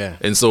music. Yeah.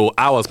 And so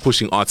I was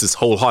pushing artists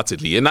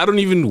wholeheartedly. And I don't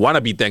even want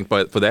to be thanked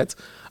for that.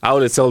 I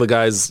would tell the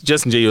guys,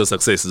 just enjoy your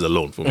successes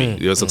alone for me.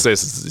 Your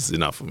success is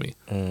enough for me.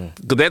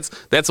 Because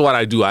that's what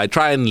I do. I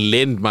try and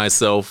lend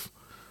myself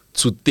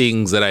to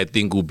things that I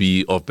think will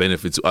be of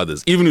benefit to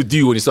others. Even with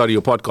you, when you started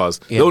your podcast,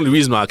 the only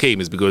reason why I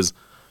came is because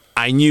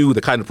I knew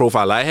the kind of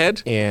profile I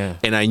had,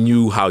 and I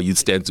knew how you'd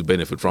stand to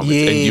benefit from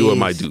it, and you were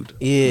my dude.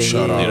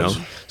 Shout out. You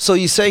know? So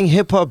you're saying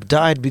hip hop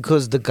died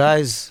because the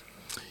guys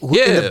who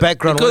in the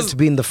background wanted to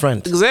be in the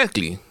front?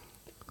 Exactly.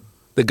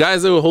 The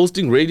guys that were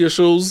hosting radio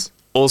shows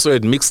also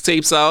had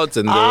mixtapes out,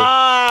 and you know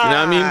what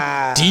I mean?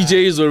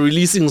 DJs were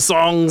releasing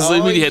songs, they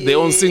really had their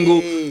own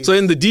single. So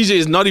then the DJ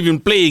is not even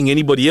playing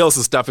anybody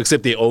else's stuff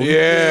except their own.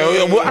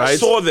 Yeah, well, I Right?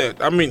 saw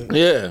that. I mean,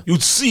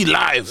 you'd see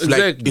live.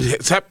 Exactly. Like,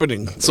 it's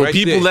happening. So right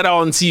people there. that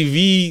are on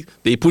TV,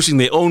 they pushing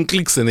their own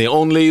clicks and their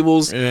own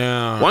labels.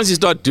 Yeah. Once you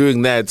start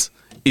doing that,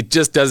 it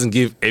just doesn't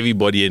give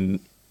everybody an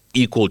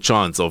equal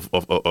chance of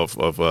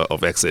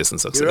access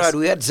and success. You're right.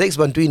 We had Zex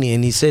Bantwini,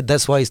 and he said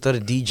that's why he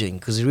started DJing,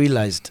 because he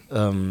realized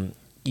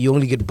you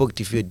only get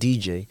booked if you're a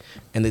DJ,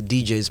 and the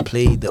DJs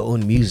play their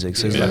own music.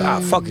 So he's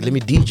like, fuck it, let me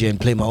DJ and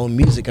play my own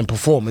music and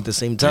perform at the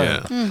same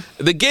time. Yeah.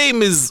 The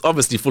game is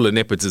obviously full of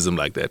nepotism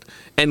like that.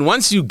 And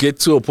once you get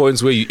to a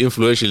point where you're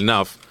influential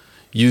enough,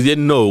 you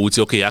then know it's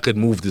okay, I could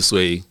move this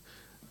way.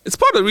 It's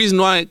part of the reason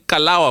why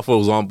Kalawa, for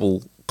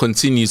example,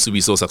 continues to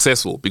be so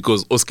successful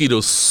because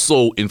Oskido's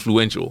so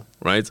influential,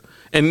 right?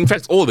 And in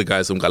fact, all the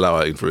guys from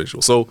Kalawa are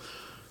influential. So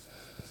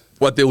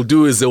what they'll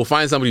do is they'll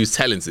find somebody who's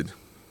talented,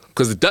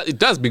 because it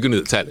does begin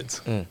with the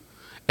talent.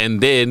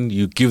 And then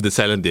you give the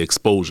talent the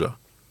exposure.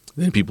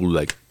 Then people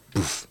like,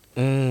 poof,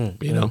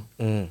 you know?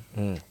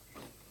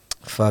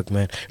 Fuck,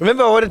 man.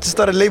 Remember I wanted to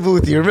start a label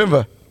with you,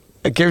 remember?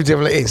 I came to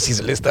him like, hey,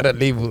 Caesar, let's start a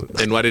label.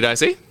 And what did I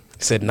say?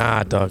 He said,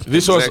 nah, dog.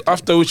 This was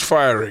after which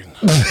firing?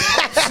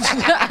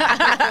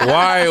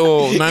 Why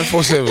or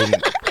 947?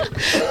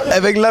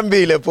 Avec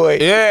Lambile, boy.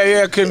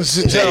 Yeah, I can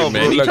tell,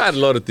 Man, bro. he Like, tried a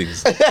lot of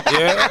things.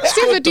 yeah.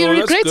 Caesar, do you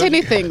That's regret good.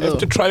 anything, You have though?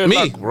 to try your Me?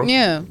 luck, bro.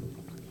 Yeah.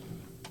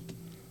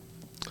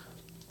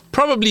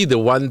 Probably the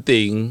one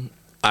thing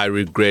I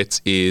regret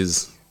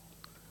is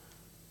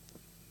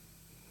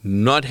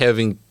not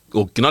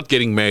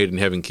getting married and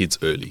having kids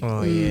early.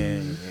 Oh,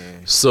 yeah.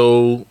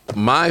 So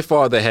my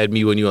father had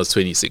me when he was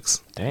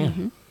 26.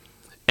 Damn.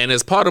 And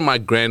as part of my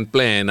grand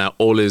plan, I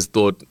always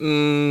thought,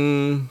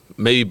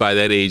 maybe by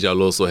that age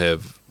I'll also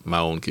have my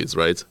own kids,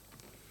 right?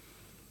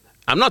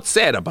 I'm not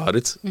sad about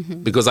it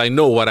because I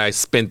know what I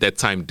spent that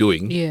time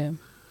doing. Yeah.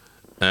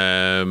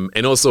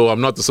 And also, I'm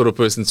not the sort of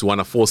person to want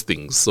to force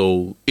things.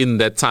 So in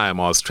that time,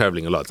 I was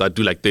traveling a lot. I'd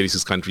do like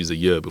 36 countries a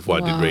year before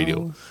I did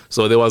radio.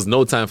 So there was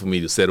no time for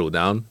me to settle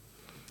down.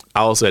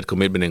 I also had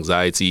commitment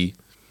anxiety.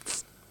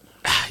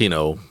 You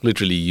know,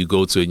 literally, you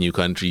go to a new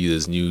country,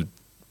 there's new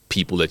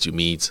people that you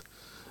meet.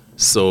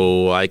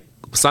 So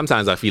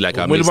sometimes I feel like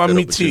I missed that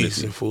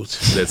opportunity.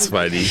 That's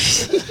funny.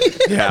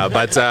 Yeah,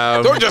 but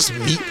Don't just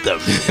meet them.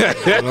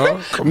 You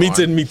know? meet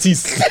and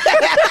meeties.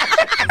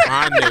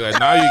 My nigga,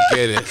 now you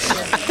get it.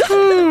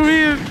 Oh,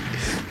 man.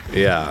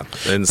 Yeah.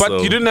 And But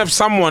so, you didn't have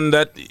someone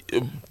that,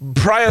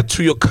 prior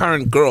to your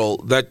current girl,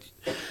 that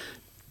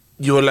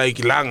you were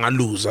like, Lang, I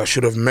lose. I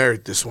should have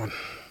married this one.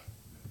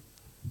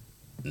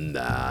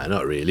 Nah,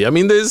 not really. I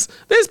mean, there's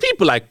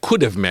people I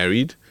could have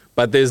married,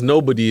 but there's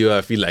nobody who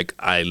I feel like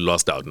I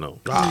lost out. No,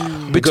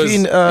 because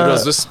Between,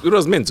 it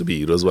was meant to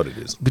be. It was what it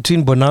is.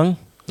 Between Bonang,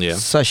 Yeah.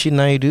 Sashi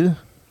Naidu,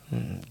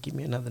 give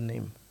me another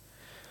name.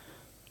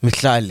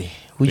 Mitlali.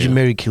 Would you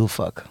marry kill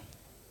fuck?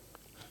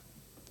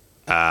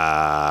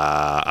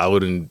 I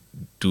wouldn't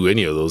do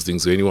any of those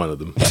things to any one of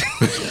them.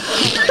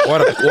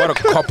 What a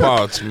cop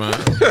out, man.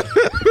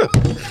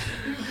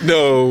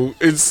 No,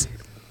 it's.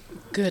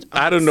 Good.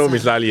 I don't know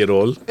Mitlali at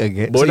all.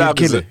 Okay. So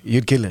Bodab is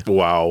you'd kill her.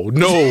 Wow.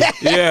 No.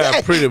 Yeah,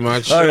 pretty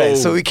much. All right,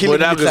 so we kill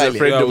Bodab is a Mitlali.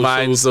 friend of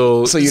mine,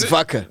 so you'd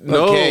fuck her?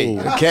 No.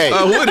 Okay.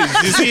 I wouldn't.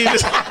 You see,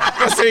 I'm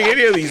not saying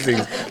any of these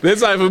things.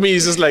 That's why for me,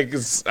 it's just like,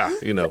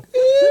 you know.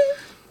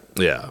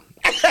 Yeah.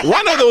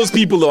 One of those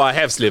people, though, I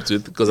have slept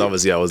with, because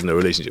obviously I was in a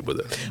relationship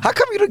with her. How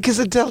come you don't kiss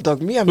and tell, dog?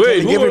 Me, I'm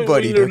Wait, telling who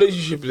everybody. in a dog.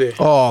 relationship there?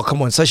 Oh,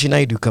 come on. Sashi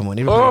Naidu, come on.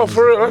 Everybody Oh, knows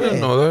for real? that. I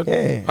didn't know that.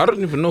 Yeah. I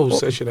don't even know who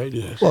session I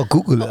do. Well,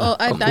 Google her. Oh,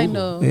 I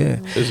know. Yeah.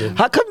 Is it?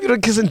 How come you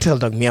don't kiss and tell,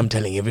 dog? Me, I'm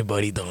telling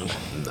everybody, dog.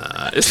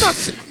 Nah, it's not.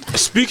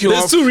 Speaking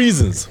There's of, two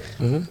reasons.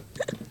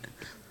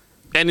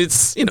 And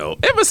it's, you know,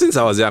 ever since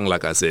I was young,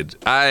 like I said,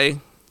 I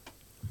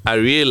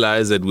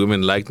realized that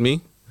women liked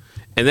me.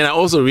 And then I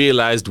also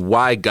realized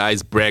why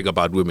guys brag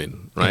about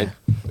women, right?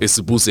 It's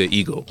to boost their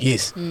ego.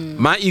 Yes.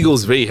 My ego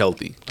is very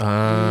healthy.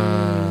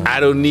 I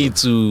don't need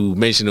to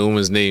mention a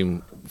woman's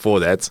name for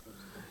that.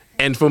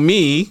 And for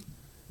me,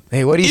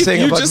 Hey, what are you If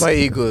saying you about just- my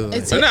ego?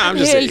 It's no, I'm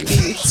just saying.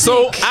 healthy.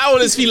 So I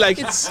always feel like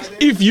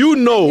if you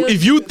know,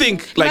 if you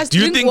think, like, must do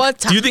you drink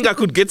water. think I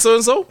could get so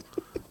and so?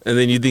 And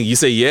then you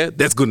say yeah,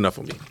 that's good enough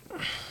for me.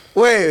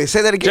 Wait,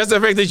 say that again. Just the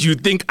fact that you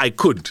think I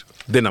could,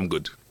 then I'm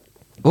good.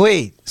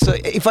 Wait, so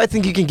if I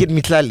think you can get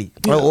Mitlali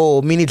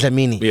or Mini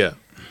Dlamini, Yeah,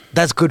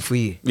 that's good for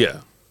you. yeah.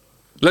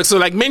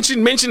 Like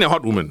mention a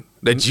hot woman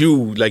that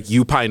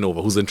you pine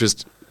over, whose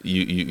interest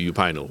you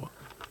pine over.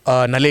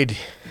 Naledi.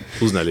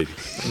 Who's that lady?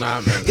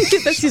 nah, man.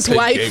 That's his Play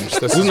wife. games.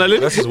 That's Who's that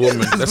lady? That's his woman.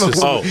 That's his,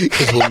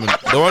 his woman.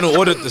 The one who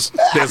ordered the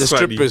That's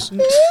funny. strippers,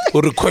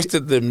 who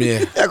requested them,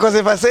 yeah. Because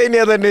if I say any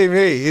other name,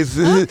 hey, it's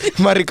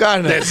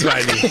Maricana. That's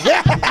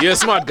funny. You're a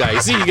smart guy.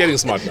 You see, you're getting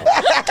smart now.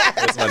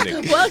 That's my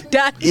name. Well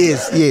done.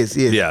 Yes.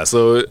 Yeah,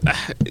 so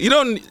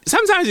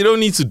sometimes you don't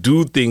need to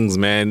do things,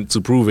 man,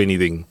 to prove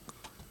anything.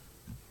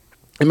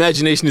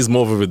 Imagination is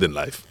more vivid than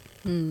life.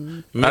 I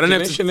don't have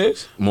Imagination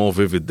is? more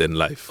vivid than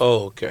life.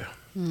 Oh, okay.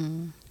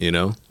 You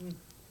know?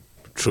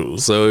 True.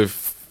 So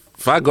if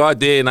I go out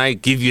there and I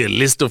give you a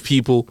list of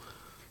people,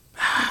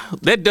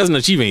 that doesn't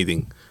achieve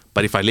anything.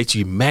 But if I let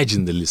you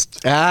imagine the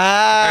list, now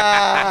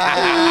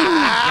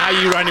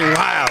you're running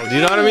wild. You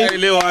know what I mean?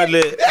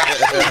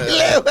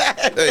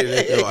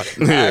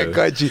 I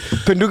got you.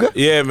 Penduga?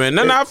 Yeah, man.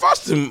 No, I've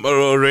asked him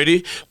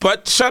already.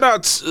 But shout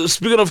out,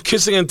 speaking of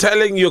kissing and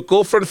telling, your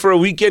girlfriend for a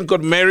weekend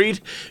got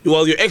married.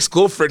 Well, your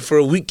ex-girlfriend for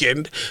a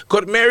weekend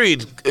got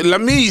married.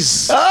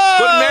 Lamise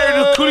got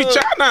married to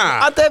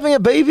Kulichana. Aren't they having a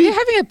baby? They're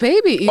having a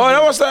baby. Oh,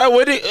 that was the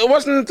wedding. It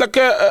wasn't like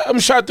a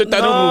shot at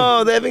that.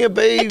 No, they're having a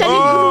baby.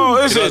 Oh,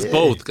 is it was it?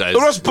 both, guys. It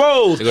was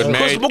both. They got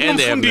married Because and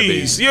they're having a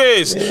baby.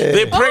 Yes,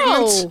 they're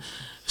pregnant. Oh.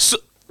 So,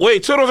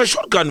 wait, so it was a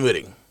shotgun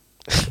wedding.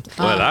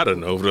 Well, I don't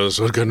know if it was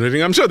shotgun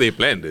wedding. I'm sure they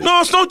planned it.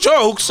 No, it's no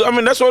jokes. I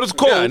mean, that's what it's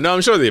called. Yeah, no,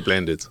 I'm sure they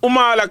planned it.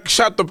 Uma like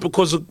shut up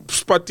because of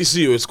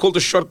Spatisiyo. It's called a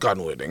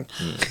shotgun wedding.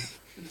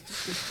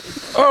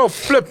 Oh,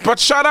 flip. But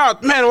shout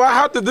out. Man,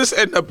 how did this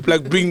end up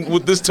like being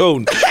with this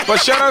tone? But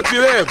shout out to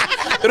them.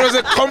 It was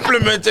a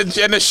compliment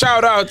and a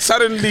shout out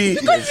suddenly.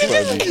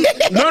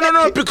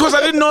 No, because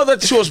I didn't know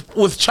that she was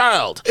with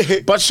child.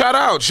 But shout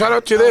out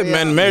to them,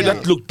 man. Mary,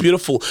 that looked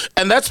beautiful.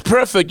 And that's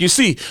perfect. You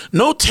see,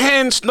 no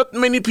tents, not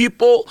many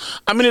people.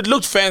 I mean, it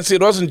looked fancy.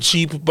 It wasn't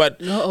cheap, but,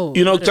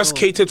 just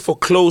catered for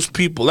close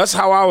people. That's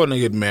how I want to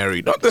get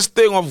married. Not this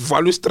thing of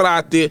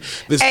Valustrate,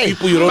 there's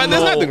people you don't know. But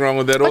there's nothing wrong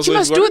with that. But Also, you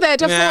must do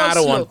that. I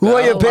don't want Who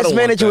are your best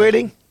man at your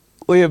wedding?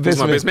 Who are your best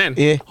my man? best man?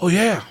 Yeah. Oh,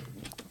 yeah.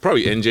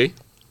 Probably NJ.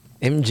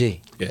 MJ.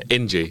 Yeah,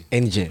 NJ.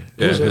 NJ.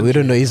 Yeah. We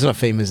don't know. He's not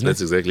famous. No?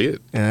 That's exactly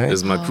it. Alright.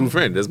 That's my true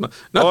friend. That's my.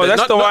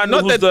 That's the one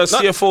who's the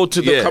CFO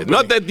to the company.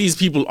 Not that these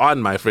people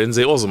aren't my friends.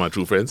 They're also my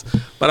true friends.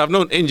 But I've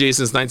known NJ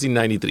since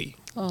 1993.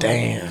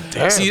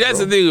 Damn. See, that's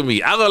the thing with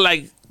me. I got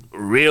like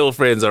real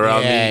friends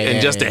around me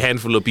and just a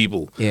handful of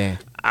people. Yeah.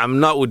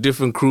 I'm not with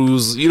different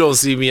crews. You don't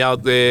see me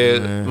out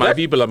there. My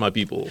people are my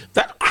people.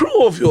 That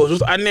crew of yours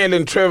with Anel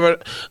and Trevor,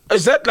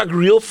 is that like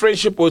real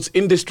friendship or it's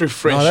industry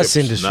friendship? No, that's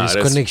industry. Nah, It's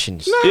that's-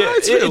 connections. Nah,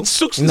 it's real. It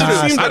sucks. Nah,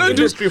 It seems I like don't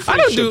do industry I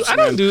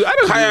don't do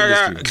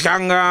industry.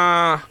 Ganga.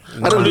 I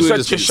don't do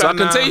industry. So I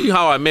can tell you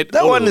how I met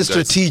That all one of is those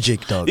guys.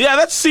 strategic, dog. Yeah,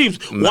 that seems.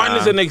 One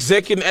is an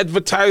exec in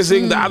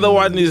advertising. The other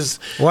one is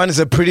One is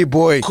a pretty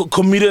boy.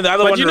 comedian. The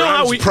other But one you know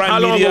how runs how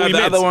Prime long Media. ago we The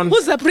met? other one.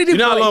 Who's a pretty You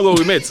know how boy? long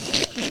ago we met?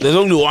 There's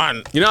only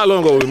one. You know how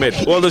long ago we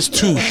met? Well, there's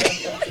two.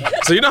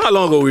 So you know how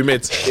long ago we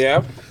met?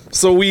 Yeah.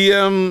 So we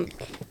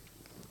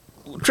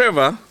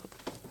Trevor,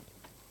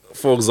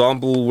 for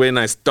example, when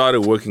I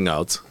started working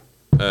out,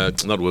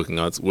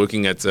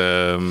 working at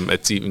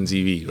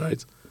TV,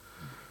 right?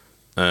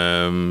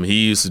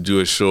 He used to do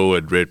a show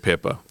at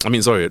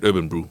at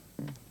Urban Brew.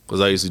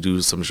 Because I used to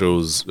do some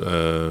shows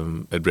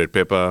at Red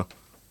Pepper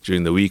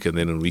during the week, and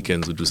then on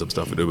weekends we'd do some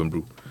stuff at Urban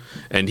Brew.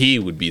 And he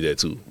would be there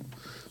too.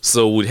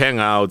 So we'd hang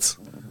out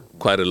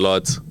quite a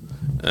lot.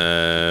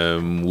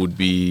 Would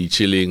be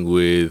chilling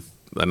with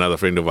another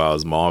friend of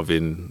ours,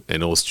 Marvin,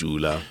 and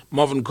Ostjula.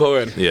 Marvin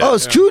Cohen. Yeah. Oh,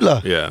 it's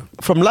Chula. Yeah.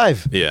 From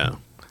live. Yeah.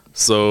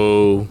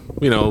 So,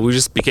 we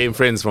just became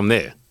friends from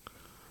there.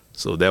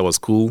 So that was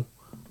cool.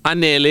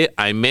 Anele,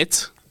 I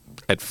met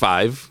at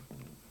 5.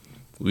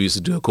 We used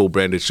to do a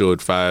co-branded show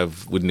at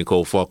 5 with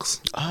Nicole Fox.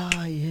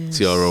 Ah, yes.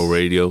 TRO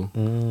Radio.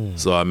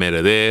 So I met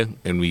her there,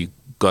 and we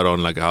got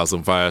on like a house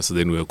on fire, so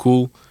then we were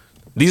cool.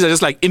 These are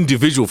just like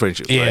individual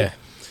friendships, right?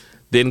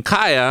 Then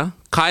Kaya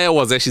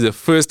was actually the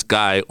first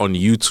guy on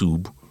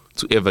YouTube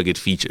to ever get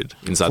featured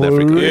in South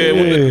Africa. Yeah,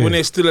 when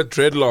they're still at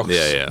Dreadlocks.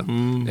 Yeah.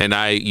 And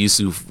I used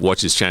to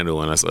watch his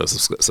channel and I was a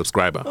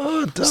subscriber.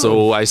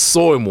 So I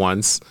saw him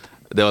once.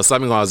 There was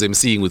something I was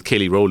emceeing with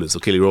Kelly Rowland. So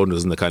Kelly Rowland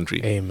was in the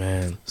country.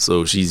 Amen.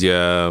 So she's here.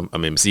 I'm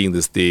emceeing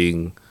this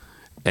thing.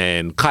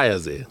 And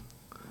Kaya's there.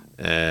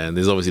 And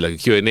there's obviously like a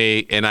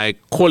Q&A. And I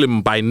call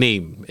him by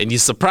name. And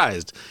he's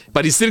surprised.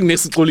 But he's sitting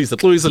next to Xolisa.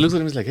 Xolisa looks at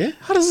him and he's like,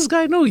 how does this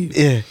guy know you?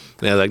 Yeah.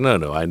 And I was like,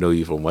 no, I know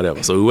you from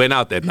whatever. So we went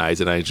out that night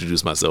and I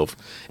introduced myself.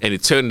 And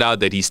it turned out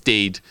that he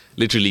stayed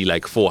literally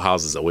like 4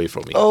 houses away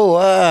from me. Oh,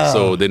 wow.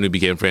 So then we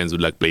became friends.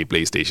 We'd like play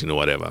PlayStation or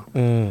whatever.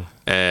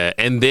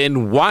 And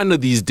then one of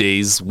these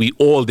days, we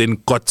all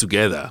then got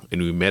together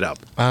and we met up.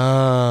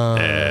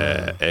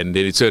 And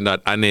then it turned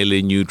out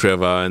Anele knew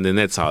Trevor, and then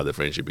that's how the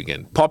friendship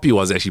began. Poppy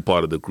was actually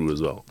part of the crew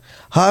as well.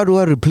 How do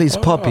I replace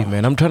Poppy,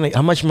 man? I'm trying to.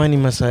 How much money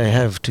must I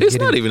have to It's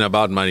get not him? even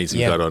about money, to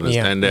be quite honest.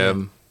 yeah,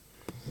 And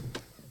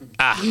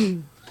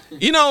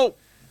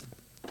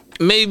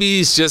maybe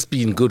it's just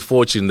been good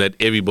fortune that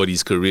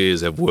everybody's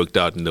careers have worked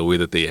out in the way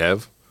that they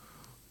have.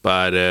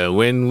 But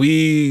when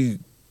we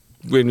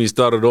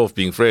started off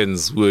being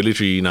friends, we were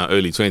literally in our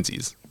early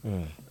 20s.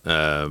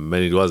 And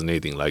it wasn't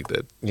anything like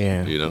that.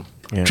 Yeah. You know?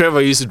 Yeah.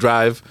 Trevor used to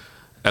drive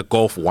a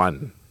Golf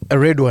 1. A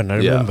red one, I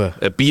remember.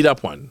 A beat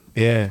up one.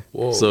 Yeah.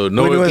 So When he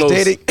nowhere was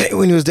close.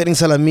 when he was dating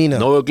Salamina.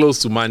 Nowhere close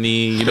to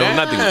money,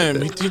 nothing like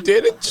that. He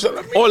did it.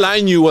 All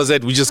I knew was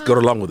that we just got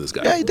along with this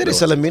guy. Yeah, he dated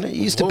Salamina.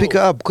 He used to pick her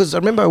up because I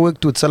remember I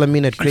worked with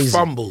Salamina at He Crazy.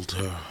 fumbled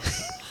her.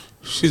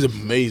 She's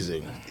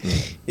amazing.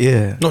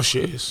 Yeah. No, she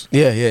is.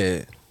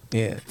 Yeah.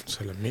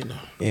 Salamina.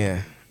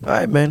 Yeah. All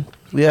right, man.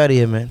 We out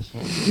here, man.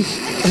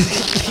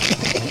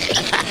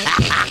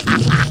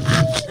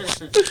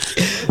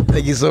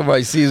 Thank you so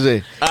much,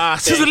 Sizwe.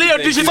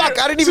 Fuck,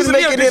 I didn't even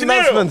make any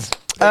announcements.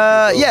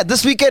 Yeah,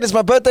 this weekend is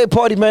my birthday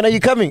party, man. Are you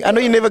coming? I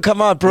know you never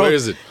come out, bro. Where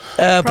is it?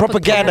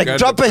 Propaganda.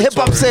 Drop a hip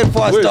hop set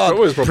for us, dog.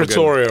 Where's Propaganda?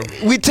 Pretoria.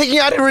 We taking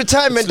you out in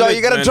retirement, dog.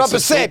 You gotta Man, drop a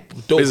it's set.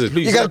 dope. Is it?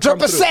 You gotta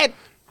drop a set.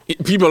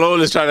 People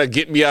always trying to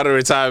get me out of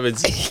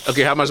retirement.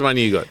 Okay, how much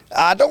money you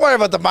got? Don't worry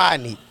about the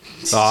money.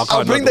 Oh, I can't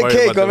I'll bring not the worry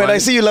cake, about the man. I money.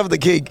 see you love the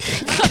cake.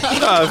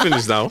 No, I'm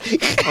finished now.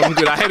 I'm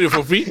good. I had it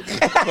for free.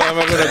 Why am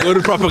I gonna go to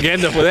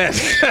Propaganda for that?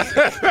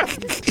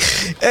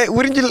 Hey,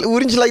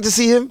 wouldn't you like to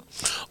see him?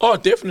 Oh,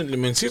 definitely,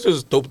 man.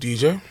 Caesar's a dope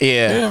DJ.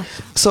 Yeah.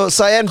 So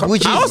Cyan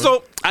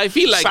Bucci. I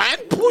feel like Cyan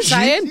Push.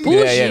 Cyan Push.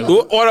 Yeah.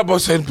 What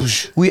about Cyan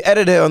Push? We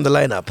added her on the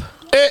lineup.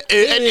 And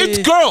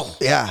it's girl.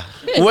 Yeah.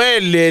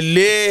 Well,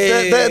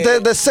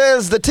 lele. The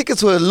sales, the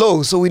tickets were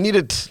low, so we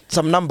needed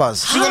some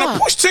numbers. She's gonna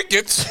push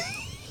tickets.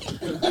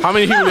 how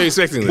many people are you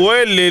expecting? Then?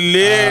 Well,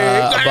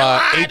 lele.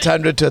 About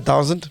 800 to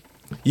 1,000.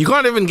 You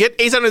can't even get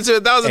 800 to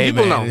 1,000 Hey,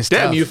 people man, now. it's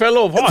Damn, tough. you fell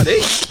off hard, eh?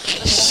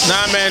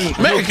 Nah, man.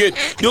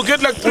 You'll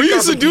get like. We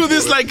used to 3,000 do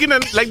this people.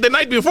 like the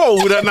night before.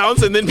 We'd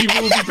announce and then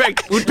people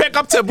would pack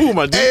up taboo,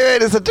 man. Hey,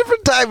 man, it's a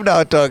different time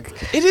now, dog.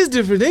 It is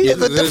different, eh?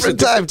 It's a different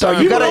time,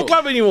 dog. You don't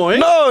club anymore, eh?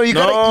 No, you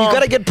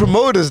gotta get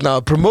promoters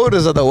now.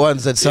 Promoters are the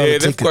ones that sell Yeah,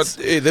 the tickets.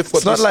 they've got.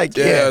 It's not this- like-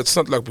 yeah, yeah. it's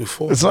not like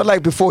before. It's not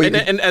like before.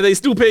 And are they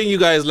still paying you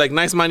guys like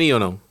nice money or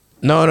no?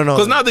 No.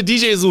 Because now the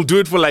DJs will do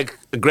it for like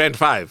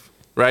 $5,000,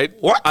 right?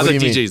 What? Other What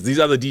do you mean? DJs, these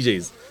other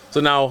DJs. So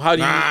now how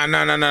do you?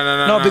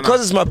 No, No,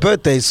 because it's my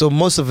birthday, so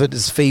most of it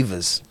is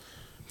favors.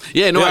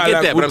 Yeah, no, Yeah, I get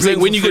like, that. we're But I'm saying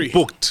playing when for you free. get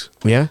booked,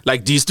 Yeah.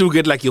 like do you still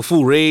get like your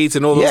full rates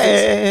and all those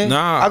things? Yeah.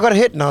 Nah. I got a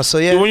hit now, so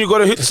yeah. When you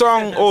got a hit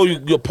song or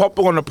you're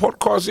popping on a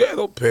podcast, yeah,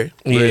 they'll pay.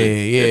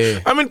 Yeah.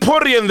 I mean,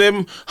 Pori and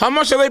them, how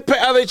much are they pay?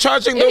 Are they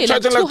charging? They're Hey,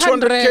 charging like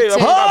 200K. yeah.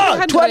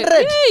 Ah, 200.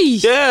 Hey.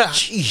 Yeah.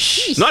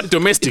 Sheesh. Not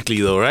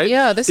domestically though, right?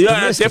 Yeah, this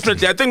Yeah, is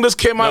definitely. I think this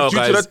came No, out due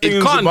to guys, that thing it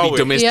in can't be Zimbabwe.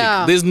 domestic.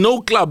 Yeah. There's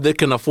no club that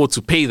can afford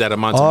to pay that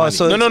amount of Oh, money.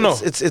 so No.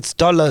 It's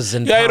dollars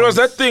and Yeah, it was pounds.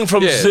 that thing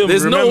from Yeah, Zim.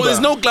 there's remember?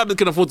 no club that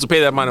can afford to pay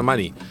that amount of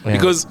money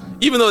because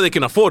even though they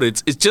can afford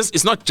it,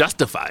 it's not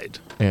justified.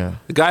 Yeah.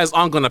 The guys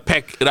aren't gonna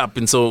pack it up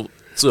until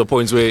to a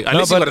point where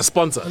unless you but- got a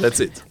sponsor, that's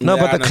it. No,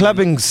 but the no.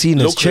 clubbing scene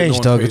has Locally, no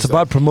changed, one dog. pays It's that.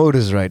 about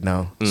promoters right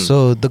now.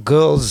 So the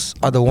girls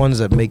are the ones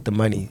that make the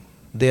money.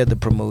 They're the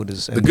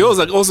promoters. The girls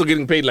are also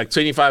getting paid like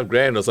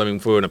 $25,000 or something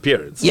for an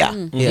appearance. Yeah.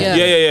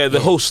 Yeah. The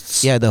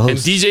hosts. Yeah, the And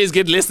host. DJs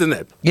get less than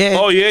that. Yeah.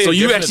 Oh, yeah. So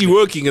you definitely. actually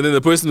working and then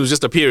the person who's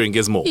just appearing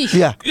gets more.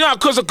 Yeah. Yeah,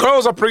 because the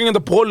girls are bringing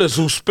the ballers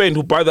who spend,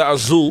 who buy the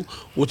Azul,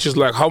 which is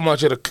like how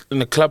much in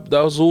the club,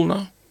 the Azul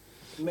now?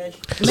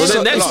 So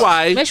then that's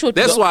why Mesh would-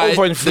 the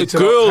overinflated,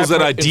 girls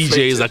that are hyperinflated.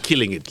 DJs are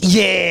killing it.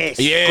 Yes.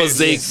 Because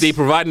they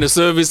providing a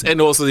service and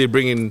also they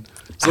bring in.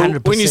 So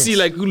 100%. when you see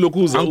like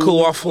who's Uncle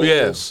Waffles.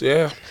 yeah,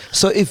 Yeah.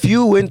 So if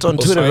you went on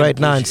Twitter Sign right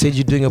now and push. said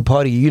you're doing a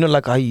party, you know,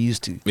 like how you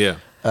used to,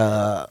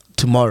 yeah.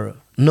 tomorrow,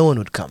 no one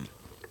would come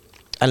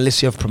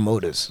unless you have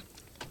promoters.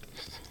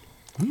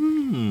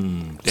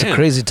 It's a Damn.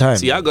 crazy time.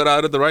 See, I got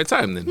out at the right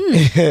time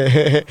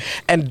then.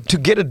 And to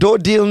get a door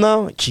deal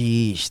now,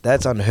 geez,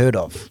 that's unheard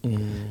of.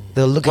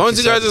 They'll look Why at don't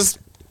you guys just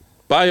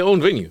buy your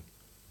own venue?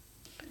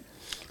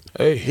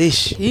 Hey.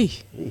 Ish. Hey.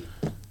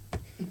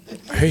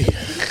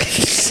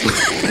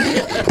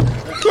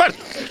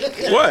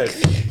 What?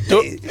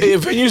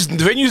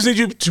 Venues need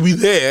you to be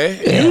there.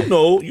 You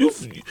know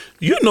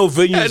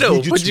venues I know,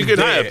 need you but to you be can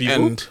hire there.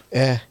 people. And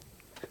Yeah.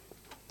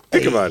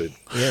 Think about it.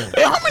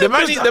 Hey, how many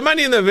The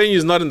money in the venue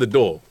is not in the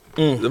door.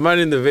 The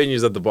money in the venue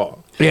is at the bar.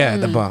 Yeah,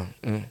 the bar.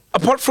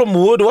 apart from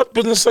wood, what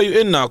business are you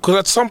in now? Because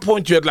at some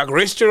point you had like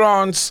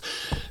restaurants,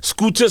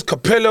 scooters,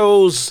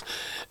 capellos,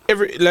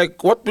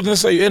 what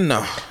business are you in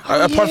now?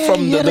 Apart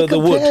from the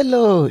wood.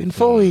 Capello in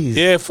Foy's.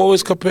 Yeah,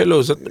 Forest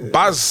Capellos at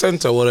Baz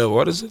Center, whatever.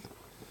 What is it?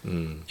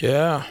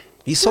 Yeah.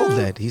 He sold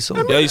that.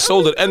 Yeah, he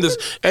sold it. And there's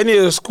any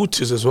other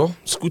scooters as well.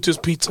 Scooters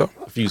Pizza.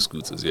 A few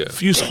scooters, yeah.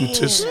 Few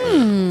scooters.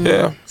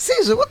 Yeah.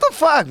 Caesar, what the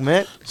fuck,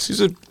 man?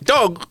 Caesar.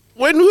 Dog,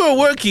 when we were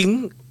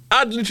working,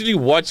 I'd literally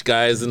watch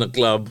guys in a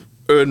club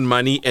earn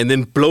money and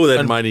then blow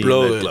that money in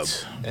that club.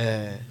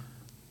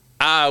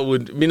 I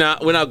would, when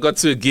I got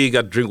to a gig,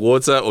 I'd drink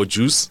water or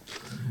juice,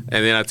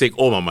 and then I'd take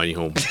all my money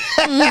home.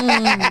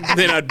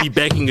 Then I'd be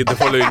banking it the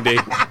following day.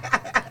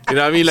 You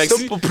know what I mean? Like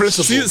Simple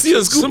principle. See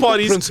the school Simple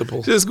parties.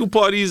 principle. See the school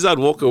parties, I'd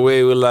walk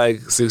away with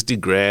like 60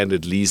 grand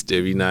at least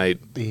every night.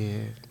 Yeah.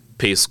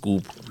 Pay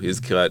Scoop his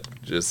cut,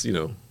 just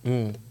So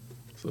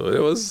it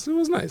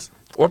was nice.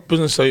 What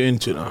business are you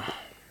into now?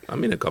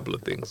 I'm in a couple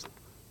of things.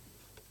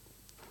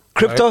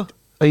 Crypto?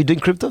 Are you doing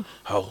crypto?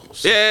 How?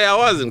 Yeah,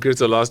 I was in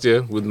crypto last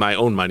year with my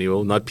own money,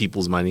 not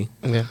people's money.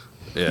 Yeah.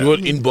 Yeah. You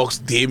weren't inbox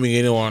DMing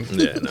anyone?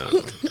 Yeah, no.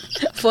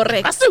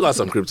 Forex. I still got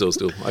some crypto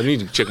still. I need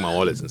to check my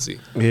wallets and see.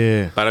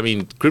 Yeah. But I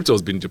mean,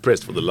 crypto's been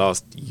depressed for the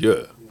last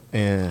year.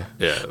 Yeah.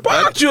 Yeah. But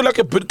aren't you like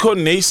a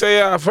Bitcoin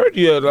naysayer? I've heard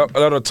you a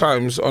lot of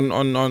times on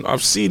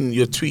I've seen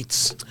your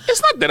tweets.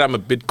 It's not that I'm a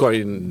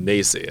Bitcoin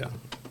naysayer,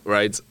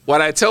 right?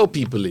 What I tell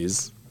people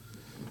is,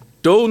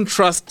 don't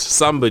trust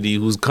somebody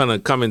who's gonna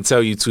come and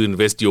tell you to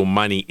invest your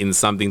money in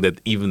something that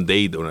even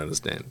they don't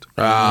understand.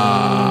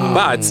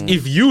 But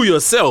if you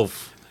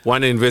yourself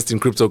want to invest in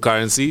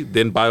cryptocurrency,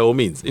 then by all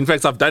means. In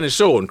fact, I've done a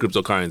show on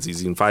cryptocurrencies.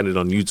 You can find it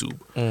on YouTube.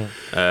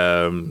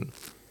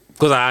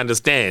 Because I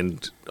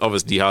understand,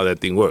 obviously, how that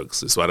thing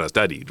works. It's what I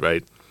studied,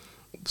 right?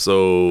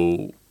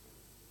 So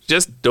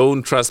just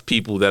don't trust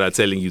people that are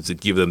telling you to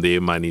give them their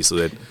money so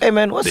that... Hey,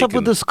 man, what's they up with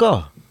can- the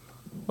scar?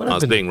 What I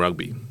was happened? playing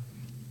rugby.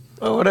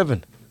 Oh, what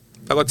happened?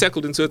 I got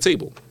tackled into a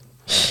table.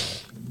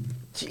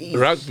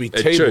 Rugby At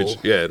table. church.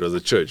 Yeah, it was a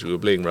church. We were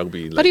playing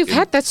rugby. But you've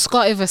had that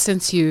scar ever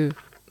since you.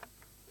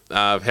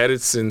 I've had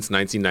it since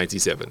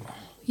 1997.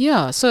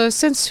 Yeah, so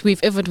since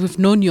we've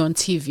known you on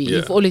TV, Yeah.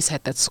 you've always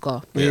had that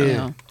scar.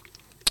 Yeah.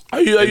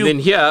 Are you? And then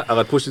here, I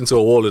got pushed into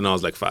a wall and I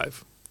was like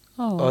 5.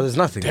 Oh, there's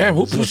nothing. Damn,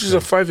 who pushes a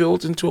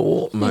 5-year-old into a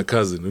wall? My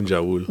cousin,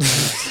 Unjawul.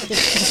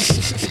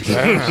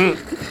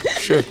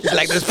 Sure.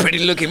 Like this pretty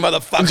looking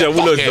motherfucker.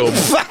 Unjawul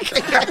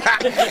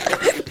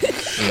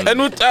And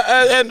with,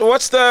 and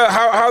what's the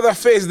how the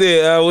face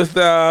there with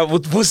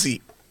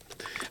Busi?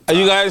 Are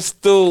you guys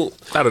still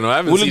I don't know. I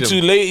haven't willing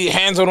seen to him. lay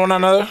hands on one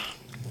another?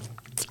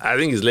 I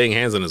think he's laying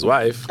hands on his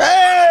wife.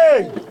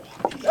 Hey!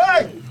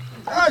 Hey!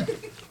 Hey!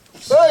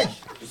 Hey!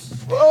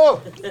 Oh!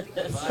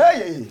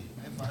 Hey!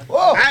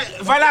 Oh!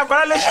 Voilà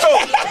le show.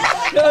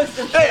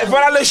 Hey,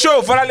 voilà le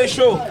show. Voilà le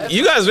show.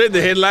 You guys read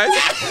the headlines?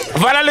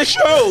 Voilà le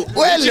show.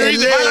 Did you read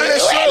the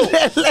headlines?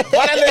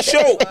 Voilà le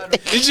show.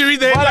 Did you read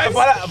the headlines?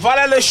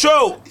 Voilà le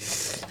show.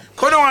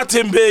 Kono wa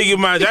tembegi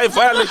man. Ay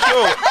voilà le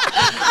show.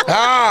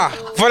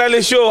 Voilà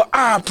le show.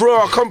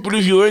 Bro, I can't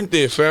believe you weren't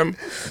there, fam.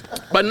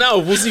 But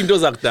now, Vusi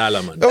does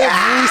Akdala, man.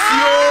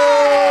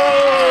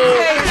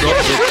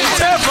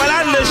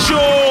 Voilà le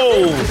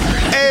show.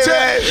 Hey,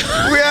 man,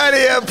 we out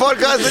here,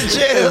 podcast and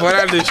chill.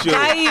 Voilà le show.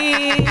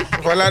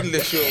 Voilà le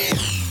show.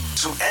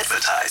 To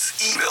advertise,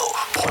 email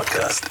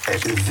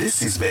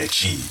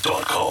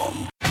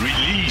podcast@thisisveggie.com.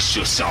 Release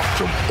yourself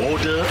from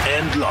order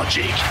and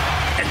logic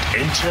and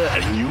enter a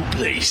new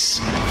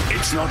place.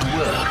 It's not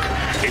work.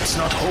 It's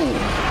not home.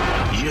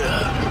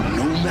 Here,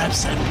 no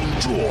maps have been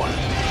drawn.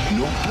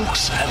 No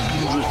books have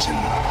been written.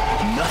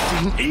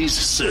 Nothing is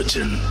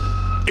certain.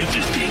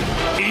 Everything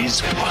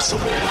is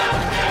possible.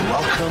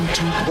 Welcome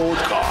to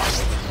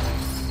Podcast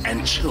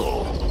and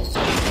Chill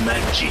with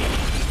Mac G.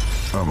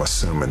 I'm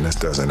assuming this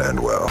doesn't end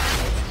well.